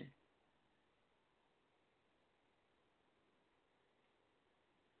conversation.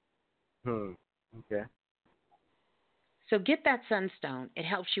 Okay. So get that sunstone. It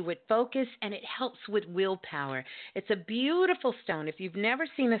helps you with focus and it helps with willpower. It's a beautiful stone. If you've never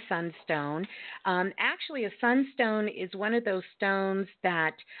seen a sunstone, actually a sunstone is one of those stones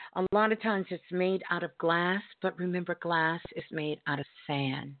that a lot of times it's made out of glass, but remember glass is made out of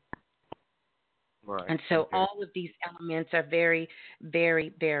sand. Right. And so all of these elements are very,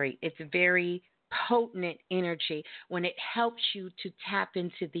 very, very, it's very potent energy when it helps you to tap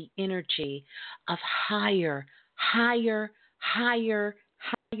into the energy of higher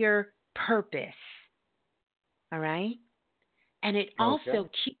purpose. All right? And it also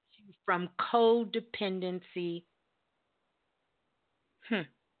keeps you from codependency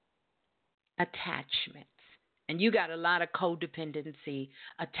attachments. And you got a lot of codependency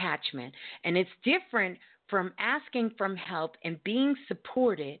attachment. And it's different from asking for help and being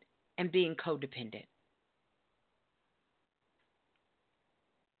supported and being codependent.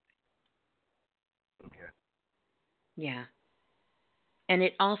 Okay. Yeah. And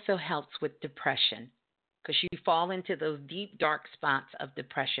it also helps with depression because you fall into those deep, dark spots of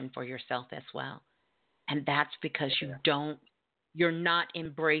depression for yourself as well. And that's because you're not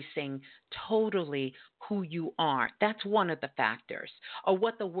embracing totally who you are. That's one of the factors, or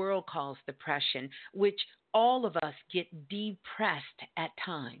what the world calls depression, which all of us get depressed at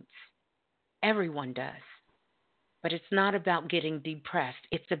times. Everyone does. But it's not about getting depressed.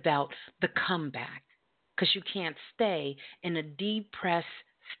 It's about the comeback. Because you can't stay in a depressed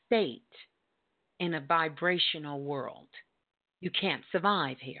state in a vibrational world. You can't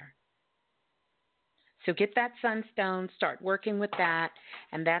survive here. So get that sunstone, start working with that,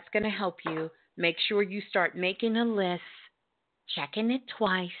 and that's going to help you. Make sure you start making a list, checking it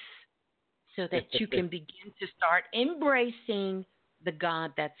twice, so that you can begin to start embracing the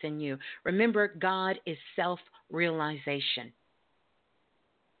God that's in you. Remember, God is self-realization.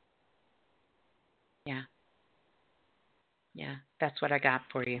 Yeah, that's what I got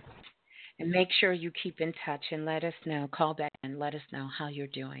for you. And make sure you keep in touch and let us know. Call back and let us know how you're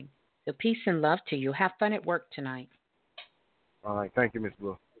doing. So peace and love to you. Have fun at work tonight. All right. Thank you, Ms.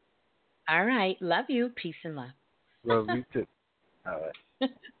 Blue. All right. Love you. Peace and love. Love you too. All right.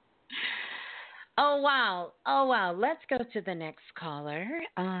 Oh, wow. Oh, wow. Let's go to the next caller.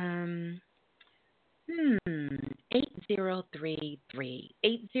 8033.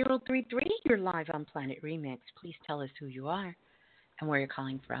 8033, you're live on Planet Remix. Please tell us who you are and where you're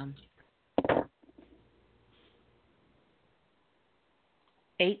calling from.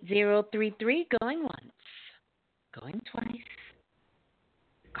 8033, going once, going twice,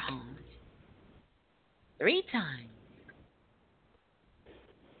 gone 3 times.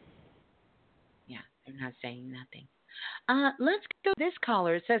 Yeah, they're not saying nothing. Let's go. This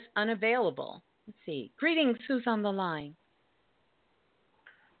caller, it says unavailable. Let's see. Greetings, who's on the line?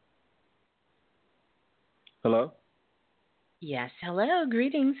 Hello? Yes, hello.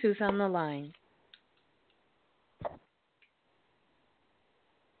 Greetings, who's on the line?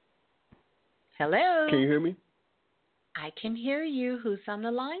 Hello? Can you hear me? I can hear you. Who's on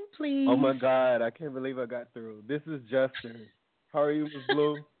the line, please? Oh, my God. I can't believe I got through. This is Justin. How are you,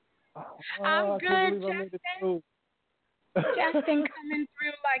 Ms.Blue? I'm good, Justin. Justin coming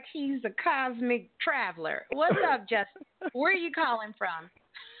through like he's a cosmic traveler. What's up, Justin? Where are you calling from?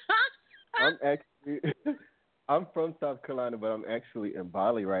 I'm from South Carolina, but I'm actually in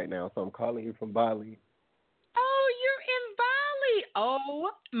Bali right now, so I'm calling you from Bali. Oh, you're in Bali. Oh,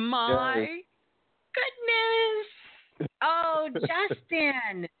 my goodness. Oh,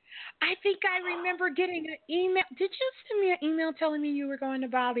 Justin. I think I remember getting an email. Did you send me an email telling me you were going to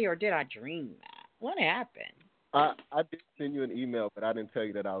Bali, or did I dream that? What happened? I did send you an email, but I didn't tell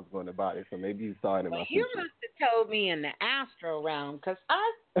you that I was going to Bali, so maybe you saw it in my You future. must have told me in the astro realm, because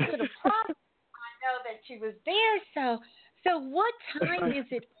I could have probably know that she was there. So what time is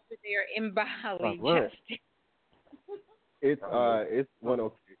it over there in Bali, Justin? It's 1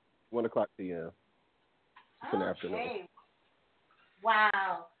 o'clock p.m. It's an afternoon.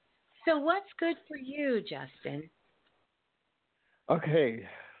 Wow. So what's good for you, Justin? Okay,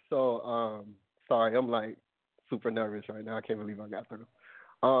 so sorry, I'm like super nervous right now. I can't believe I got through.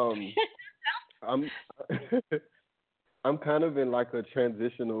 I'm kind of in like a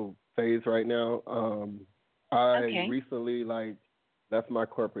transitional phase right now. I recently left my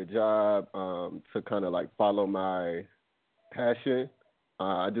corporate job to kind of like follow my passion.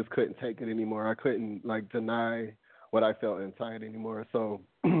 I just couldn't take it anymore. I couldn't deny what I felt inside anymore. So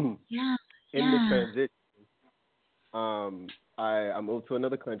in the transition, I moved to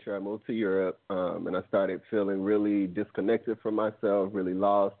another country. I moved to Europe, and I started feeling really disconnected from myself, really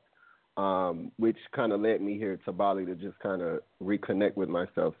lost, which kind of led me here to Bali to just kind of reconnect with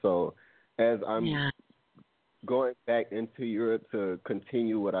myself. So as I'm going back into Europe to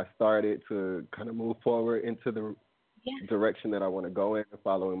continue what I started, to kind of move forward into the direction that I want to go in,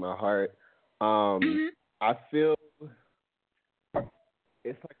 following my heart, I feel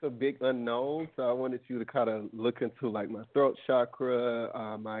it's like a big unknown. So I wanted you to kind of look into like my throat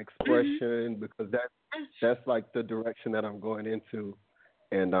chakra, my expression, because that's like the direction that I'm going into.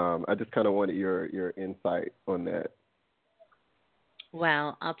 And I just kind of wanted your insight on that.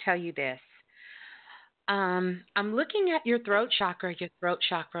 Well, I'll tell you this. I'm looking at your throat chakra. Your throat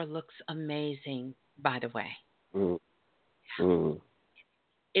chakra looks amazing, by the way.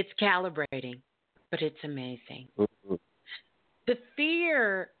 It's calibrating, but it's amazing. The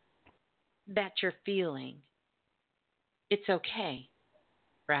fear that you're feeling, it's okay,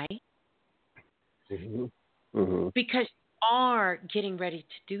 right? Because you are getting ready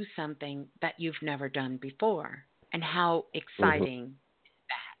to do something that you've never done before. And how exciting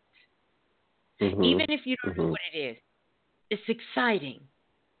is that? Even if you don't know what it is, it's exciting.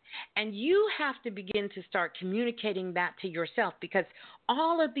 And you have to begin to start communicating that to yourself, because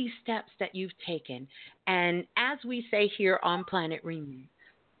all of these steps that you've taken, and as we say here on Planet Remix,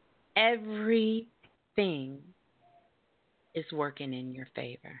 everything is working in your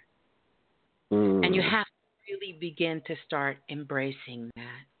favor. And you have to really begin to start embracing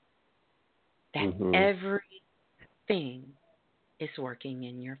that everything is working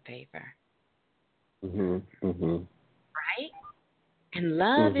in your favor. Right? And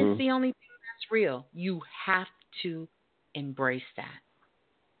love is the only thing that's real. You have to embrace that.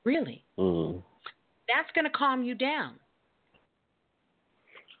 Really. That's going to calm you down.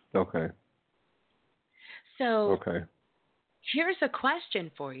 Okay. So here's a question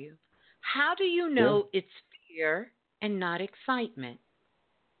for you. How do you know it's fear and not excitement?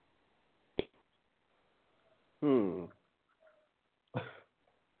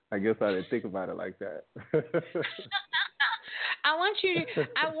 I guess I didn't think about it like that. I want you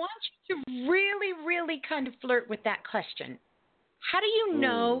to really, really kind of flirt with that question. How do you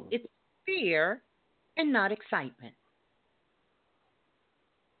know it's fear and not excitement?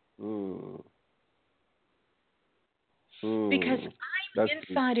 Because I'm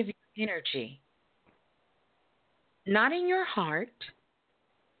inside of your energy, not in your heart,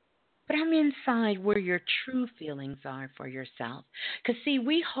 but I'm inside where your true feelings are for yourself. Because, see,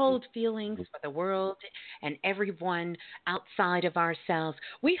 we hold feelings for the world and everyone outside of ourselves.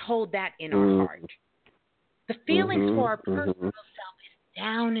 We hold that in our heart. The feelings for our personal self is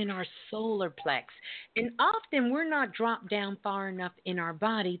down in our solar plex. And often we're not dropped down far enough in our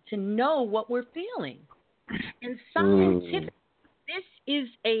body to know what we're feeling. And scientific, this is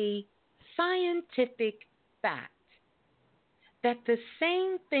a scientific fact that the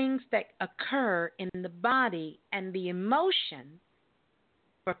same things that occur in the body and the emotion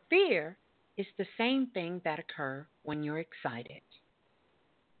for fear is the same thing that occur when you're excited.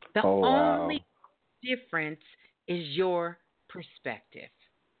 The only difference is your perspective.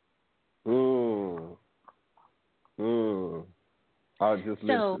 I was just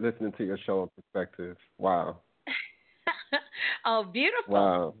listening to your show on perspective. Wow. Oh, beautiful.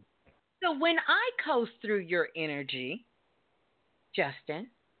 Wow. So when I coast through your energy, Justin,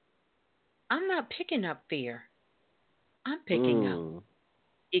 I'm not picking up fear. I'm picking up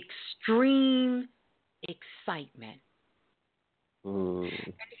extreme excitement. And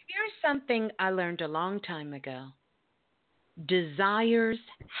here's something I learned a long time ago. Desires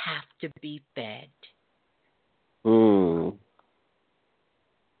have to be fed.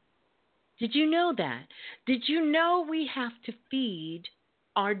 Did you know that? Did you know we have to feed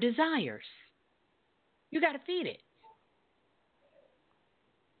our desires? You got to feed it.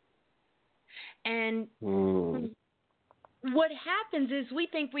 And what happens is we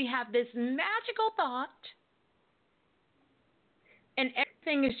think we have this magical thought and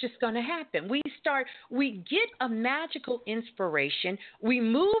everything is just going to happen. We get a magical inspiration. We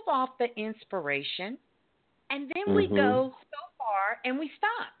move off the inspiration, and then we go so far and we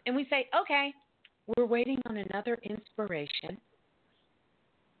stop and we say, okay, we're waiting on another inspiration,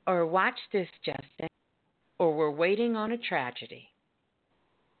 or watch this, Justin, or we're waiting on a tragedy.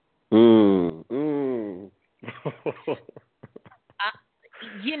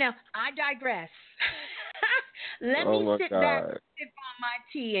 I digress. Let me sit back, sip on my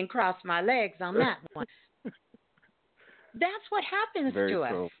tea, and cross my legs on that one. That's what happens to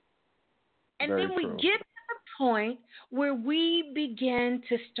us. And then we get to the point where we begin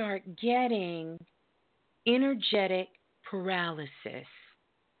to start getting energetic paralysis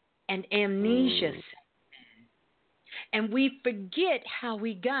and amnesia. And we forget how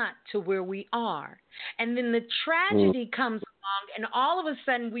we got to where we are. And then the tragedy comes along, and all of a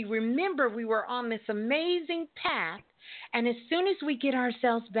sudden we remember we were on this amazing path. And as soon as we get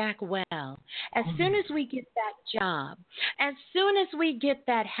ourselves back well, as soon as we get that job, as soon as we get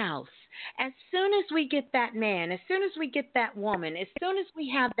that house, as soon as we get that man, as soon as we get that woman, as soon as we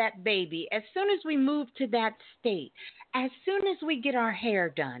have that baby, as soon as we move to that state, as soon as we get our hair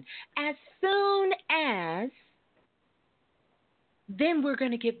done, as soon as, then we're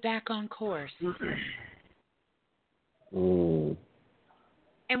going to get back on course. And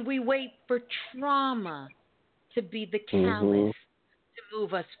we wait for trauma to be the catalyst to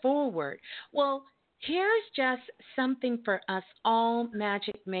move us forward. Well, here's just something for us all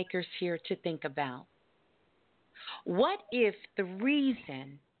magic makers here to think about. What if the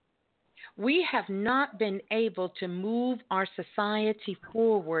reason we have not been able to move our society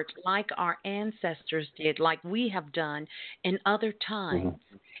forward like our ancestors did, like we have done in other times,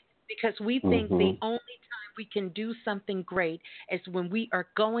 because we think the only time we can do something great is when we are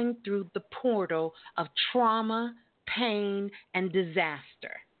going through the portal of trauma, pain, and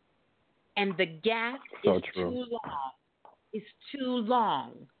disaster. And the gap is too long. It's too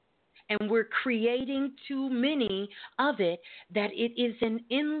long. And we're creating too many of it that it is an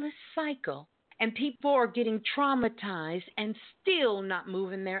endless cycle. And people are getting traumatized and still not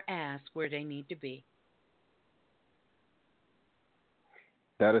moving their ass where they need to be.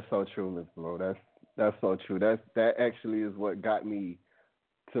 That is so true, Ms. Blue. That's so true. That actually is what got me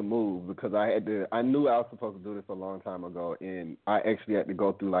to move, because I knew I was supposed to do this a long time ago, and I actually had to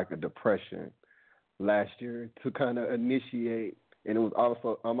go through like a depression last year to kind of initiate. And it was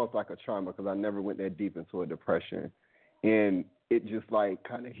also almost like a trauma, because I never went that deep into a depression. And it just like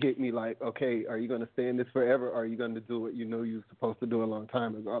kind of hit me like, okay, are you going to stay in this forever, or are you going to do what you know you're supposed to do a long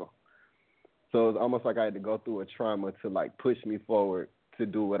time ago? So it was almost like I had to go through a trauma to like push me forward to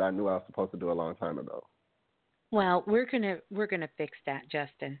do what I knew I was supposed to do a long time ago. Well, we're gonna fix that,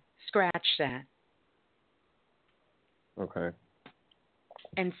 Justin. Scratch that. Okay.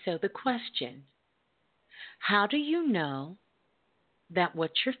 And so the question, how do you know that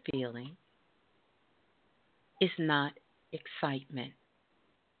what you're feeling is not excitement?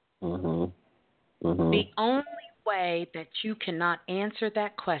 The only way that you cannot answer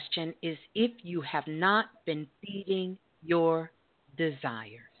that question is if you have not been feeding your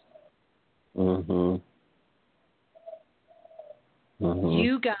desires. You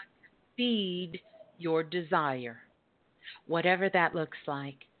got to feed your desire, whatever that looks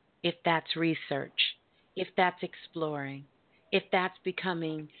like. If that's research, if that's exploring, if that's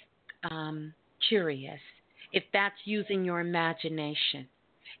becoming curious, if that's using your imagination,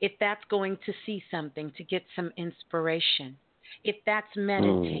 if that's going to see something to get some inspiration, if that's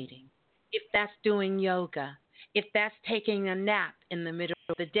meditating, if that's doing yoga, if that's taking a nap in the middle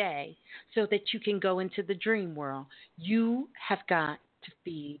of the day so that you can go into the dream world, you have got to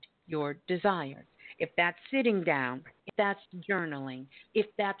feed your desires. If that's sitting down, if that's journaling, if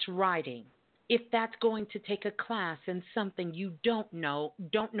that's writing, if that's going to take a class in something you don't know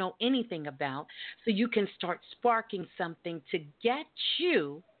anything about, so you can start sparking something to get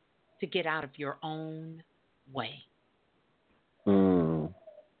you to get out of your own way.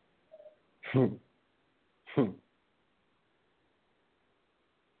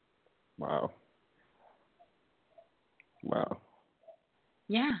 Wow.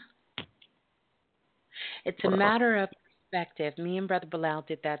 Yeah. It's a matter of perspective. Me and Brother Bilal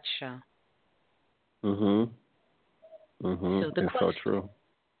did that show. So the it's question, so true.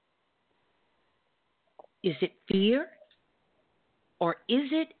 Is it fear or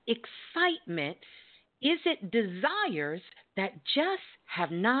is it excitement? Is it desires that just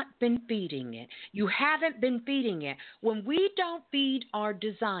have not been feeding it? You haven't been feeding it. When we don't feed our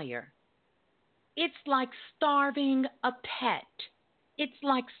desire, it's like starving a pet. It's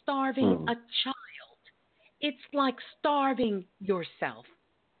like starving a child. It's like starving yourself.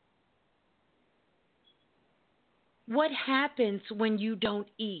 What happens when you don't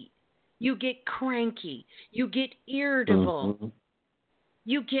eat? You get cranky. You get irritable.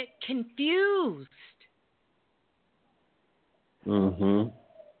 You get confused.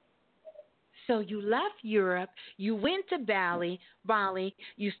 So you left Europe, you went to Bali,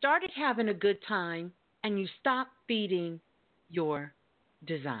 you started having a good time, and you stopped feeding your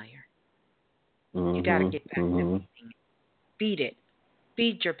desire. You got to get back to feeding it. Feed it.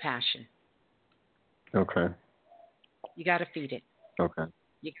 Feed your passion. Okay. You got to feed it. Okay.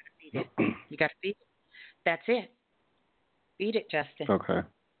 You got to feed it. You got to feed it. That's it. Feed it, Justin. Okay.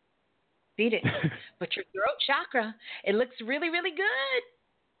 Feed it. But your throat chakra, it looks really, really good.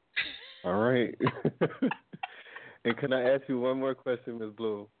 All right. And can I ask you one more question, Ms.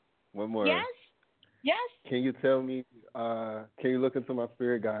 Blue? One more. Yes. Can you tell me, can you look into my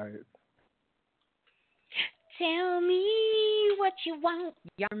spirit guides? Tell me what you want.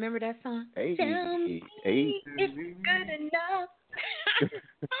 Y'all remember that song? Tell me if it's good enough.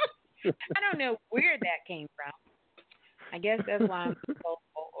 I don't know where that came from. I guess that's why I'm so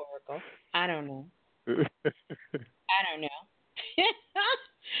oracle. I don't know.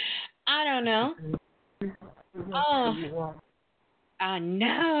 I don't know. Oh, I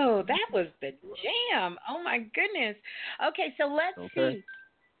know. That was the jam. Oh, my goodness. Okay, so let's see.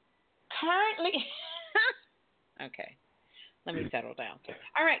 Currently, okay, let me settle down.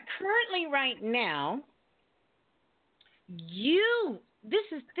 All right, currently right now, this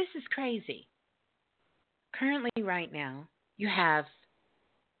is crazy. Currently right now, you have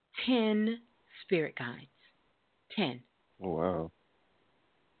 10 spirit guides. 10. Oh, wow.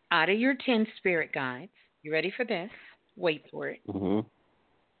 Out of your 10 spirit guides, you ready for this? Wait for it.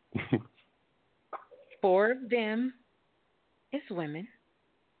 4 of them is women.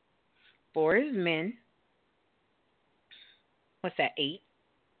 4 is men. What's that, 8?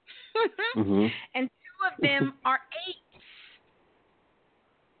 And 2 of them are 8s.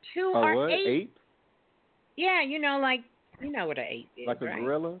 2 are what? 8? Yeah, you know what an 8 is, like a right?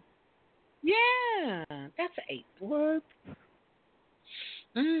 gorilla? Yeah, that's an 8. What?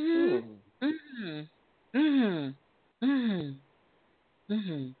 What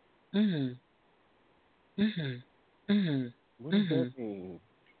does that mean?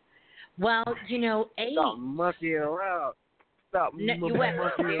 Well, 8. Stop monkeying around. Monkeying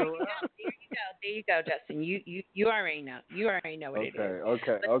around. There you go, Justin. You already know. You already know what it is.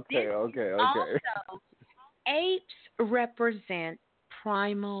 Okay. Also, 8s represent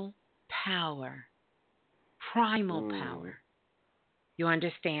primal power. Power. You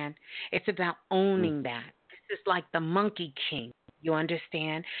understand? It's about owning that. This is like the Monkey King. You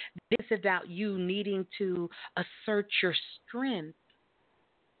understand? This is about you needing to assert your strength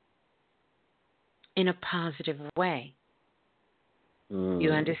in a positive way.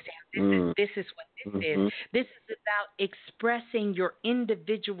 You understand? This is what this is. This is about expressing your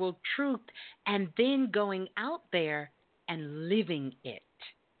individual truth and then going out there and living it.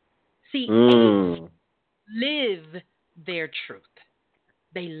 See, apes live their truth.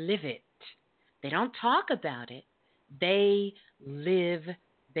 They live it. They don't talk about it. They live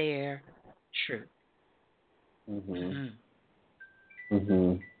their truth.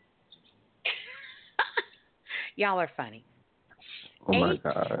 Y'all are funny. Oh my Apes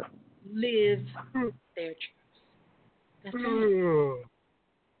God. live their truth. That's right.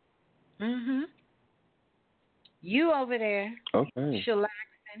 You over there,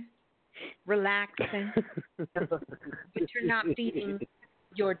 chillaxing, relaxing, but you're not feeding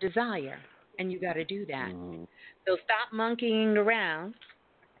your desire, and you got to do that. So stop monkeying around.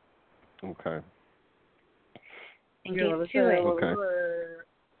 Okay. And get to it. Okay.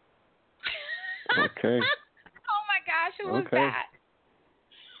 Okay. Oh my gosh, who was that?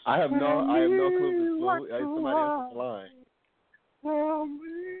 I have no clue. Somebody else on the line.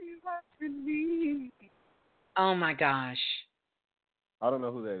 Oh my gosh. I don't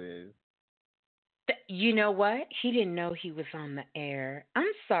know who that is. You know what? He didn't know he was on the air.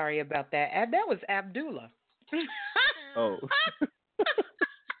 I'm sorry about that. That was Abdullah. Oh.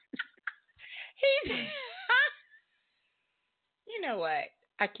 You know what?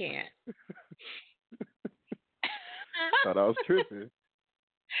 I can't. Thought I was tripping.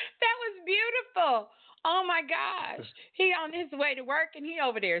 That was beautiful. Oh my gosh. He on his way to work and he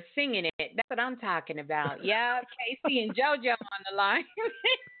over there singing it. That's what I'm talking about. Yeah, Casey and JoJo on the line.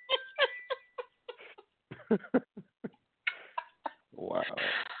 Wow.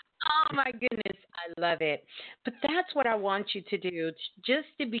 Oh my goodness, I love it. But that's what I want you to do, just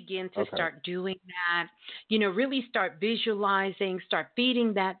to begin to start doing that. You know, really start visualizing, start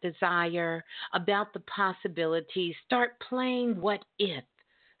feeding that desire about the possibilities. Start playing what if.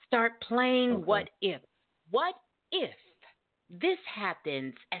 Start playing what if. What if this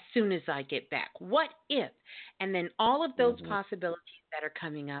happens as soon as I get back? What if? And then all of those possibilities that are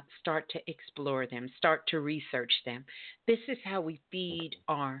coming up, start to explore them, start to research them. This is how we feed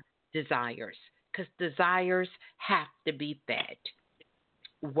our desires, because desires have to be fed.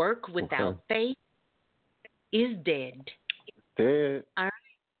 Work without faith is dead. Dead. All right.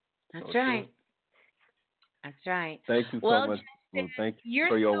 That's right. That's right. Thank you so much. Thank you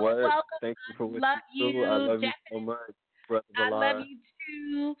for your work. Welcome. Thank you for what you do. I love definitely. you so much, Brother I Bilal. love you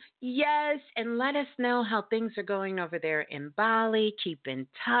too. Yes, and let us know how things are going over there in Bali. Keep in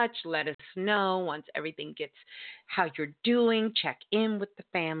touch. Let us know once everything gets how you're doing. Check in with the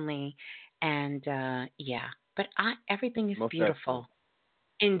family, and But everything is beautiful.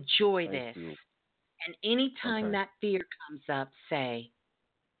 Definitely. Enjoy this. You. And anytime that fear comes up, say,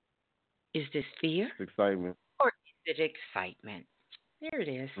 "Is this fear? It's excitement. Or is it excitement?" There it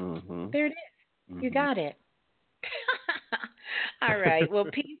is. There it is. You got it. All right. Well,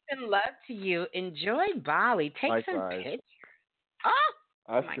 peace and love to you. Enjoy Bali. Take some pictures.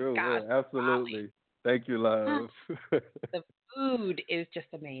 I sure will. Absolutely. Bali. Thank you, love. The food is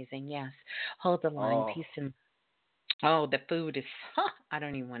just amazing. Yes. Hold the line. Peace and the food is, I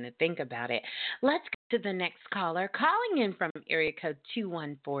don't even want to think about it. Let's go to the next caller. Calling in from area code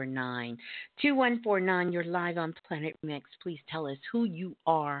 2149. 2149, you're live on Planet Mix. Please tell us who you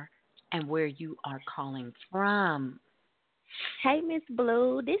are and where you are calling from. Hey,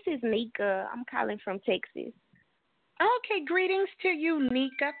 Ms.Blue. This is Nika. I'm calling from Texas. Okay, greetings to you,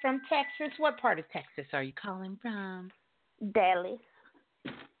 Nika from Texas. What part of Texas are you calling from? Dallas.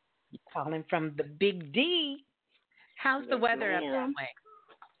 You're calling from the Big D. How's the weather up that way?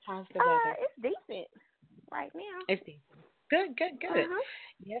 How's the weather? It's decent right now. It's decent. Good.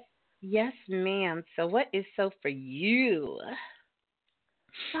 Yes, ma'am. So what is so for you?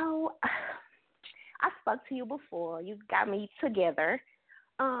 So I spoke to you before. You got me together.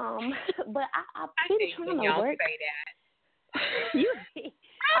 But I've been trying to work. Say that. You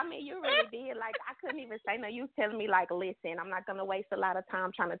really did. Like, I couldn't even say no. You was telling me, like, listen, I'm not going to waste a lot of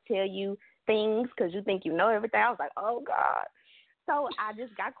time trying to tell you things because you think you know everything. I was like, oh, God. So I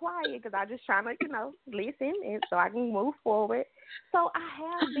just got quiet because I was just trying to, listen and so I can move forward. So I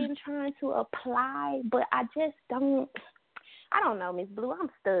have been trying to apply, but I just don't. I don't know, Ms. Blue. I'm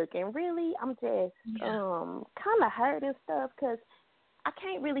stuck, and really, I'm just kind of hurt and stuff because I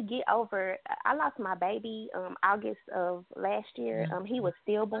can't really get over. I lost my baby August of last year. He was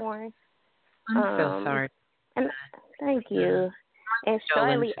stillborn. I'm so sorry. And thank you. And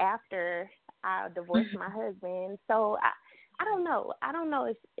shortly after, I divorced my husband. So I don't know. I don't know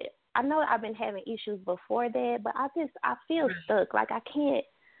if I know I've been having issues before that, but I feel stuck. Like I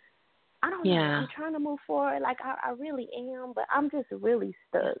I don't know. I'm trying to move forward. Like, I really am, but I'm just really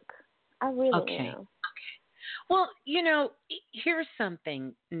stuck. I really am. Okay. Well, you know, here's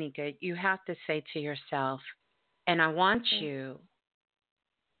something, Nika, you have to say to yourself, and I want you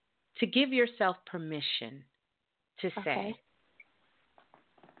to give yourself permission to say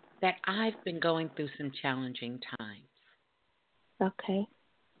that I've been going through some challenging times. Okay.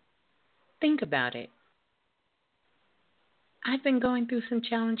 Think about it. I've been going through some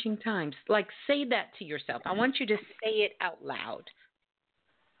challenging times. Like, say that to yourself. I want you to say it out loud.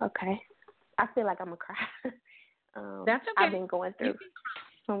 Okay. I feel like I'm going to cry. That's okay. I've been going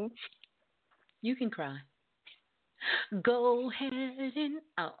through. You can cry. Go ahead and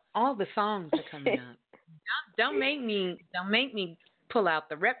all the songs are coming up. Don't make me pull out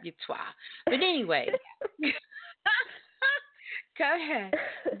the repertoire. But anyway, go ahead.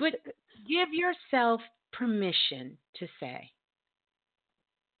 But give yourself permission to say,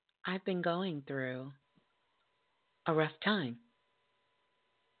 I've been going through a rough time.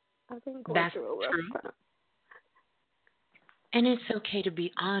 I've been going through a rough time. And it's okay to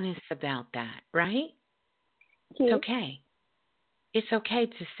be honest about that, right? Yeah. It's okay. It's okay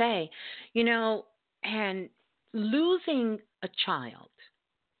to say, you know, and losing a child,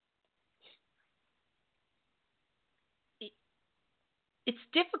 it's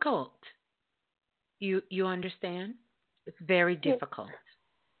difficult. You understand? It's very difficult.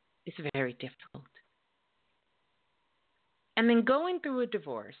 It's very difficult. And then going through a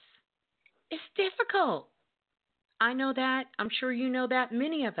divorce, it's difficult. I know that. I'm sure you know that.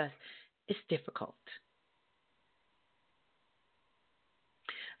 Many of us. It's difficult.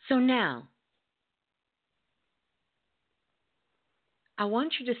 So now, I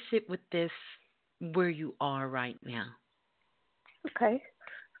want you to sit with this where you are right now. Okay.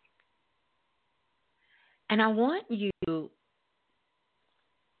 And I want you to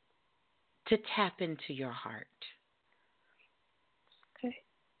tap into your heart. Okay.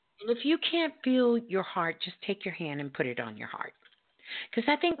 And if you can't feel your heart, just take your hand and put it on your heart. Because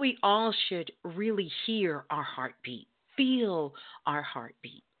I think we all should really hear our heartbeat, feel our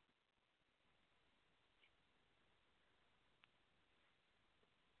heartbeat.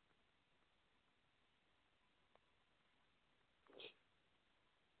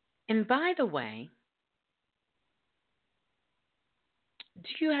 And by the way,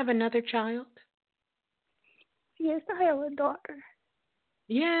 do you have another child? Yes, I have a daughter.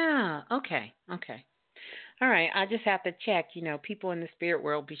 Yeah, okay. All right, I just have to check. You know, people in the spirit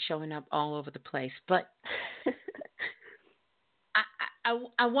world be showing up all over the place. But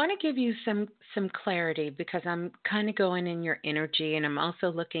I want to give you some clarity because I'm kind of going in your energy and I'm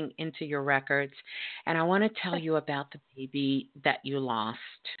also looking into your records. And I want to tell you about the baby that you lost.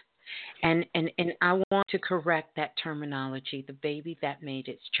 And I want to correct that terminology, the baby that made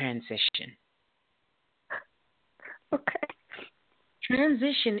its transition. Okay.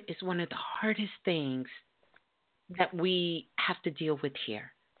 Transition is one of the hardest things that we have to deal with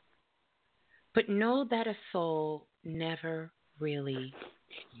here. But know that a soul never really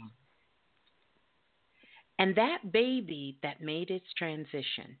came. And that baby that made its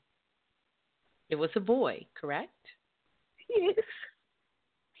transition, it was a boy, correct? Yes.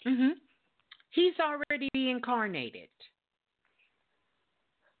 Mm-hmm. He's already reincarnated.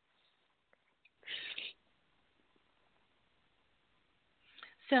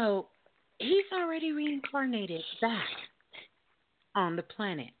 So he's already reincarnated back on the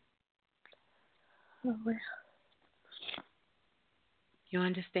planet. Oh, well. You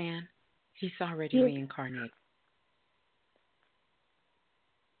understand? He's already reincarnated.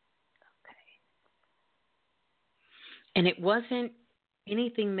 Okay. And it wasn't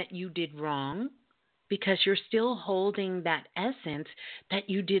anything that you did wrong because you're still holding that essence that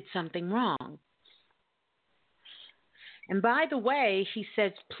you did something wrong. And by the way, he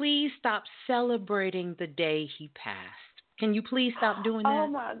says, please stop celebrating the day he passed. Can you please stop doing that? Oh,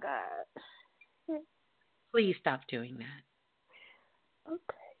 my God. Please stop doing that.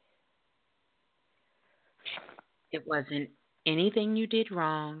 Okay. It wasn't anything you did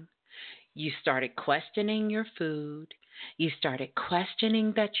wrong. You started questioning your food. You started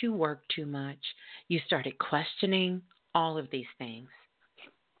questioning that you work too much. You started questioning all of these things.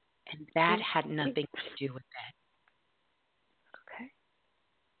 And that had nothing to do with that. Okay.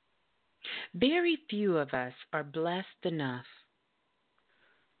 Very few of us are blessed enough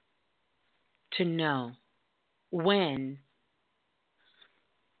to know when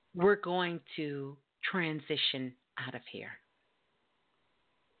we're going to transition out of here.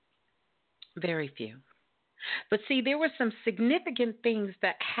 Very few. But see, there were some significant things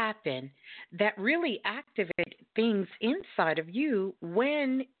that happened that really activated things inside of you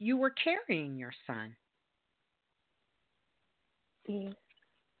when you were carrying your son. Yes,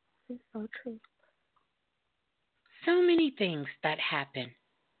 it's so true. So many things that happened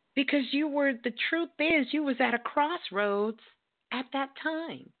because the truth is, you was at a crossroads at that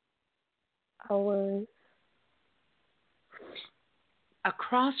time. I was. A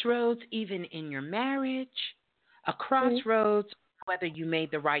crossroads even in your marriage, a crossroads whether you made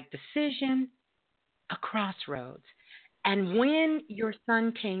the right decision, a crossroads. And when your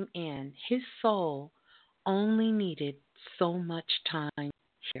son came in, his soul only needed so much time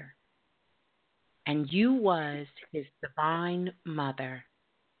here. And you was his divine mother.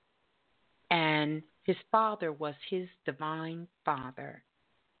 And his father was his divine father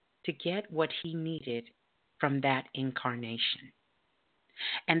to get what he needed from that incarnation.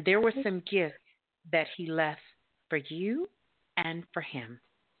 And there were some gifts that he left for you and for him.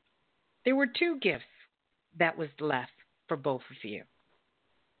 There were 2 gifts that was left for both of you.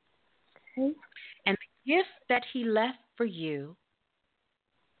 Okay. And the gift that he left for you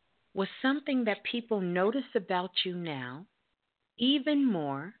was something that people notice about you now, even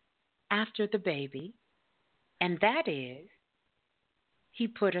more after the baby, and that is he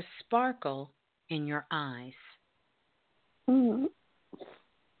put a sparkle in your eyes. Mm-hmm.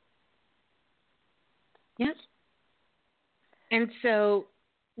 Yes. And so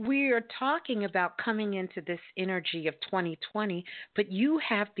we are talking about coming into this energy of 2020, but you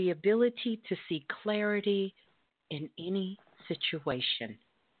have the ability to see clarity in any situation.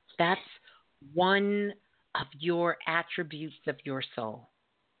 That's one of your attributes of your soul.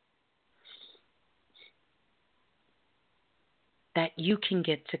 That you can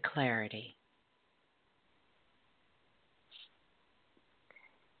get to clarity.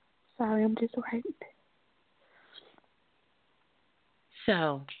 Sorry, I'm just writing.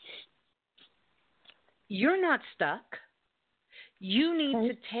 So, you're not stuck. You need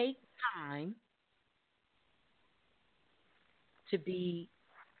to take time to be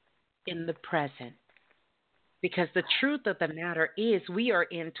in the present. Because the truth of the matter is we are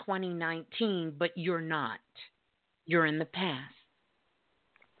in 2019, but you're not. You're in the past.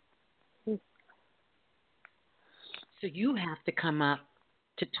 So you have to come up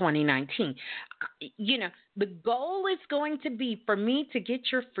to 2019. The goal is going to be for me to get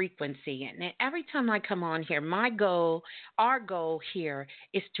your frequency. And every time I come on here, our goal here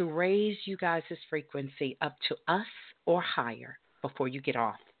is to raise you guys' frequency up to us or higher before you get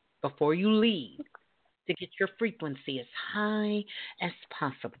off, before you leave, to get your frequency as high as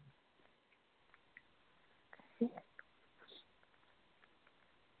possible.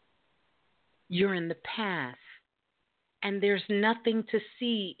 You're in the past. And there's nothing to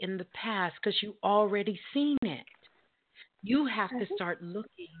see in the past because you already seen it. You have to start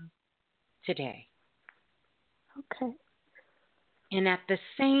looking today. Okay. And at the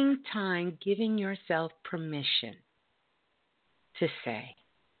same time, giving yourself permission to say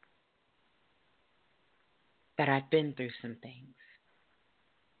that I've been through some things.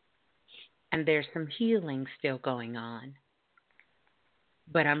 And there's some healing still going on.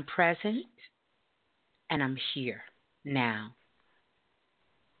 But I'm present and I'm here. Now.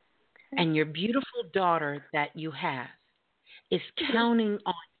 And your beautiful daughter that you have is counting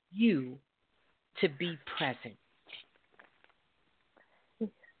on you to be present.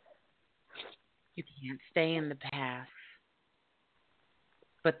 You can't stay in the past.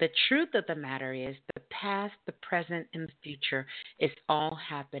 But the truth of the matter is the past, the present, and the future is all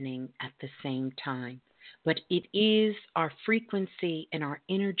happening at the same time. But it is our frequency and our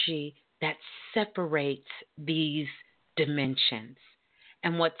energy that separates these dimensions.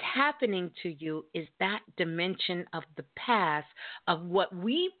 And what's happening to you is that dimension of the past, of what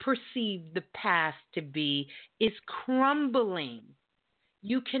we perceive the past to be, is crumbling.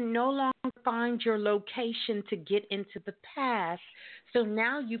 You can no longer find your location to get into the past. So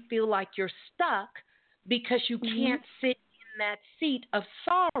now you feel like you're stuck because you can't sit in that seat of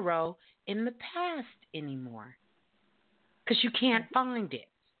sorrow in the past anymore. Because you can't find it.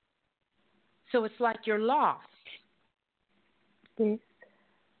 So it's like you're lost. Yes.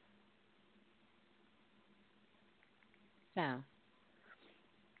 So,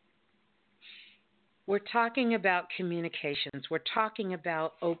 we're talking about communications. We're talking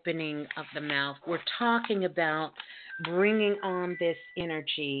about opening of the mouth. We're talking about bringing on this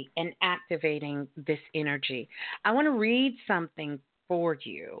energy and activating this energy. I want to read something for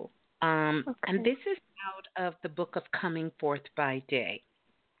you. And this is out of the book of Coming Forth by Day.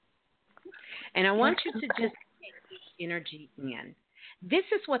 And I want you to just take this energy in. This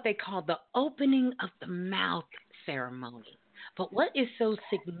is what they call the opening of the mouth ceremony. But what is so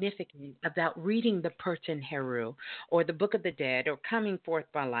significant about reading the Persian Heru or the Book of the Dead or Coming Forth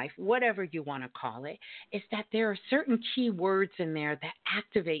by Life, whatever you want to call it, is that there are certain key words in there that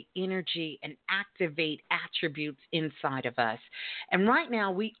activate energy and activate attributes inside of us. And right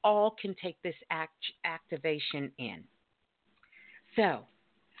now, we all can take this activation in. So,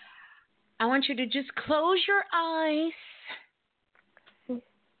 I want you to just close your eyes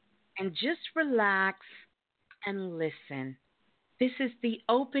and just relax and listen. This is the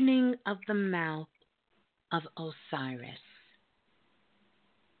opening of the mouth of Osiris.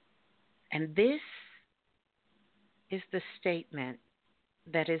 And this is the statement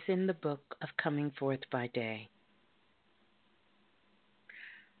that is in the book of Coming Forth by Day.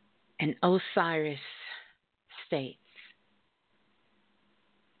 And Osiris states,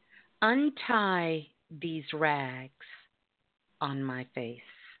 untie these rags on my face.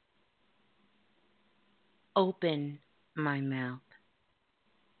 Open my mouth.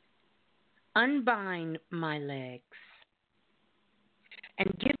 Unbind my legs.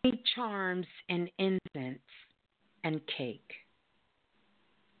 And give me charms and incense and cake.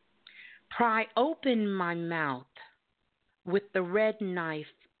 Pry open my mouth with the red knife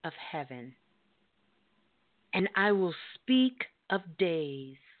of heaven, and I will speak of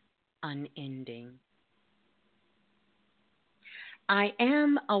days unending. I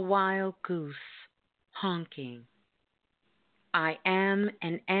am a wild goose honking. I am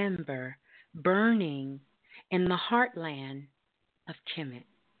an amber burning in the heartland of Kemet.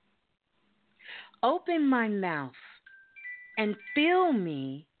 Open my mouth and fill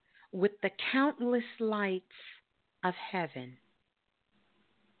me with the countless lights of heaven.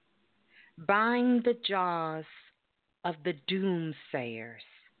 Bind the jaws of the doomsayers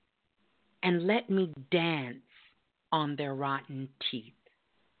and let me dance on their rotten teeth.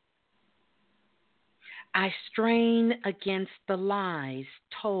 I strain against the lies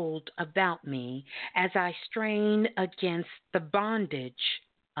told about me as I strain against the bondage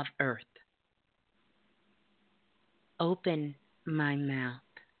of earth. Open my mouth.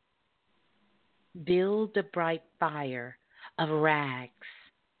 Build a bright fire of rags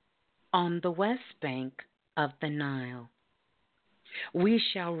on the west bank of the Nile. We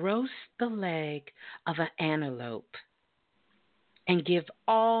shall roast the leg of an antelope and give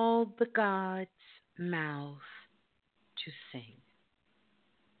all the gods mouth to sing.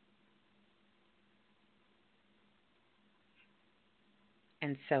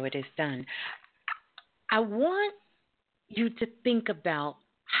 And so it is done. I want you to think about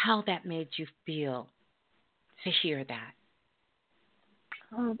how that made you feel to hear that.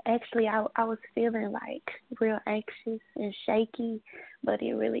 Actually, I was feeling like real anxious and shaky, but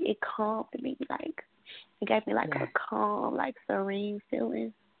it calmed me. Like it gave me like a calm, like serene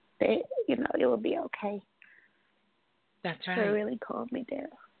feeling that it would be okay. That's right. So it really calmed me down.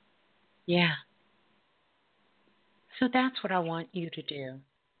 Yeah. So that's what I want you to do.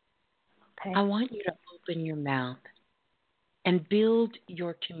 Okay. I want you to open your mouth and build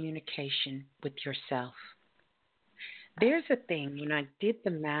your communication with yourself. There's a thing, when I did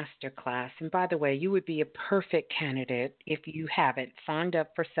the master class, and by the way, you would be a perfect candidate if you haven't signed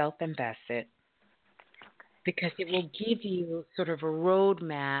up for Self-Invested, because it will give you sort of a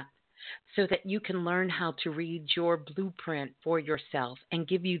roadmap so that you can learn how to read your blueprint for yourself and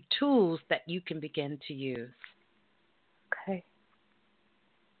give you tools that you can begin to use. Okay.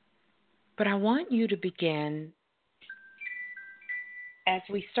 But I want you to begin, as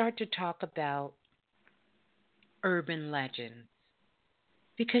we start to talk about urban legends,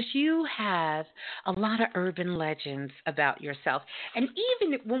 because you have a lot of urban legends about yourself. And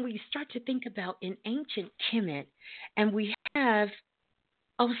even when we start to think about in ancient Kemet, and we have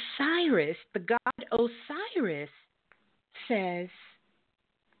Osiris, the god Osiris says,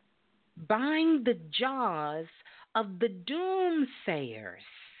 bind the jaws of the doomsayers.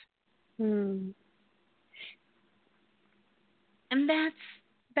 And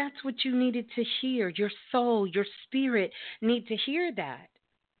that's what you needed to hear. Your soul, your spirit need to hear that.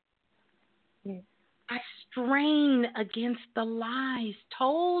 Yes. I strain against the lies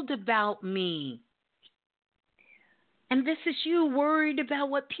told about me. And this is you worried about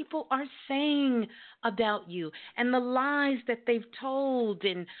what people are saying about you and the lies that they've told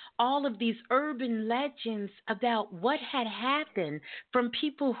and all of these urban legends about what had happened from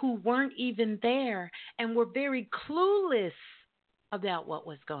people who weren't even there and were very clueless about what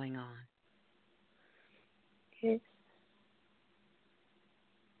was going on. Yes.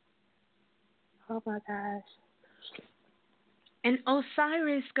 Oh my gosh. And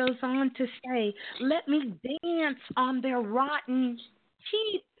Osiris goes on to say, let me dance on their rotten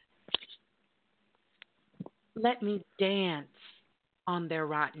teeth. Let me dance on their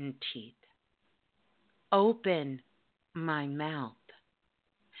rotten teeth. Open my mouth.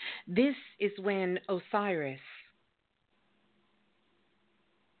 This is when Osiris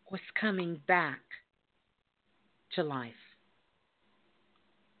was coming back to life.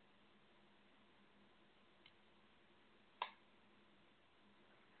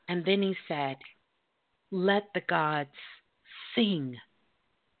 And then he said, let the gods sing.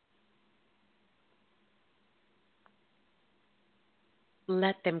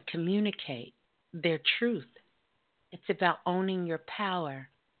 Let them communicate their truth. It's about owning your power.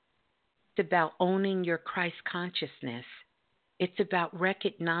 It's about owning your Christ consciousness. It's about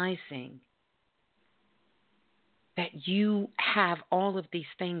recognizing that you have all of these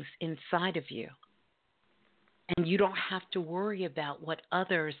things inside of you. And you don't have to worry about what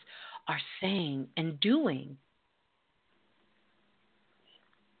others are saying and doing.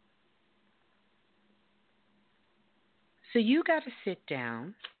 So you got to sit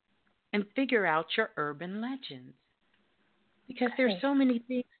down and figure out your urban legends. Because there's so many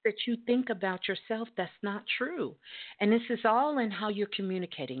things that you think about yourself that's not true. And this is all in how you're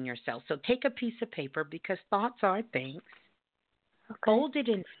communicating yourself. So take a piece of paper, because thoughts are things. Fold it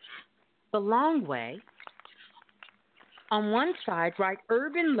in the long way. On one side, write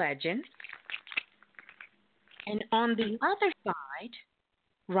urban legend. And on the other side,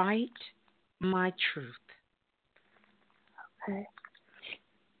 write my truth. Okay.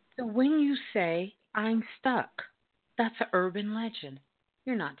 So when you say, I'm stuck, that's an urban legend.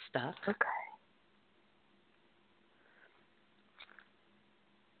 You're not stuck. Okay.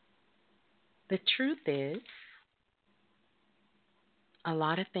 The truth is, a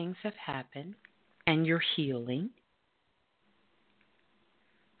lot of things have happened, and you're healing.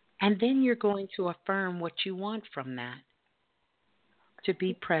 And then you're going to affirm what you want from that. To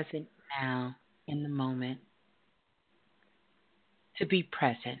be present now in the moment. To be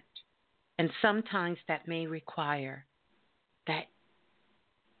present. And sometimes that may require that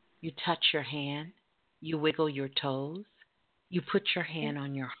you touch your hand, you wiggle your toes, you put your hand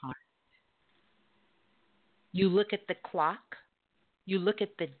on your heart. You look at the clock, you look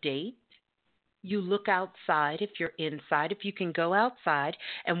at the date, you look outside if you're inside, if you can go outside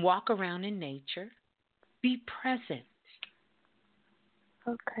and walk around in nature. Be present.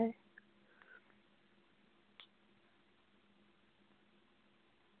 Okay.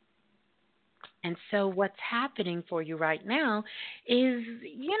 And so what's happening for you right now is,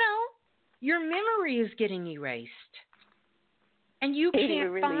 your memory is getting erased. And you can't it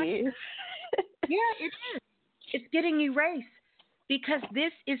really find is. Yeah, it is. It's getting erased because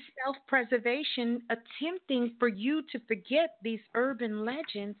this is self-preservation, attempting for you to forget these urban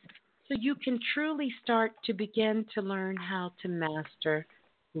legends so you can truly start to begin to learn how to master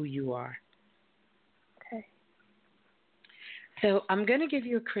who you are. Okay. So I'm going to give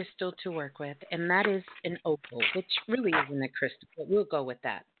you a crystal to work with, and that is an opal, which really isn't a crystal, but we'll go with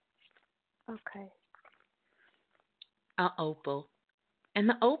that. Okay. An opal. And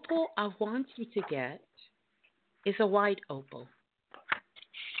the opal I want you to get is a white opal.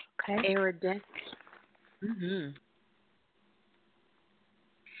 Okay. Iridescent.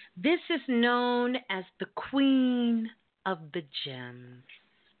 This is known as the Queen of the Gems.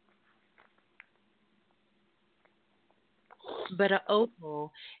 But an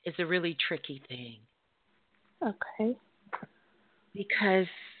opal is a really tricky thing. Okay. Because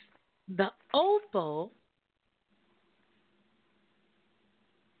the opal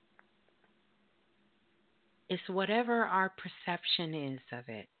is whatever our perception is of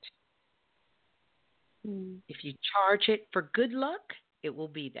it. If you charge it for good luck, it will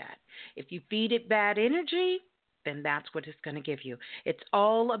be that. If you feed it bad energy, then that's what it's going to give you. It's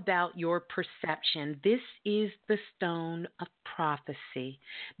all about your perception. This is the stone of prophecy.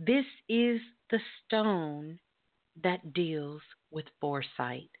 This is the stone that deals with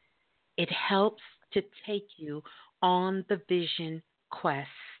foresight. It helps to take you on the vision quest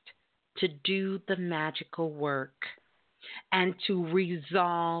to do the magical work and to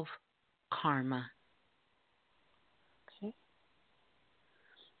resolve karma. Okay.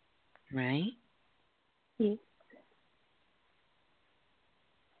 Right? Yes.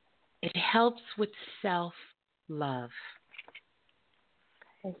 It helps with self-love.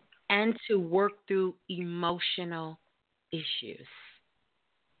 Okay. And to work through emotional issues.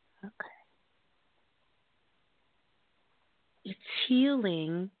 Okay. Its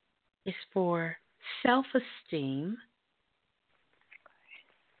healing is for self-esteem,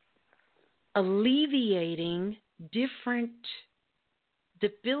 alleviating different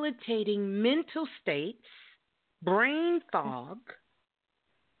debilitating mental states, brain fog,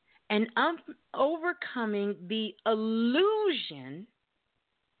 and overcoming the illusion.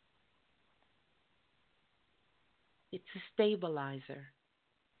 It's a stabilizer.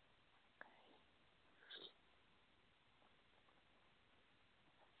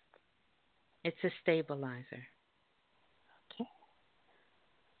 It's a stabilizer. Okay.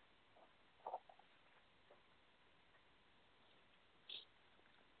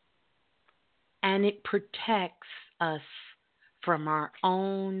 And it protects us from our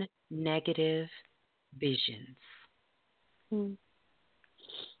own negative visions. Mm.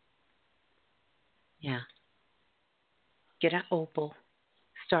 Yeah. Get an opal.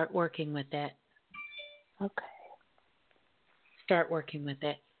 Start working with that. Okay. Start working with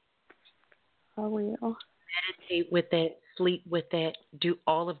it. I will. Meditate with it. Sleep with it. Do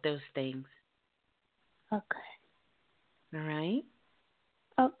all of those things. Okay. All right?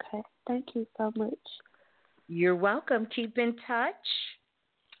 Okay. Thank you so much. You're welcome. Keep in touch.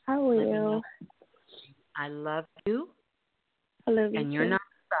 I will. I love you. I love you and too. you're not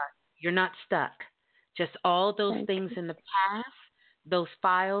stuck. You're not stuck. Just all those things in the past, those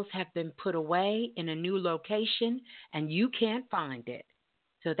files have been put away in a new location and you can't find it.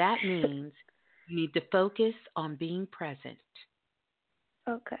 So that means you need to focus on being present.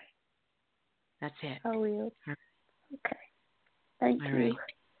 Okay. That's it. I will. Right. Okay. Thank all you. Right.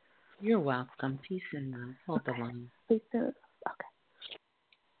 You're welcome. Peace and love. Hold the line. Peace and love. Okay.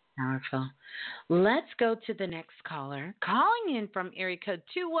 Powerful. Let's go to the next caller. Calling in from area code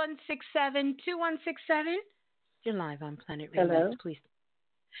 2167. 2167. You're live on Planet Remix. Hello. Please.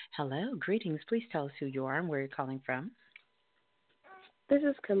 Hello. Greetings. Please tell us who you are and where you're calling from. This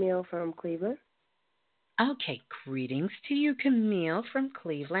is Camille from Cleveland. Okay. Greetings to you, Camille from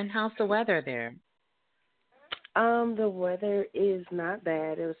Cleveland. How's the weather there? The weather is not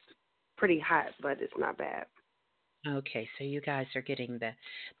bad. It was pretty hot, but it's not bad. Okay, so you guys are getting the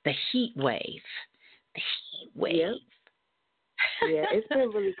heat wave. The heat wave. Yep. Yeah, it's been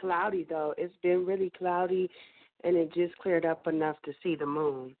really cloudy, though. It's been really cloudy, and it just cleared up enough to see the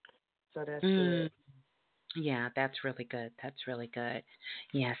moon. So that's good. Yeah, that's really good. That's really good.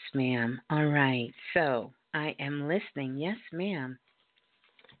 Yes, ma'am. All right. So I am listening. Yes, ma'am.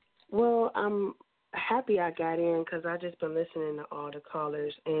 Well, I'm happy I got in because I just been listening to all the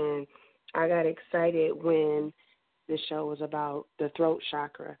callers, and I got excited when the show was about the throat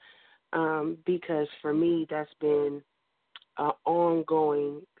chakra, because for me that's been an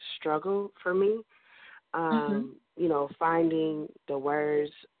ongoing struggle for me. You know, finding the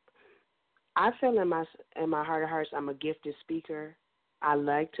words. I feel in my heart of hearts I'm a gifted speaker. I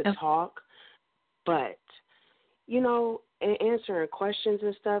like to talk, but you know, in answering questions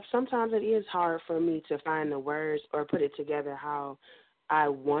and stuff, sometimes it is hard for me to find the words or put it together how I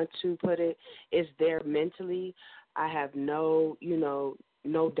want to put it. It's there mentally. I have no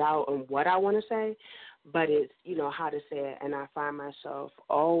doubt on what I want to say, but it's, how to say it. And I find myself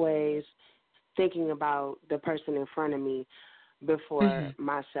always thinking about the person in front of me before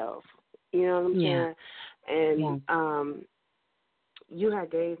myself. You know what I'm saying? And you had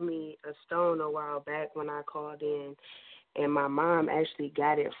gave me a stone a while back when I called in, and my mom actually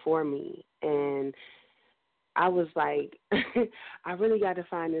got it for me. And I was like, I really got to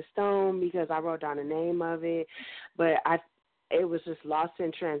find this stone because I wrote down the name of it, but it was just lost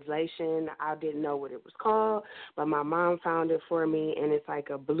in translation. I didn't know what it was called, but my mom found it for me, and it's like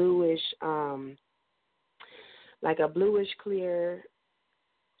a bluish clear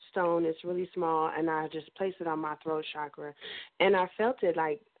stone. It's really small, and I just placed it on my throat chakra, and I felt it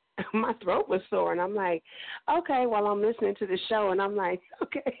like my throat was sore, and I'm like, okay, while I'm listening to the show, and I'm like,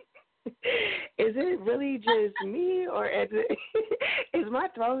 okay. Is it really just me, or is my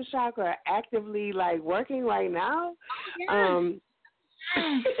throat chakra actively working right now? Yes.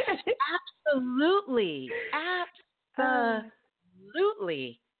 Absolutely.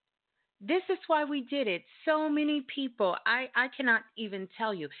 Absolutely. This is why we did it. So many people, I cannot even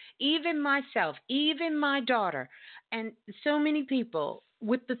tell you, even myself, even my daughter, and so many people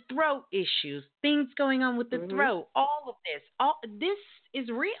with the throat issues, things going on with the throat, all of this is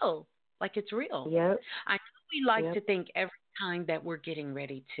real. It's real. Yep. I know we like to think every time that we're getting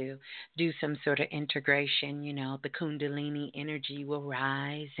ready to do some sort of integration, the Kundalini energy will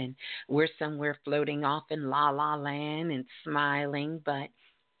rise and we're somewhere floating off in la la land and smiling, but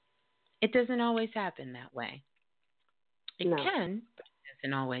it doesn't always happen that way. It can, but it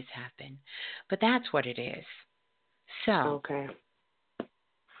doesn't always happen. But that's what it is. So, okay.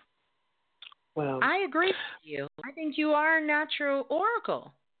 Well, I agree with you. I think you are a natural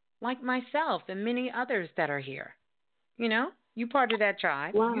oracle, like myself and many others that are here. You part of that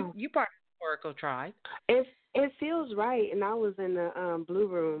tribe. Wow. You part of the oracle tribe. It feels right. And I was in the Blue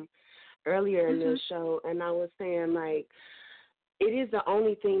Room earlier in the show, and I was saying, like, it is the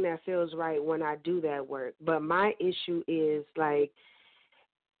only thing that feels right when I do that work. But my issue is, like,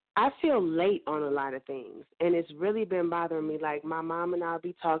 I feel late on a lot of things, and it's really been bothering me. Like, my mom and I'll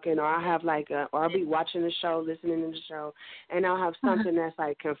be talking, or I'll have, like, or I'll be watching the show, listening to the show, and I'll have something that's,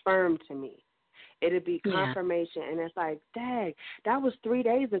 like, confirmed to me. It'll be confirmation, and it's like, dang, that was 3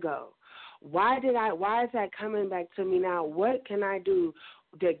 days ago. Why is that coming back to me now? What can I do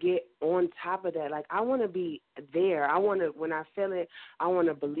to get on top of that? Like, I want to be there. I want to, when I feel it, I want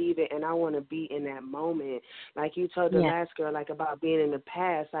to believe it, and I want to be in that moment. Like you told the last girl, like, about being in the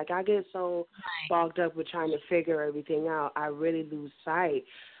past. Like, I get so fogged up with trying to figure everything out, I really lose sight,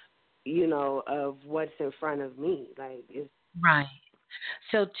 you know, of what's in front of me. Like, it's right.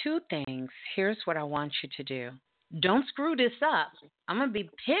 So 2 things. Here's what I want you to do. Don't screw this up. I'm going to be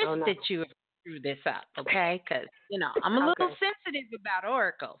pissed at you if you screw this up, okay? Because, you know, I'm a little sensitive about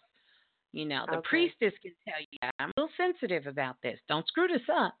oracles. You know, the priestess can tell you that. I'm a little sensitive about this. Don't screw this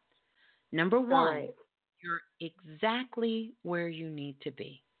up. Number 1, you're exactly where you need to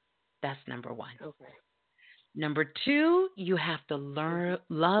be. That's number 1. Okay. Number 2, you have to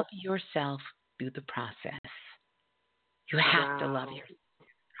love yourself through the process. You have to love your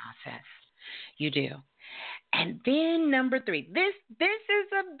process. You do. And then number 3, this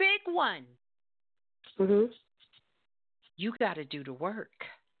is a big one. You got to do the work.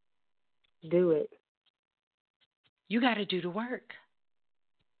 Do it. You got to do the work.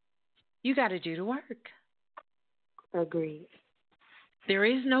 You got to do the work. Agreed. There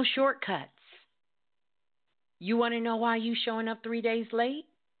is no shortcuts. You want to know why you showing up 3 days late?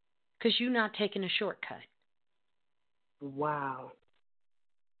 Because you're not taking a shortcut. Wow.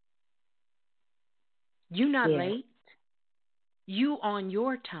 You're not late. You on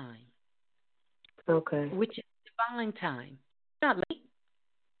your time. Okay. Which is divine time. You're not late.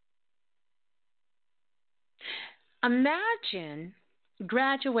 Imagine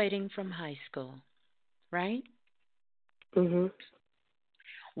graduating from high school, right?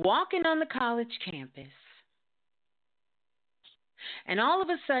 Walking on the college campus. And all of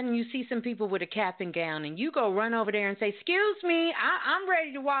a sudden you see some people with a cap and gown, and you go run over there and say, "Excuse me, I'm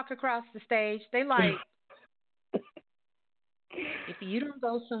ready to walk across the stage." They like, if you don't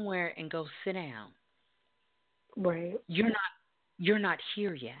go somewhere and go sit down, you're not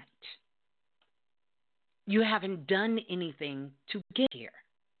here yet. You haven't done anything to get here.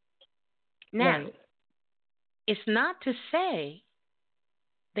 Now, it's not to say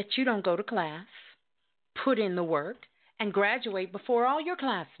that you don't go to class, put in the work, and graduate before all your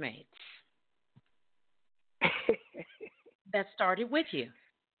classmates that started with you.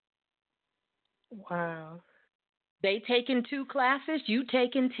 Wow. They taking 2 classes, you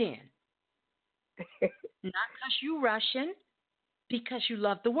taking 10. Not because you rushing, because you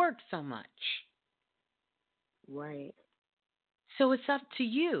love the work so much. Right. So it's up to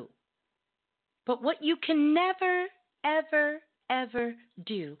you. But what you can never, ever, ever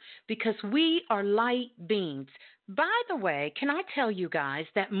do, because we are light beings. By the way, can I tell you guys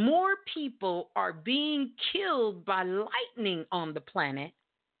that more people are being killed by lightning on the planet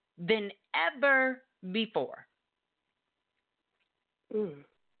than ever before?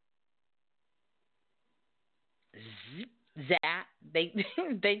 That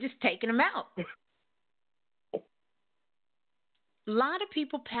they just taking them out. A lot of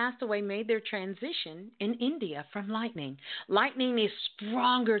people passed away, made their transition in India from lightning. Lightning is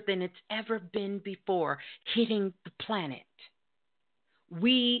stronger than it's ever been before, hitting the planet.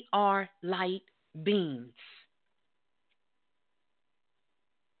 We are light beings.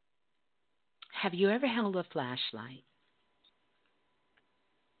 Have you ever held a flashlight?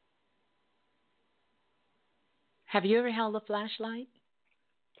 Have you ever held a flashlight?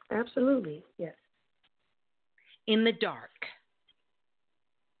 Absolutely, yes. In the dark.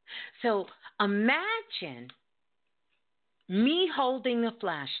 So imagine me holding a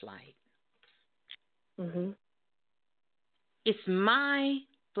flashlight. It's my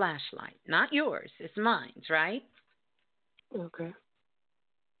flashlight, not yours. It's mine, right? Okay.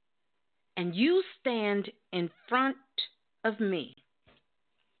 And you stand in front of me.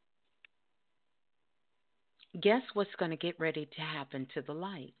 Guess what's going to get ready to happen to the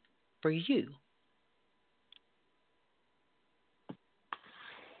light for you? It's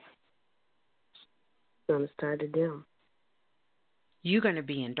going to start to dim. You're going to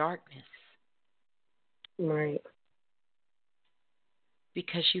be in darkness. Right.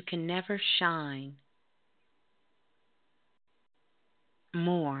 Because you can never shine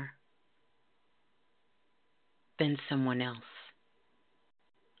more than someone else.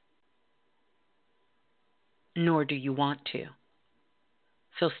 Nor do you want to.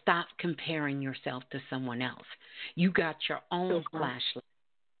 So stop comparing yourself to someone else. You got your own flashlight.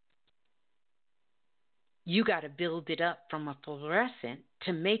 You got to build it up from a fluorescent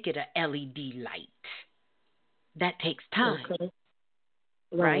to make it a LED light. That takes time. Okay.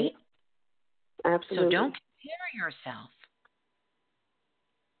 Right? Absolutely. So don't compare yourself.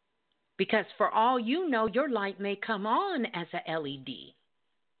 Because for all you know, your light may come on as a LED.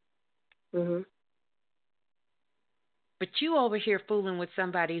 Mhm. But you over here fooling with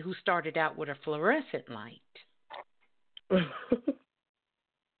somebody who started out with a fluorescent light.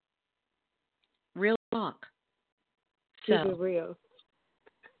 Real talk. Keep it real.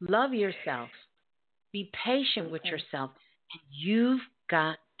 Love yourself. Be patient with yourself. And you've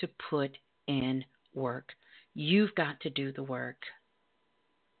got to put in work. You've got to do the work.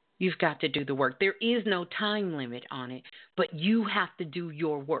 You've got to do the work. There is no time limit on it, but you have to do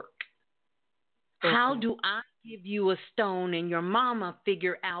your work. Okay. How do I give you a stone and your mama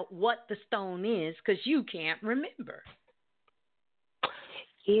figure out what the stone is because you can't remember?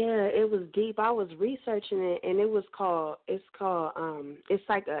 Yeah, it was deep. I was researching it, and it's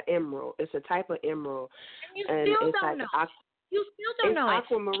like an emerald. It's a type of emerald. And you still don't know. You still don't know. It's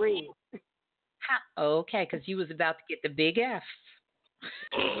aquamarine. Okay, because you was about to get the big F.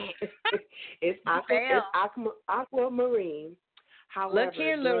 It's aquamarine. However, look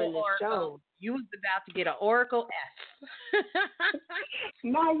here, little Oracle. You was about to get an Oracle F.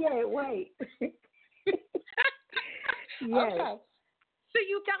 Not yet. Wait. Yes. Okay. So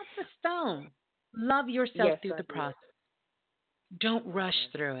you got the stone. Love yourself through the process. Don't rush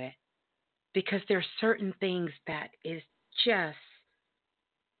through it, because there are certain things that is just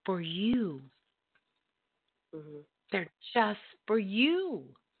for you. Mm-hmm. They're just for you.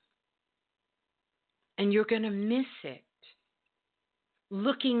 And you're going to miss it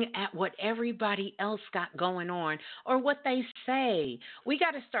looking at what everybody else got going on or what they say. We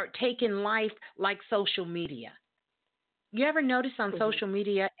got to start taking life like social media. You ever notice on social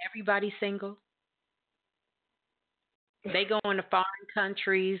media, everybody's single? They go into foreign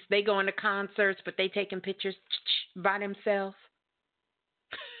countries, they go into concerts, but they taking pictures by themselves.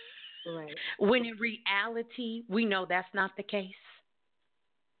 Right. When in reality, we know that's not the case.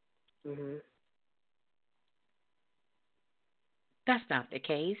 Mm-hmm. That's not the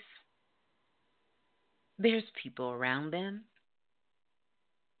case. There's people around them.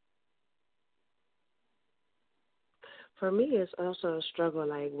 For me, it's also a struggle,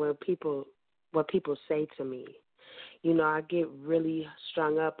 like what people say to me. You know, I get really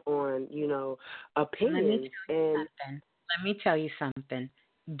strung up on, opinions. Let me tell you something.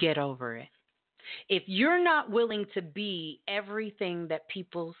 Get over it. If you're not willing to be everything that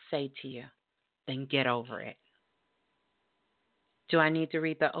people say to you, then get over it. Do I need to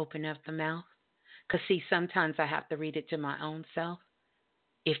read the open of the mouth? Because, see, sometimes I have to read it to my own self.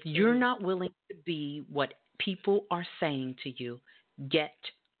 If you're not willing to be what people are saying to you, get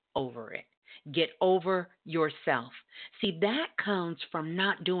over it. Get over yourself. See, that comes from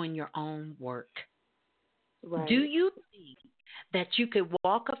not doing your own work. Right. Do you think that you could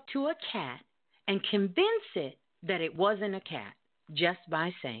walk up to a cat and convince it that it wasn't a cat just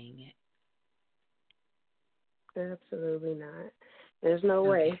by saying it? Absolutely not. There's no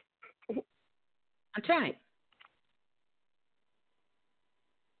way. That's right.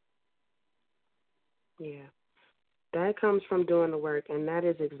 Yeah. That comes from doing the work, and that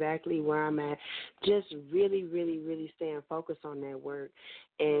is exactly where I'm at. Just really, really, really staying focused on that work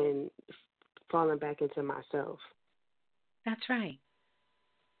and falling back into myself. That's right.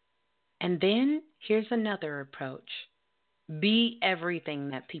 And then here's another approach. Be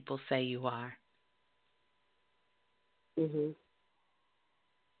everything that people say you are. Mhm.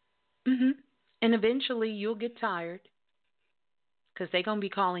 Mhm. And eventually you'll get tired because they're going to be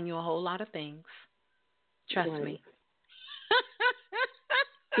calling you a whole lot of things. Trust me.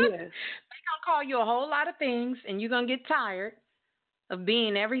 Yeah. They're going to call you a whole lot of things, and you're going to get tired of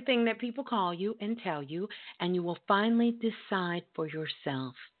being everything that people call you and tell you, and you will finally decide for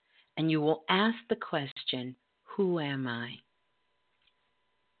yourself, and you will ask the question, who am I?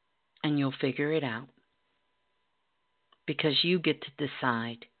 And you'll figure it out, because you get to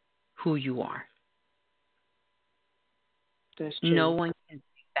decide who you are. That's true. No one can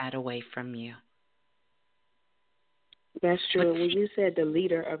take that away from you. That's true. When you said the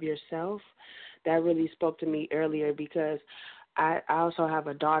leader of yourself, that really spoke to me earlier, because I also have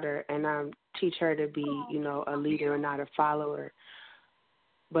a daughter, and I teach her to be, a leader and not a follower.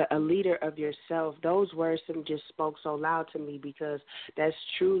 But a leader of yourself, those words just spoke so loud to me, because that's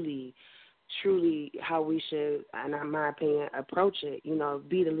truly how we should, in my opinion, approach it.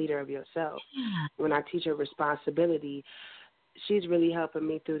 Be the leader of yourself. When I teach her responsibility, she's really helping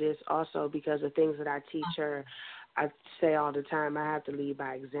me through this also, because the things that I teach her, I say all the time, I have to lead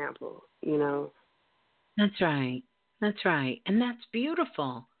by example, you know. That's right. That's right. And that's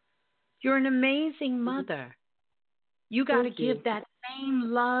beautiful. You're an amazing mother. You got to give that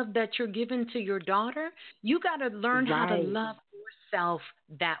same love that you're giving to your daughter. You got to learn how to love yourself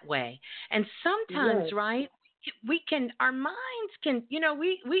that way. And sometimes, right, we can, our minds can, you know,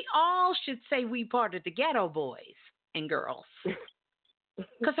 we all should say we part of the ghetto boys and girls,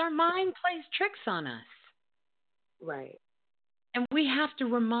 because our mind plays tricks on us. Right. And we have to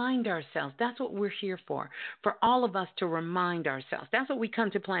remind ourselves. That's what we're here for all of us to remind ourselves. That's what we come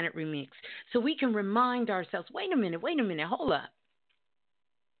to Planet Remix, so we can remind ourselves, wait a minute, hold up.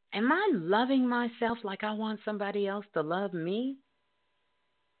 Am I loving myself like I want somebody else to love me?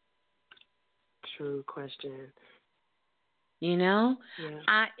 True question. You know,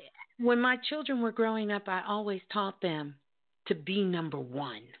 yeah. When my children were growing up, I always taught them to be number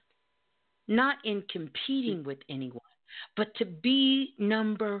one, not in competing with anyone, but to be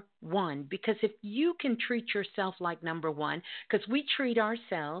number one. Because if you can treat yourself like number one, because we treat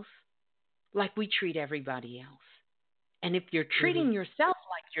ourselves like we treat everybody else. And if you're treating yourself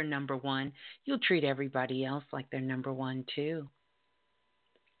like you're number one, you'll treat everybody else like they're number one too.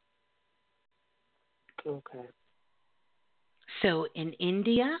 Okay. So in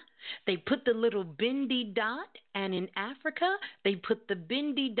India, they put the little bindi dot, and in Africa, they put the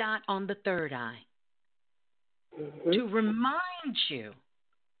bindi dot on the third eye to remind you,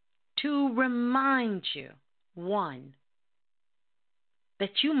 one, that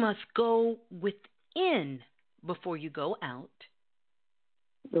you must go within before you go out.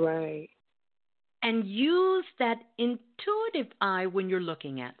 Right. And use that intuitive eye when you're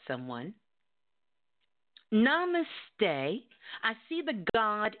looking at someone. Namaste. I see the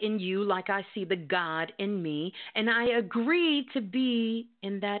God in you like I see the God in me, and I agree to be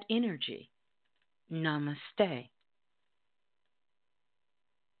in that energy. Namaste.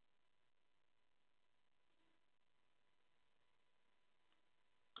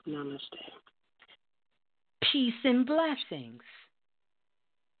 Namaste. Peace and blessings.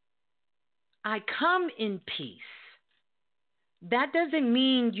 I come in peace. That doesn't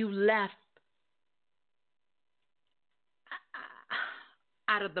mean you left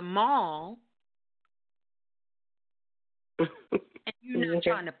out of the mall and you're not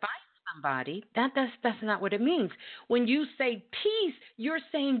trying to fight somebody. That's not what it means. When you say peace, you're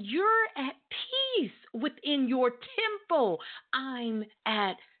saying you're at peace within your temple. I'm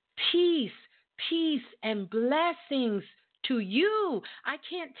at peace. Peace and blessings to you. I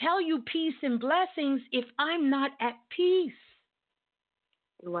can't tell you peace and blessings if I'm not at peace.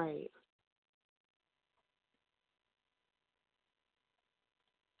 Right.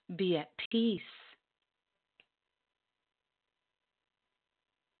 Be at peace.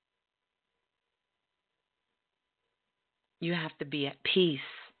 You have to be at peace.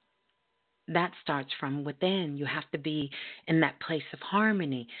 That starts from within. You have to be in that place of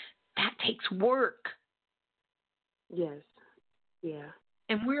harmony. That takes work. Yes. Yeah.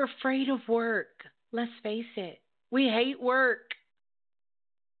 And we're afraid of work. Let's face it. We hate work.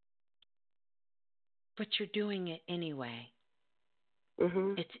 But you're doing it anyway.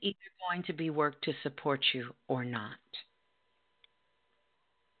 It's either going to be work to support you or not.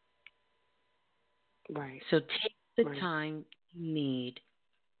 Right. So take the time you need.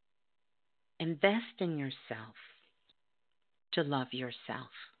 Invest in yourself to love yourself.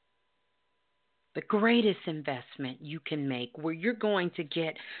 The greatest investment you can make, where you're going to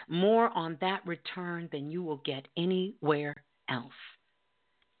get more on that return than you will get anywhere else,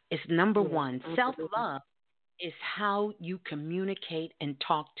 is number one, self-love. Is how you communicate and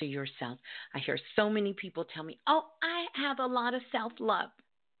talk to yourself. I hear so many people tell me, oh, I have a lot of self-love.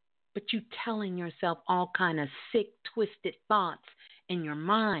 But you telling yourself all kind of sick, twisted thoughts in your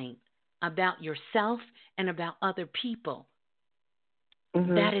mind about yourself and about other people.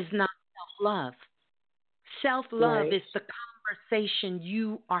 That is not self-love. Self-love is the conversation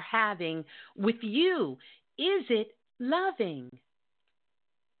you are having with you. Is it loving?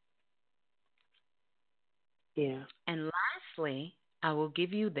 Yeah. And lastly, I will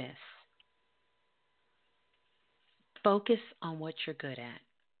give you this. Focus on what you're good at.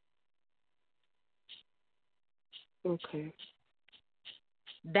 Okay.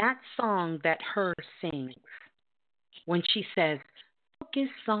 That song that her sings, when she says, focus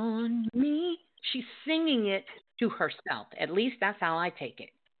on me, she's singing it to herself. At least that's how I take it.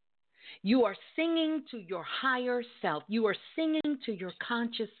 You are singing to your higher self. You are singing to your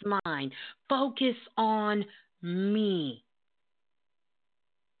conscious mind. Focus on me.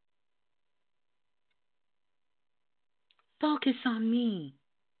 Focus on me.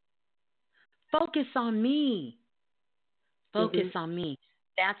 Focus on me. Focus on me.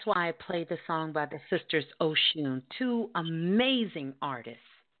 That's why I played the song by the Sisters Oshun, two amazing artists.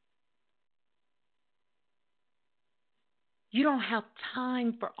 You don't have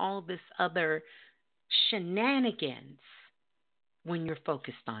time for all this other shenanigans when you're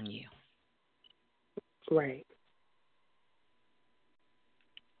focused on you. Right.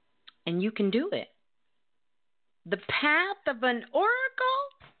 And you can do it. The path of an oracle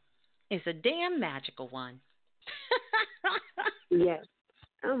is a damn magical one. Yes.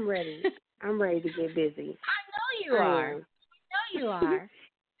 I'm ready. I'm ready to get busy. I know you are. I know you are.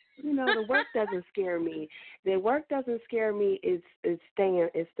 You know, the work doesn't scare me. The work doesn't scare me. It's staying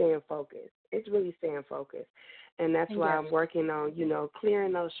focused. It's really staying focused, and that's why I'm working on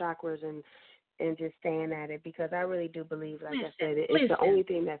clearing those chakras and just staying at it, because I really do believe, like I said, it's the only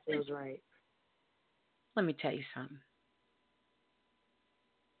thing that feels right. Let me tell you something.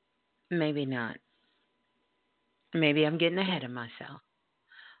 Maybe not. Maybe I'm getting ahead of myself.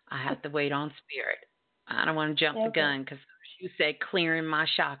 I have to wait on spirit. I don't want to jump the gun because you said clearing my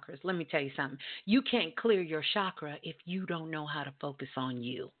chakras. Let me tell you something. You can't clear your chakra if you don't know how to focus on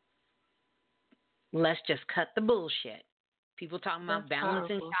you. Let's just cut the bullshit. People talking about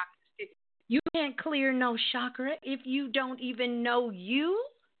balancing chakras. You can't clear no chakra if you don't even know you.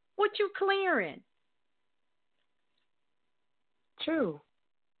 What you clearing? True.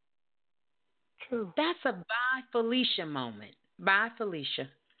 That's a bye Felicia moment. Bye Felicia.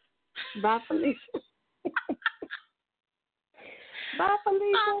 Bye Felicia. Bye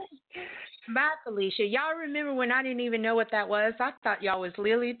Felicia. Bye Felicia. Y'all remember when I didn't even know what that was? I thought y'all was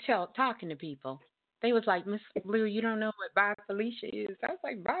literally talking to people. They was like, Ms.Blue, you don't know what bye Felicia is. I was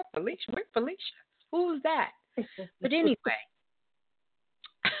like, bye Felicia? Where's Felicia? Who's that? But anyway,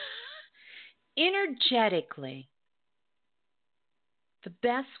 energetically, the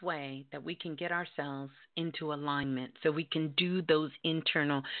best way that we can get ourselves into alignment so we can do those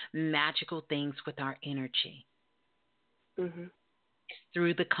internal magical things with our energy is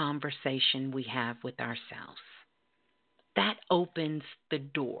through the conversation we have with ourselves. That opens the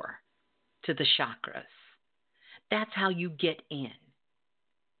door to the chakras. That's how you get in.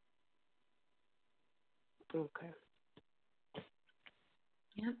 Okay.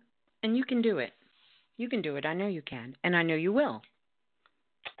 Yep. And you can do it. You can do it. I know you can. And I know you will.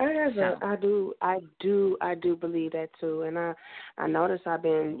 I do believe that too, and I notice I've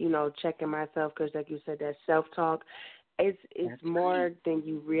been checking myself, because like you said, that self-talk, it's more than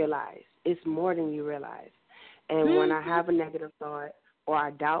you realize. It's more than you realize. And when I have a negative thought or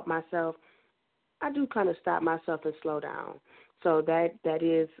I doubt myself, I do kind of stop myself and slow down. So that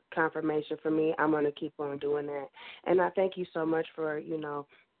is confirmation for me. I'm going to keep on doing that. And I thank you so much for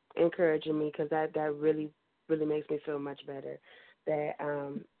encouraging me, because that really really makes me feel much better. That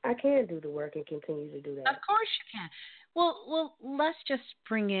I can do the work and continue to do that. Of course you can. Well, let's just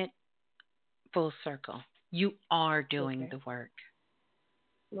bring it full circle. You are doing the work.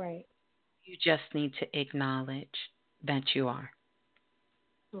 Right. You just need to acknowledge that you are.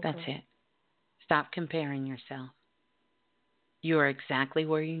 That's it. Stop comparing yourself. You are exactly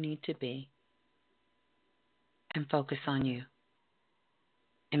where you need to be. And focus on you.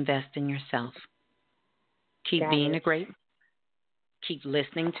 Invest in yourself. Keep being a great. Keep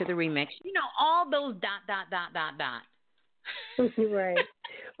listening to the remix. All those ... Right.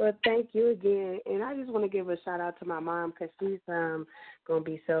 Well, thank you again. And I just want to give a shout out to my mom, because she's going to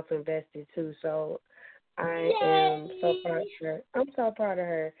be self-invested too. So I am so proud of her. I'm so proud of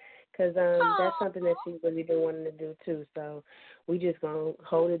her, because that's something that she's really been wanting to do too. So we just going to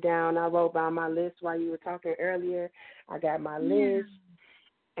hold it down. I wrote down my list while you were talking earlier. I got my list.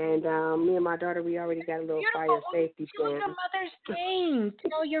 And me and my daughter, we already got a little fire safety plan.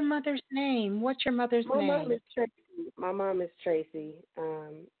 Tell your mother's name. What's your mother's name? Mom is Tracy. My mom is Tracy.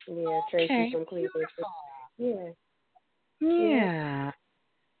 Tracy from Cleveland. Yeah.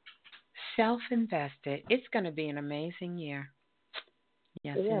 Self-invested. It's going to be an amazing year.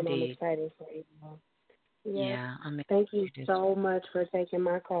 Yes, indeed. I'm excited for you. Yeah, thank you so much for taking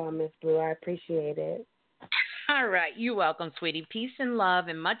my call, Ms.Blue. I appreciate it. All right. You're welcome, sweetie. Peace and love,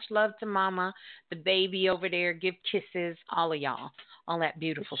 and much love to Mama, the baby over there. Give kisses, all of y'all. All that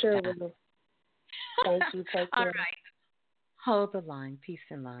beautiful stuff. Will. Thank you. Take care. All right. Hold the line. Peace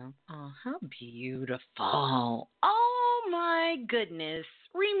and love. Oh, how beautiful. Oh, my goodness.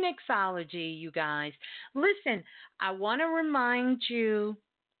 Remixology, you guys. Listen, I want to remind you,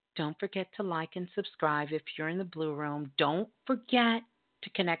 don't forget to like and subscribe if you're in the Blue Room. Don't forget to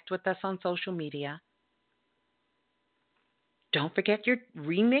connect with us on social media. Don't forget your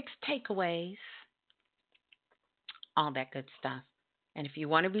remix takeaways. all that good stuff. And if you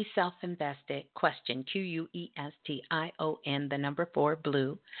want to be self-invested, question QUESTION,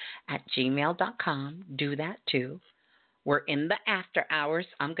 4blue @gmail.com. Do that too. We're in the after hours.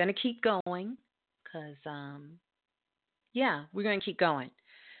 I'm going to keep going because, we're going to keep going.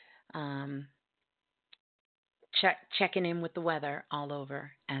 Checking in with the weather all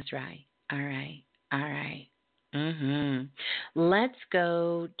over. That's right. All right. All right. Let's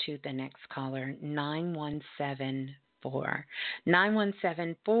go to the next caller, 9174.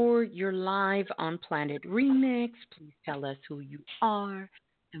 9174, you're live on Planet Remix. Please tell us who you are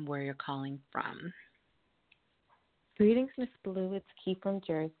and where you're calling from. Greetings, Ms. Blue. It's Key from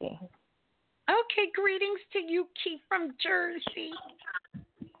Jersey. Okay, greetings to you, Key from Jersey.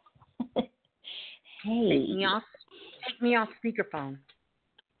 Hey. Take me off speakerphone.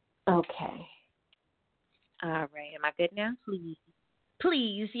 Okay. All right. Am I good now?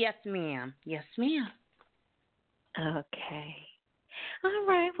 Please. Yes, ma'am. Yes, ma'am. Okay. All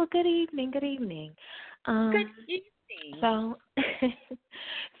right. Well, good evening. Good evening. Good evening. So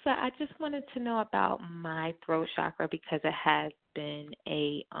I just wanted to know about my throat chakra because it has been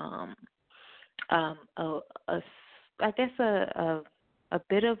a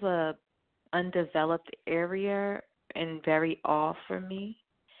bit of a undeveloped area and very off for me.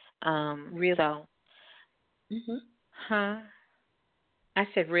 Really? So. Huh? I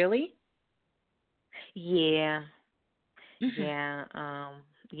said, really? Yeah. Yeah.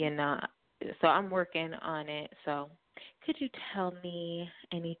 So I'm working on it. So could you tell me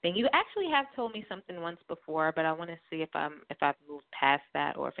anything? You actually have told me something once before, but I want to see if I've moved past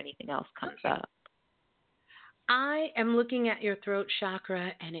that or if anything else comes up. I am looking at your throat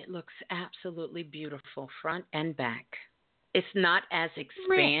chakra, and it looks absolutely beautiful, front and back. It's not as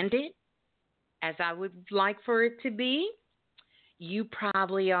expanded as I would like for it to be. You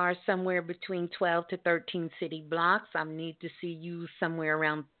probably are somewhere between 12 to 13 city blocks. I need to see you somewhere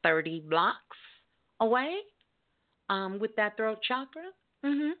around 30 blocks away with that throat chakra.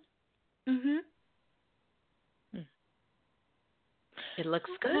 It looks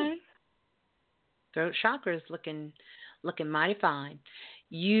good. Throat chakra is looking mighty fine.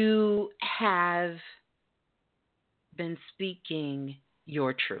 You have been speaking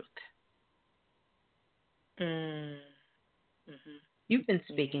your truth. You've been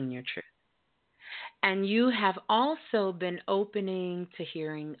speaking your truth. And you have also been opening to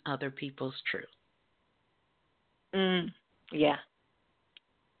hearing other people's truth. Yeah.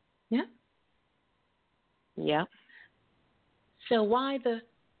 Yeah? Yeah. So why the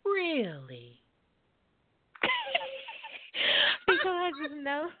really? Because I just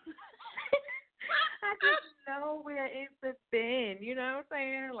know. I just know where it's been. You know what I'm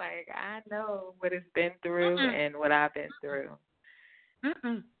saying? Like, I know what it's been through and what I've been through.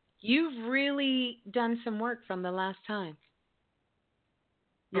 You've really done some work from the last time.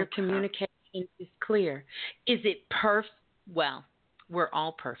 Your communication is clear. Is it perfect? Well, we're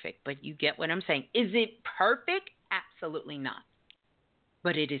all perfect, but you get what I'm saying. Is it perfect? Absolutely not.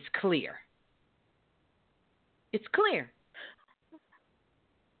 But it is clear. It's clear.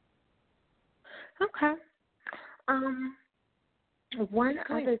 Okay. One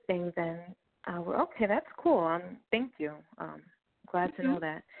other thing then. Okay, that's cool. Thank you. Glad to know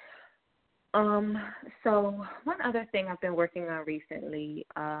that. So one other thing I've been working on recently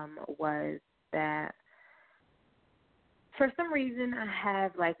was that for some reason I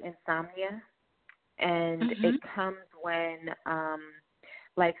have like insomnia, and it comes when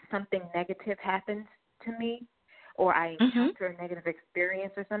like something negative happens to me, or I encounter a negative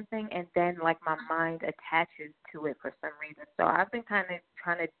experience or something, and then like my mind attaches to it for some reason. So I've been kind of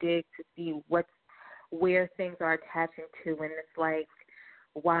trying to dig to see where things are attaching to, and it's like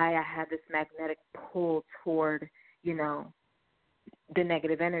why I have this magnetic pull toward, the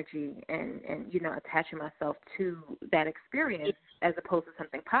negative energy and attaching myself to that experience as opposed to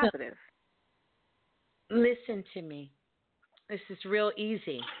something positive. Listen to me. This is real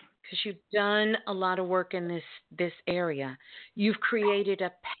easy because you've done a lot of work in this area. You've created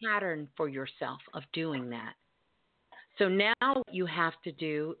a pattern for yourself of doing that. So now what you have to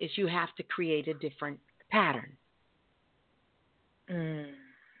do is you have to create a different pattern.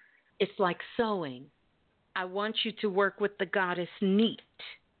 It's like sewing. I want you to work with the goddess Neat,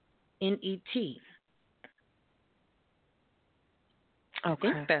 N-E-T. I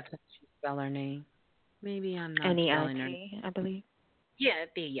think that's how you spell her name. Maybe I'm not spelling her. N-E-I-T, I believe. Yeah.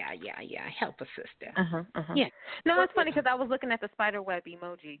 Help a sister. Yeah. No, it's funny because I was looking at the spider web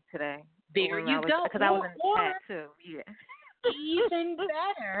emoji today. There you go. Because I was in the chat too. Yeah.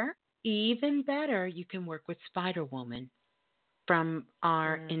 Even better, you can work with Spider Woman from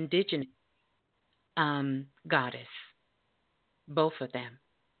our indigenous. goddess, both of them.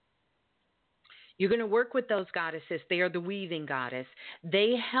 You're going to work with those goddesses. They are the weaving goddess.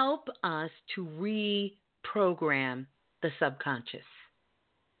 They help us to reprogram the subconscious,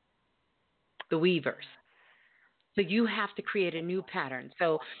 the weavers. So you have to create a new pattern.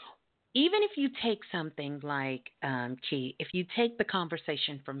 So even if you take something like, Key, if you take the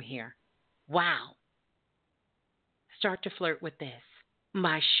conversation from here, wow, start to flirt with this.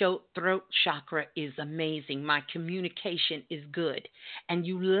 My throat chakra is amazing. My communication is good. And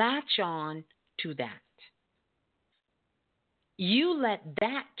you latch on to that. You let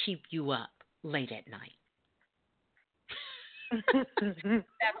that keep you up late at night. That's a joke.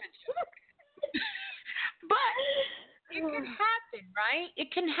 But it can happen, right?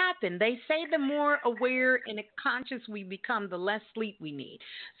 It can happen. They say the more aware and conscious we become, the less sleep we need.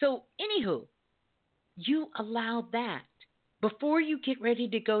 So, anywho, you allow that. Before you get ready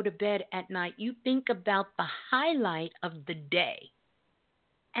to go to bed at night, you think about the highlight of the day.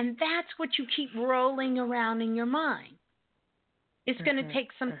 And that's what you keep rolling around in your mind. It's going to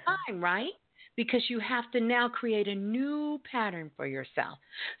take some time, right? Because you have to now create a new pattern for yourself.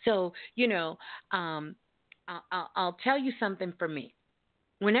 So, I'll tell you something for me.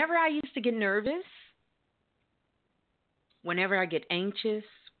 Whenever I used to get nervous, whenever I get anxious,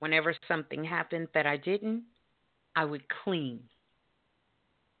 whenever something happened that I didn't, I would clean.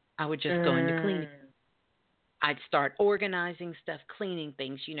 I would just go into cleaning. I'd start organizing stuff, cleaning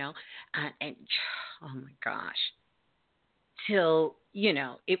things, and oh my gosh, till,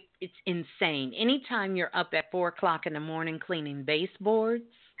 it's insane. Anytime you're up at 4 o'clock in the morning cleaning baseboards,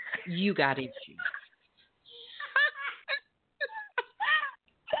 you got issues.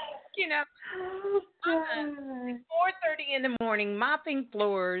 4:30 in the morning, mopping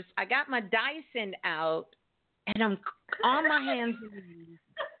floors. I got my Dyson out, and I'm on my hands and knees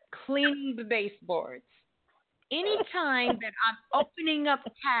cleaning the baseboards. Anytime that I'm opening up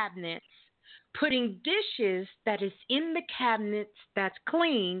cabinets, putting dishes that is in the cabinets that's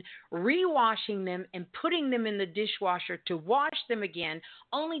clean, rewashing them and putting them in the dishwasher to wash them again,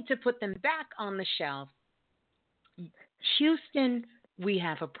 only to put them back on the shelf. Houston, we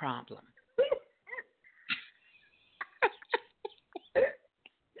have a problem.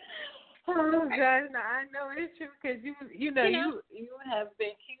 Oh gosh, no, I know it's true because you have been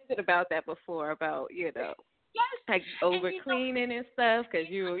accused about that before, about yes, like over cleaning and stuff because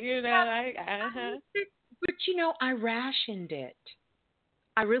But I rationed it.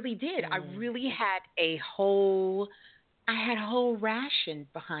 I really did. I really had a whole ration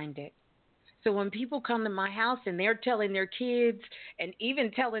behind it. So when people come to my house and they're telling their kids and even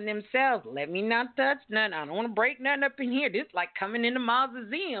telling themselves, let me not touch nothing. I don't want to break nothing up in here. This is like coming into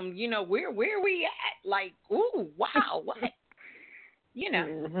Mausoleum. Where are we at? Like, ooh, wow, what?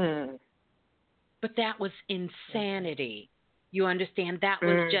 But that was insanity. You understand? That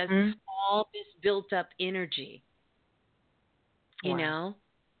was just all this built up energy. You know?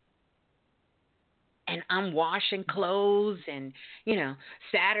 And I'm washing clothes and,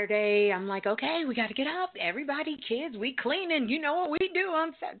 Saturday, I'm like, okay, we got to get up. Everybody, kids, we cleaning. You know what we do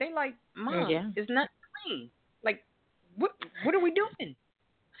on Saturday? They like, Mom, it's not clean. Like, what are we doing?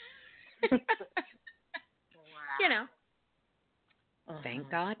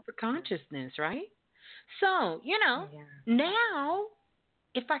 Thank God for consciousness, right? So, now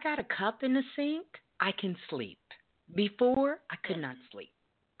if I got a cup in the sink, I can sleep. Before, I could not sleep.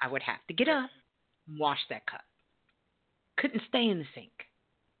 I would have to get up. Wash that cup. Couldn't stay in the sink.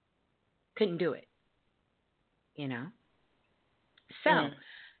 Couldn't do it. So,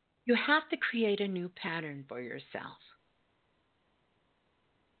 you have to create a new pattern for yourself.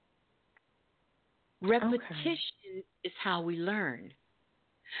 Repetition is how we learn.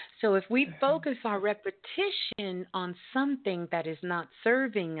 So if we focus our repetition on something that is not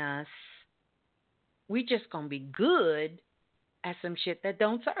serving us, we just going to be good at some shit that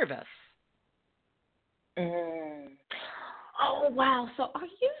don't serve us. Oh, wow. So are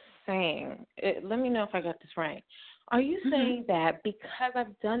you saying, let me know if I got this right. Are you saying that because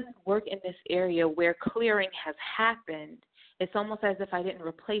I've done work in this area where clearing has happened, it's almost as if I didn't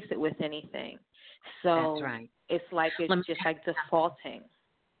replace it with anything? So that's right. It's like it's just like defaulting.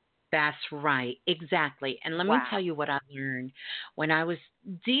 That's right. Exactly. And let me tell you what I learned when I was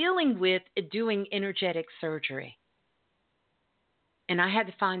dealing with doing energetic surgery. And I had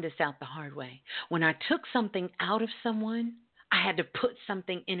to find this out the hard way. When I took something out of someone, I had to put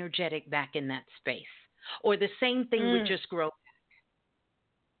something energetic back in that space. Or the same thing would just grow back.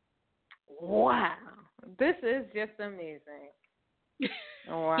 Wow. This is just amazing.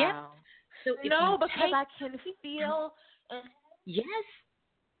 Wow. Yeah. So because I can feel. Yes.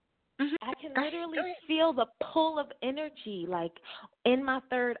 I can literally feel the pull of energy, like in my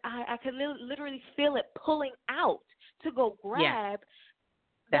third eye. I can literally feel it pulling out to go grab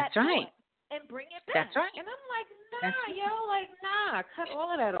That's right. thought and bring it back. That's right. And I'm like, nah, cut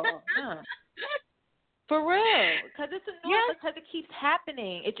all of that off. Nah. For real, because it's annoying because it keeps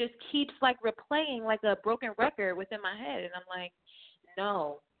happening. It just keeps like replaying like a broken record within my head, and I'm like,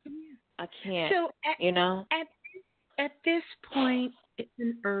 no, I can't. So you know, at this point, it's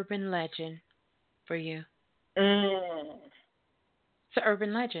an urban legend for you. It's an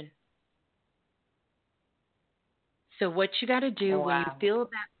urban legend. So what you got to do when you feel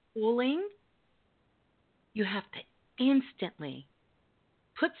that pulling, you have to instantly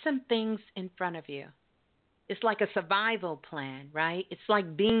put some things in front of you. It's like a survival plan, right? It's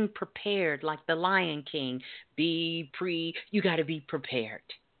like being prepared, like the Lion King. You got to be prepared.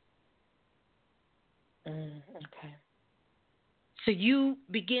 Okay. So you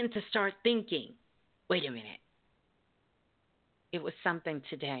begin to start thinking, wait a minute. It was something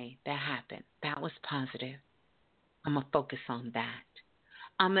today that happened. That was positive. I'm going to focus on that.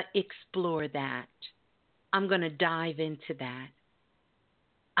 I'm going to explore that. I'm going to dive into that.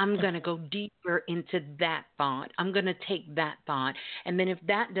 I'm going to go deeper into that thought. I'm going to take that thought. And then if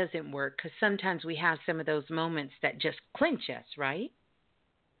that doesn't work, because sometimes we have some of those moments that just clinch us, right?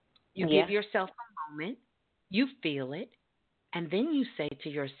 You give yourself a moment, you feel it, and then you say to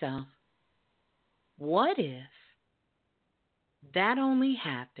yourself, what if that only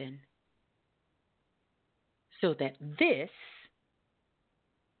happened so that this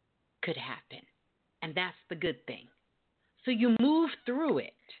could happen? And that's the good thing. So you move through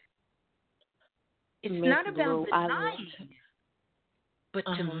it. It's not about denying, but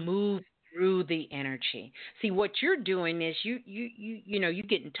to move through the energy. See, what you're doing is you're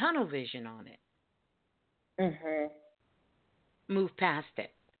getting tunnel vision on it. Move past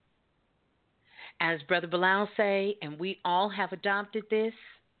it. As Brother Bilal say, and we all have adopted this,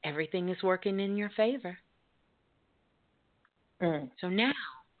 everything is working in your favor. So now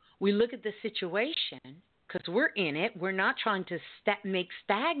we look at the situation. Because we're in it. We're not trying to make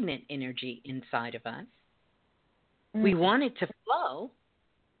stagnant energy inside of us. We want it to flow.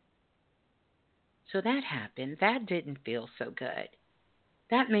 So that happened. That didn't feel so good.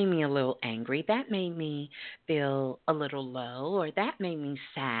 That made me a little angry. That made me feel a little low. Or that made me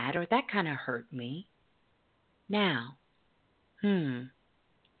sad. Or that kind of hurt me. Now,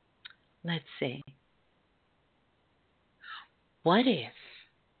 let's see. What if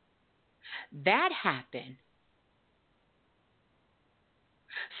that happened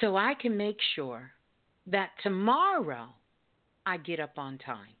so I can make sure that tomorrow I get up on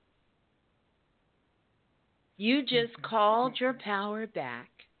time? You just called your power back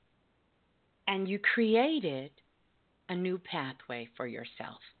and you created a new pathway for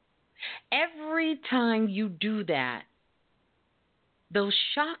yourself. Every time you do that, those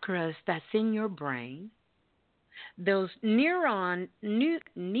chakras that's in your brain, those neuron,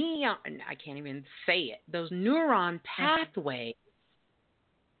 I can't even say it, those neuron pathways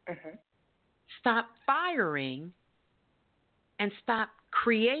stop firing and stop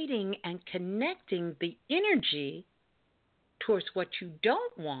creating and connecting the energy towards what you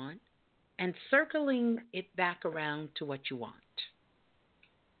don't want and circling it back around to what you want.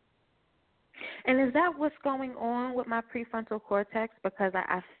 And is that what's going on with my prefrontal cortex? Because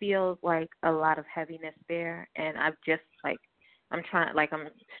I feel like a lot of heaviness there, and I'm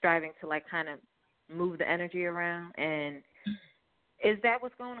striving to like kind of move the energy around. And is that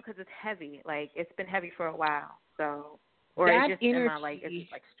what's going on? Because it's heavy. Like it's been heavy for a while. So, or that it's just energy, it's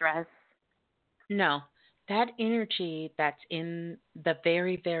just like stress. No, that energy that's in the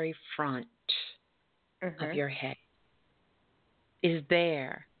very, very front of your head is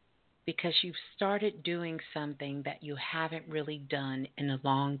there because you've started doing something that you haven't really done in a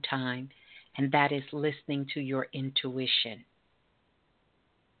long time, and that is listening to your intuition.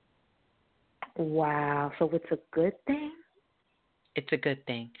 Wow. So it's a good thing? It's a good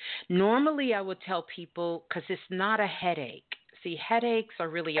thing. Normally, I would tell people, because it's not a headache. See, headaches are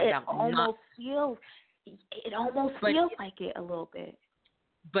really about It almost feels like it a little bit.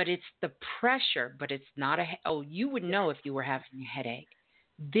 But it's the pressure, but it's not you would know if you were having a headache.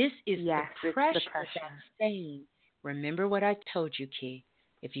 This is the pressure that's saying, remember what I told you, Key.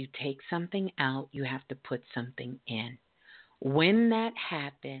 If you take something out, you have to put something in. When that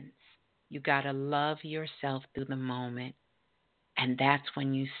happens, you got to love yourself through the moment. And that's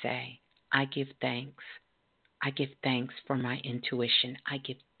when you say, I give thanks. I give thanks for my intuition. I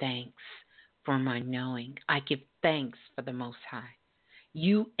give thanks for my knowing. I give thanks for the Most High.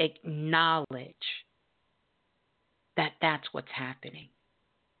 You acknowledge that that's what's happening.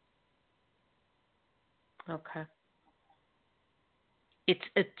 Okay. It's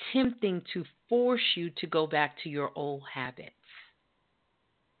attempting to force you to go back to your old habits.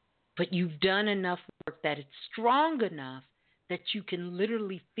 But you've done enough work that it's strong enough that you can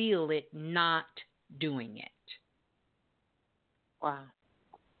literally feel it not doing it. Wow.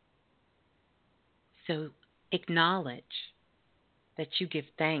 So acknowledge that you give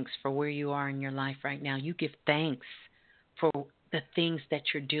thanks for where you are in your life right now. You give thanks for the things that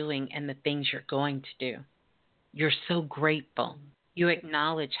you're doing and the things you're going to do. You're so grateful. You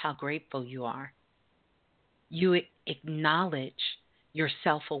acknowledge how grateful you are. You acknowledge your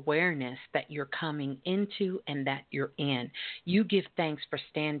self-awareness that you're coming into and that you're in. You give thanks for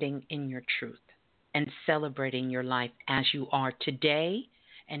standing in your truth and celebrating your life as you are today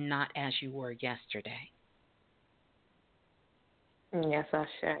and not as you were yesterday. Yes, I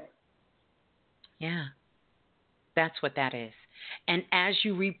should. Yeah, that's what that is. And as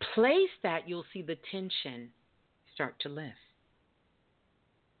you replace that, you'll see the tension start to lift.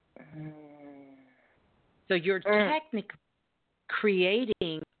 So you're technically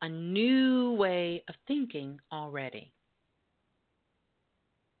creating a new way of thinking already.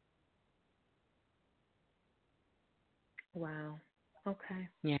 Wow. Okay.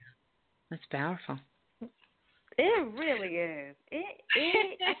 Yeah, that's powerful. It really is. It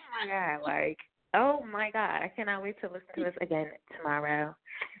oh my God, like, oh my God. I cannot wait to listen to this again tomorrow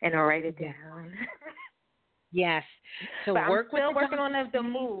and write it down. Yes. So but work I'm still with working on the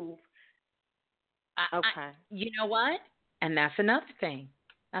move. Okay. You know what? And that's another thing.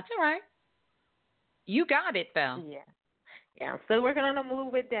 That's all right. You got it, though. Yeah. Yeah, I'm still working on the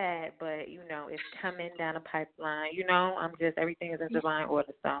move with that, but, you know, it's coming down the pipeline. You know, everything is in divine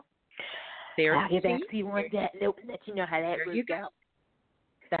order, so. There, I'll get back to you on that note and let you know how that there works you go. out.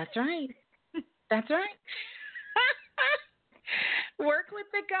 That's right. That's right. Work with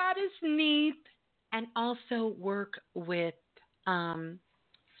the goddess Neith and also work with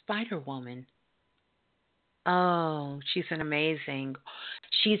Spider Woman. Oh, she's an amazing.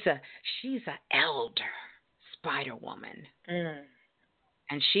 She's a elder Spider Woman.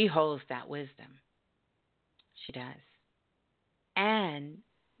 And she holds that wisdom. She does. And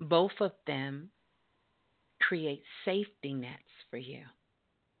both of them create safety nets for you.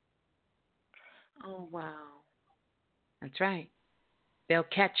 Oh, wow. That's right. They'll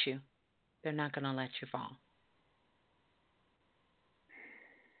catch you. They're not going to let you fall.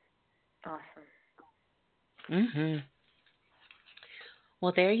 Awesome.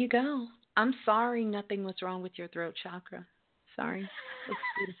 Well, there you go. I'm sorry nothing was wrong with your throat chakra. Sorry. Looks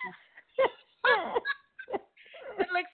beautiful.